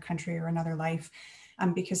another country or another life.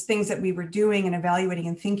 Because things that we were doing and evaluating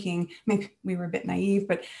and thinking, maybe we were a bit naive,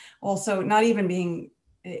 but also not even being,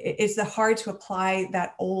 it's hard to apply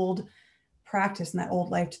that old practice and that old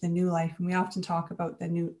life to the new life. And we often talk about the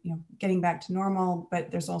new, you know, getting back to normal, but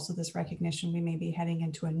there's also this recognition we may be heading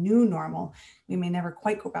into a new normal. We may never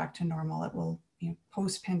quite go back to normal. It will, you know,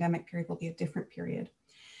 post-pandemic period will be a different period.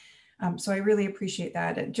 So I really appreciate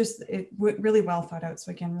that. It really well thought out. So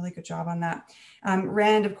again, really good job on that.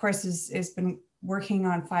 Rand, of course, has been working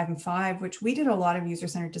on 5 and 5, which we did a lot of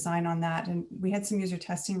user-centered design on that. And we had some user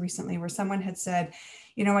testing recently where someone had said,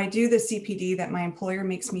 you know, I do the CPD that my employer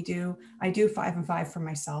makes me do. I do 5 and 5 for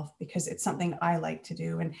myself because it's something I like to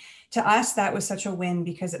do. And to us, that was such a win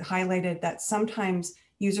because it highlighted that sometimes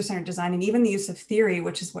user-centered design and even the use of theory,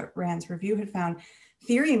 which is what Rand's review had found,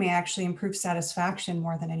 theory may actually improve satisfaction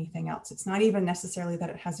more than anything else. It's not even necessarily that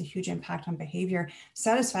it has a huge impact on behavior.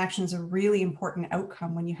 Satisfaction is a really important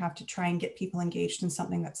outcome when you have to try and get people engaged in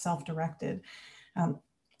something that's self-directed.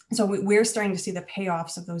 So we're starting to see the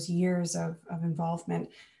payoffs of those years of involvement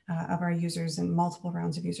of our users in multiple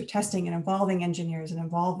rounds of user testing and involving engineers and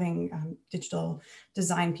involving digital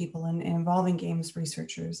design people and involving games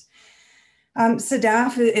researchers.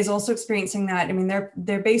 Sadaf is also experiencing that. I mean,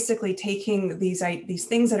 they're basically taking these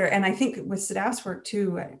things that are, and I think with Sadaf's work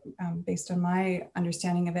too, based on my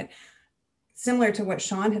understanding of it, similar to what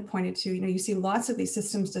Shawn had pointed to, you know, you see lots of these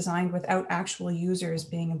systems designed without actual users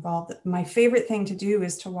being involved. My favorite thing to do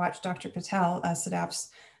is to watch Dr. Patel,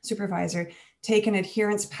 Sadaf's supervisor, take an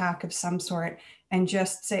adherence pack of some sort and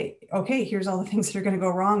just say, okay, here's all the things that are going to go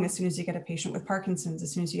wrong as soon as you get a patient with Parkinson's,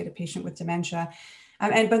 as soon as you get a patient with dementia.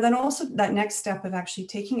 But then also that next step of actually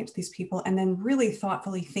taking it to these people and then really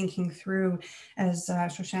thoughtfully thinking through, as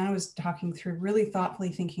Shoshana was talking through, really thoughtfully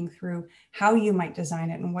thinking through how you might design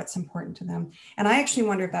it and what's important to them. And I actually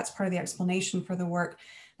wonder if that's part of the explanation for the work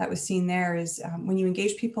that was seen there is when you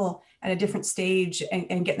engage people at a different stage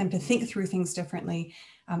and get them to think through things differently,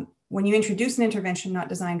 when you introduce an intervention not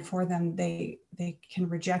designed for them, they can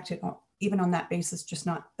reject it even on that basis, just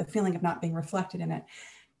not the feeling of not being reflected in it.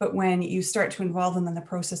 But when you start to involve them in the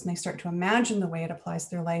process and they start to imagine the way it applies to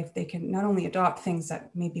their life, they can not only adopt things that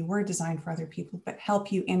maybe were designed for other people, but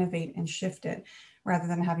help you innovate and shift it rather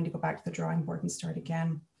than having to go back to the drawing board and start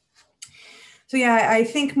again. So yeah, I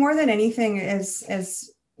think more than anything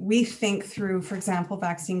as we think through, for example,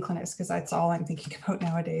 vaccine clinics, because that's all I'm thinking about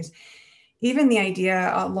nowadays. Even the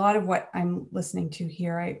idea, a lot of what I'm listening to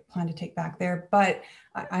here, I plan to take back there, but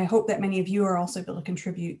I hope that many of you are also able to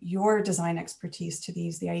contribute your design expertise to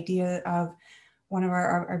these. The idea of one of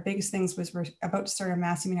our biggest things was we're about to start a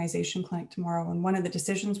mass immunization clinic tomorrow. And one of the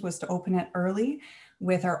decisions was to open it early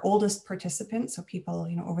with our oldest participants. So people,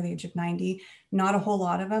 you know, over the age of 90, not a whole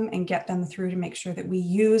lot of them, and get them through to make sure that we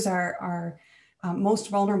use our most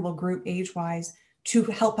vulnerable group age-wise to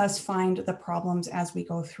help us find the problems as we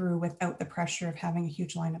go through without the pressure of having a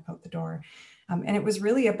huge lineup out the door. And it was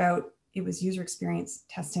really about it was user experience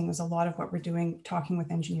testing was a lot of what we're doing, talking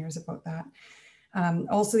with engineers about that.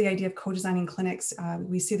 Also the idea of co-designing clinics.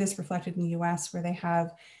 We see this reflected in the US where they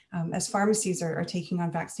have, as pharmacies are taking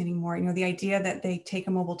on vaccinating more, you know, the idea that they take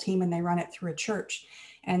a mobile team and they run it through a church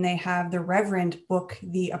and they have the reverend book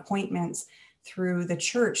the appointments through the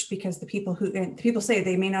church, because the people say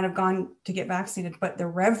they may not have gone to get vaccinated, but the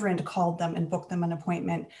reverend called them and booked them an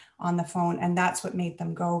appointment on the phone, and that's what made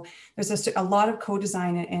them go. There's just a lot of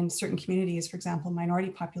co-design in certain communities. For example,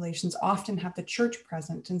 minority populations often have the church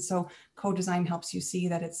present, and so co-design helps you see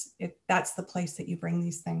that that's the place that you bring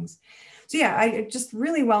these things. So yeah, just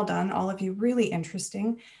really well done, all of you, really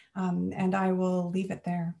interesting, and I will leave it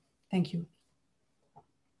there. Thank you.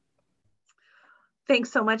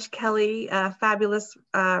 Thanks so much, Kelly. Fabulous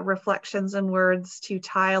reflections and words to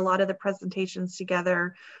tie a lot of the presentations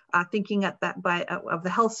together, thinking of the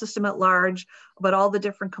health system at large, but all the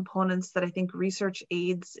different components that I think research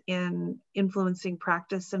aids in influencing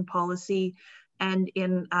practice and policy, and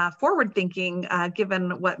in forward thinking,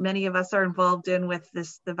 given what many of us are involved in with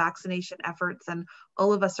the vaccination efforts, and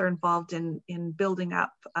all of us are involved in building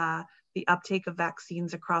up the uptake of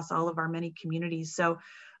vaccines across all of our many communities. So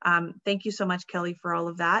thank you so much, Kelly, for all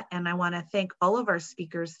of that. And I want to thank all of our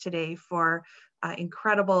speakers today for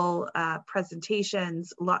incredible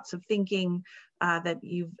presentations, lots of thinking that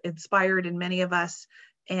you've inspired in many of us,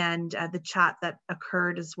 and the chat that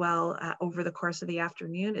occurred as well over the course of the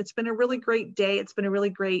afternoon. It's been a really great day. It's been a really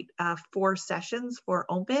great 4 sessions for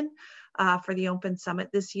the Open Summit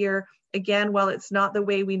this year. Again, while it's not the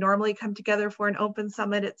way we normally come together for an Open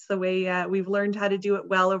Summit, it's the way we've learned how to do it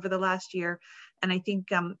well over the last year. And I think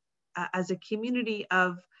as a community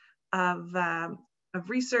of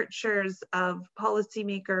researchers, of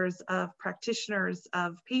policymakers, of practitioners,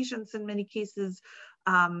 of patients in many cases,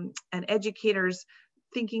 and educators,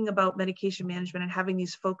 thinking about medication management and having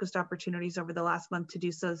these focused opportunities over the last month to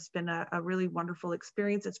do so has been a really wonderful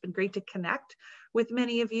experience. It's been great to connect with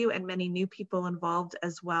many of you and many new people involved,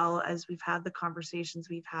 as well as we've had the conversations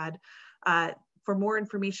we've had. For more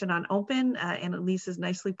information on Open, Annalise has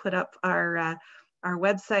nicely put up our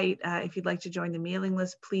website. If you'd like to join the mailing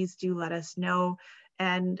list, please do let us know.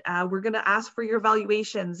 And we're going to ask for your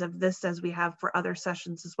evaluations of this as we have for other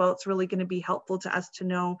sessions as well. It's really going to be helpful to us to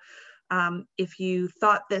know if you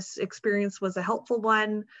thought this experience was a helpful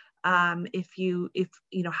one, if you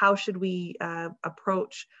know, how should we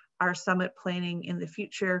approach our summit planning in the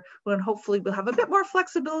future, when hopefully we'll have a bit more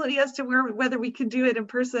flexibility as to whether we can do it in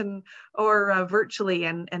person or virtually,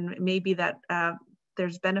 and maybe that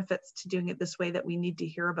there's benefits to doing it this way that we need to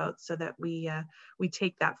hear about, so that we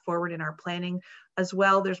take that forward in our planning. As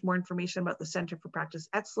well, there's more information about the Center for Practice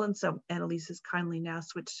Excellence, so Annalise has kindly now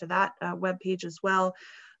switched to that webpage as well.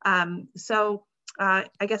 I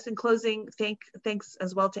guess in closing, thanks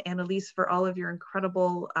as well to Annalise for all of your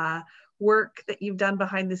incredible work that you've done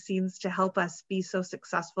behind the scenes to help us be so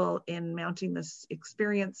successful in mounting this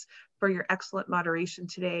experience, for your excellent moderation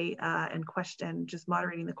today and just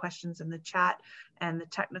moderating the questions in the chat, and the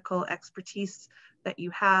technical expertise that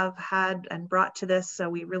you have had and brought to this. So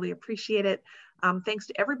we really appreciate it. Thanks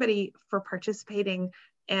to everybody for participating.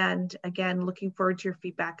 And again, looking forward to your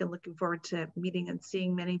feedback and looking forward to meeting and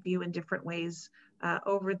seeing many of you in different ways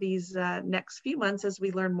over these next few months as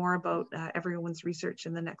we learn more about everyone's research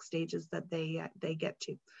and the next stages that they get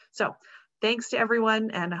to. So thanks to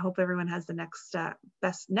everyone, and I hope everyone has the next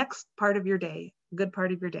next part of your day, good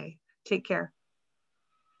part of your day. Take care.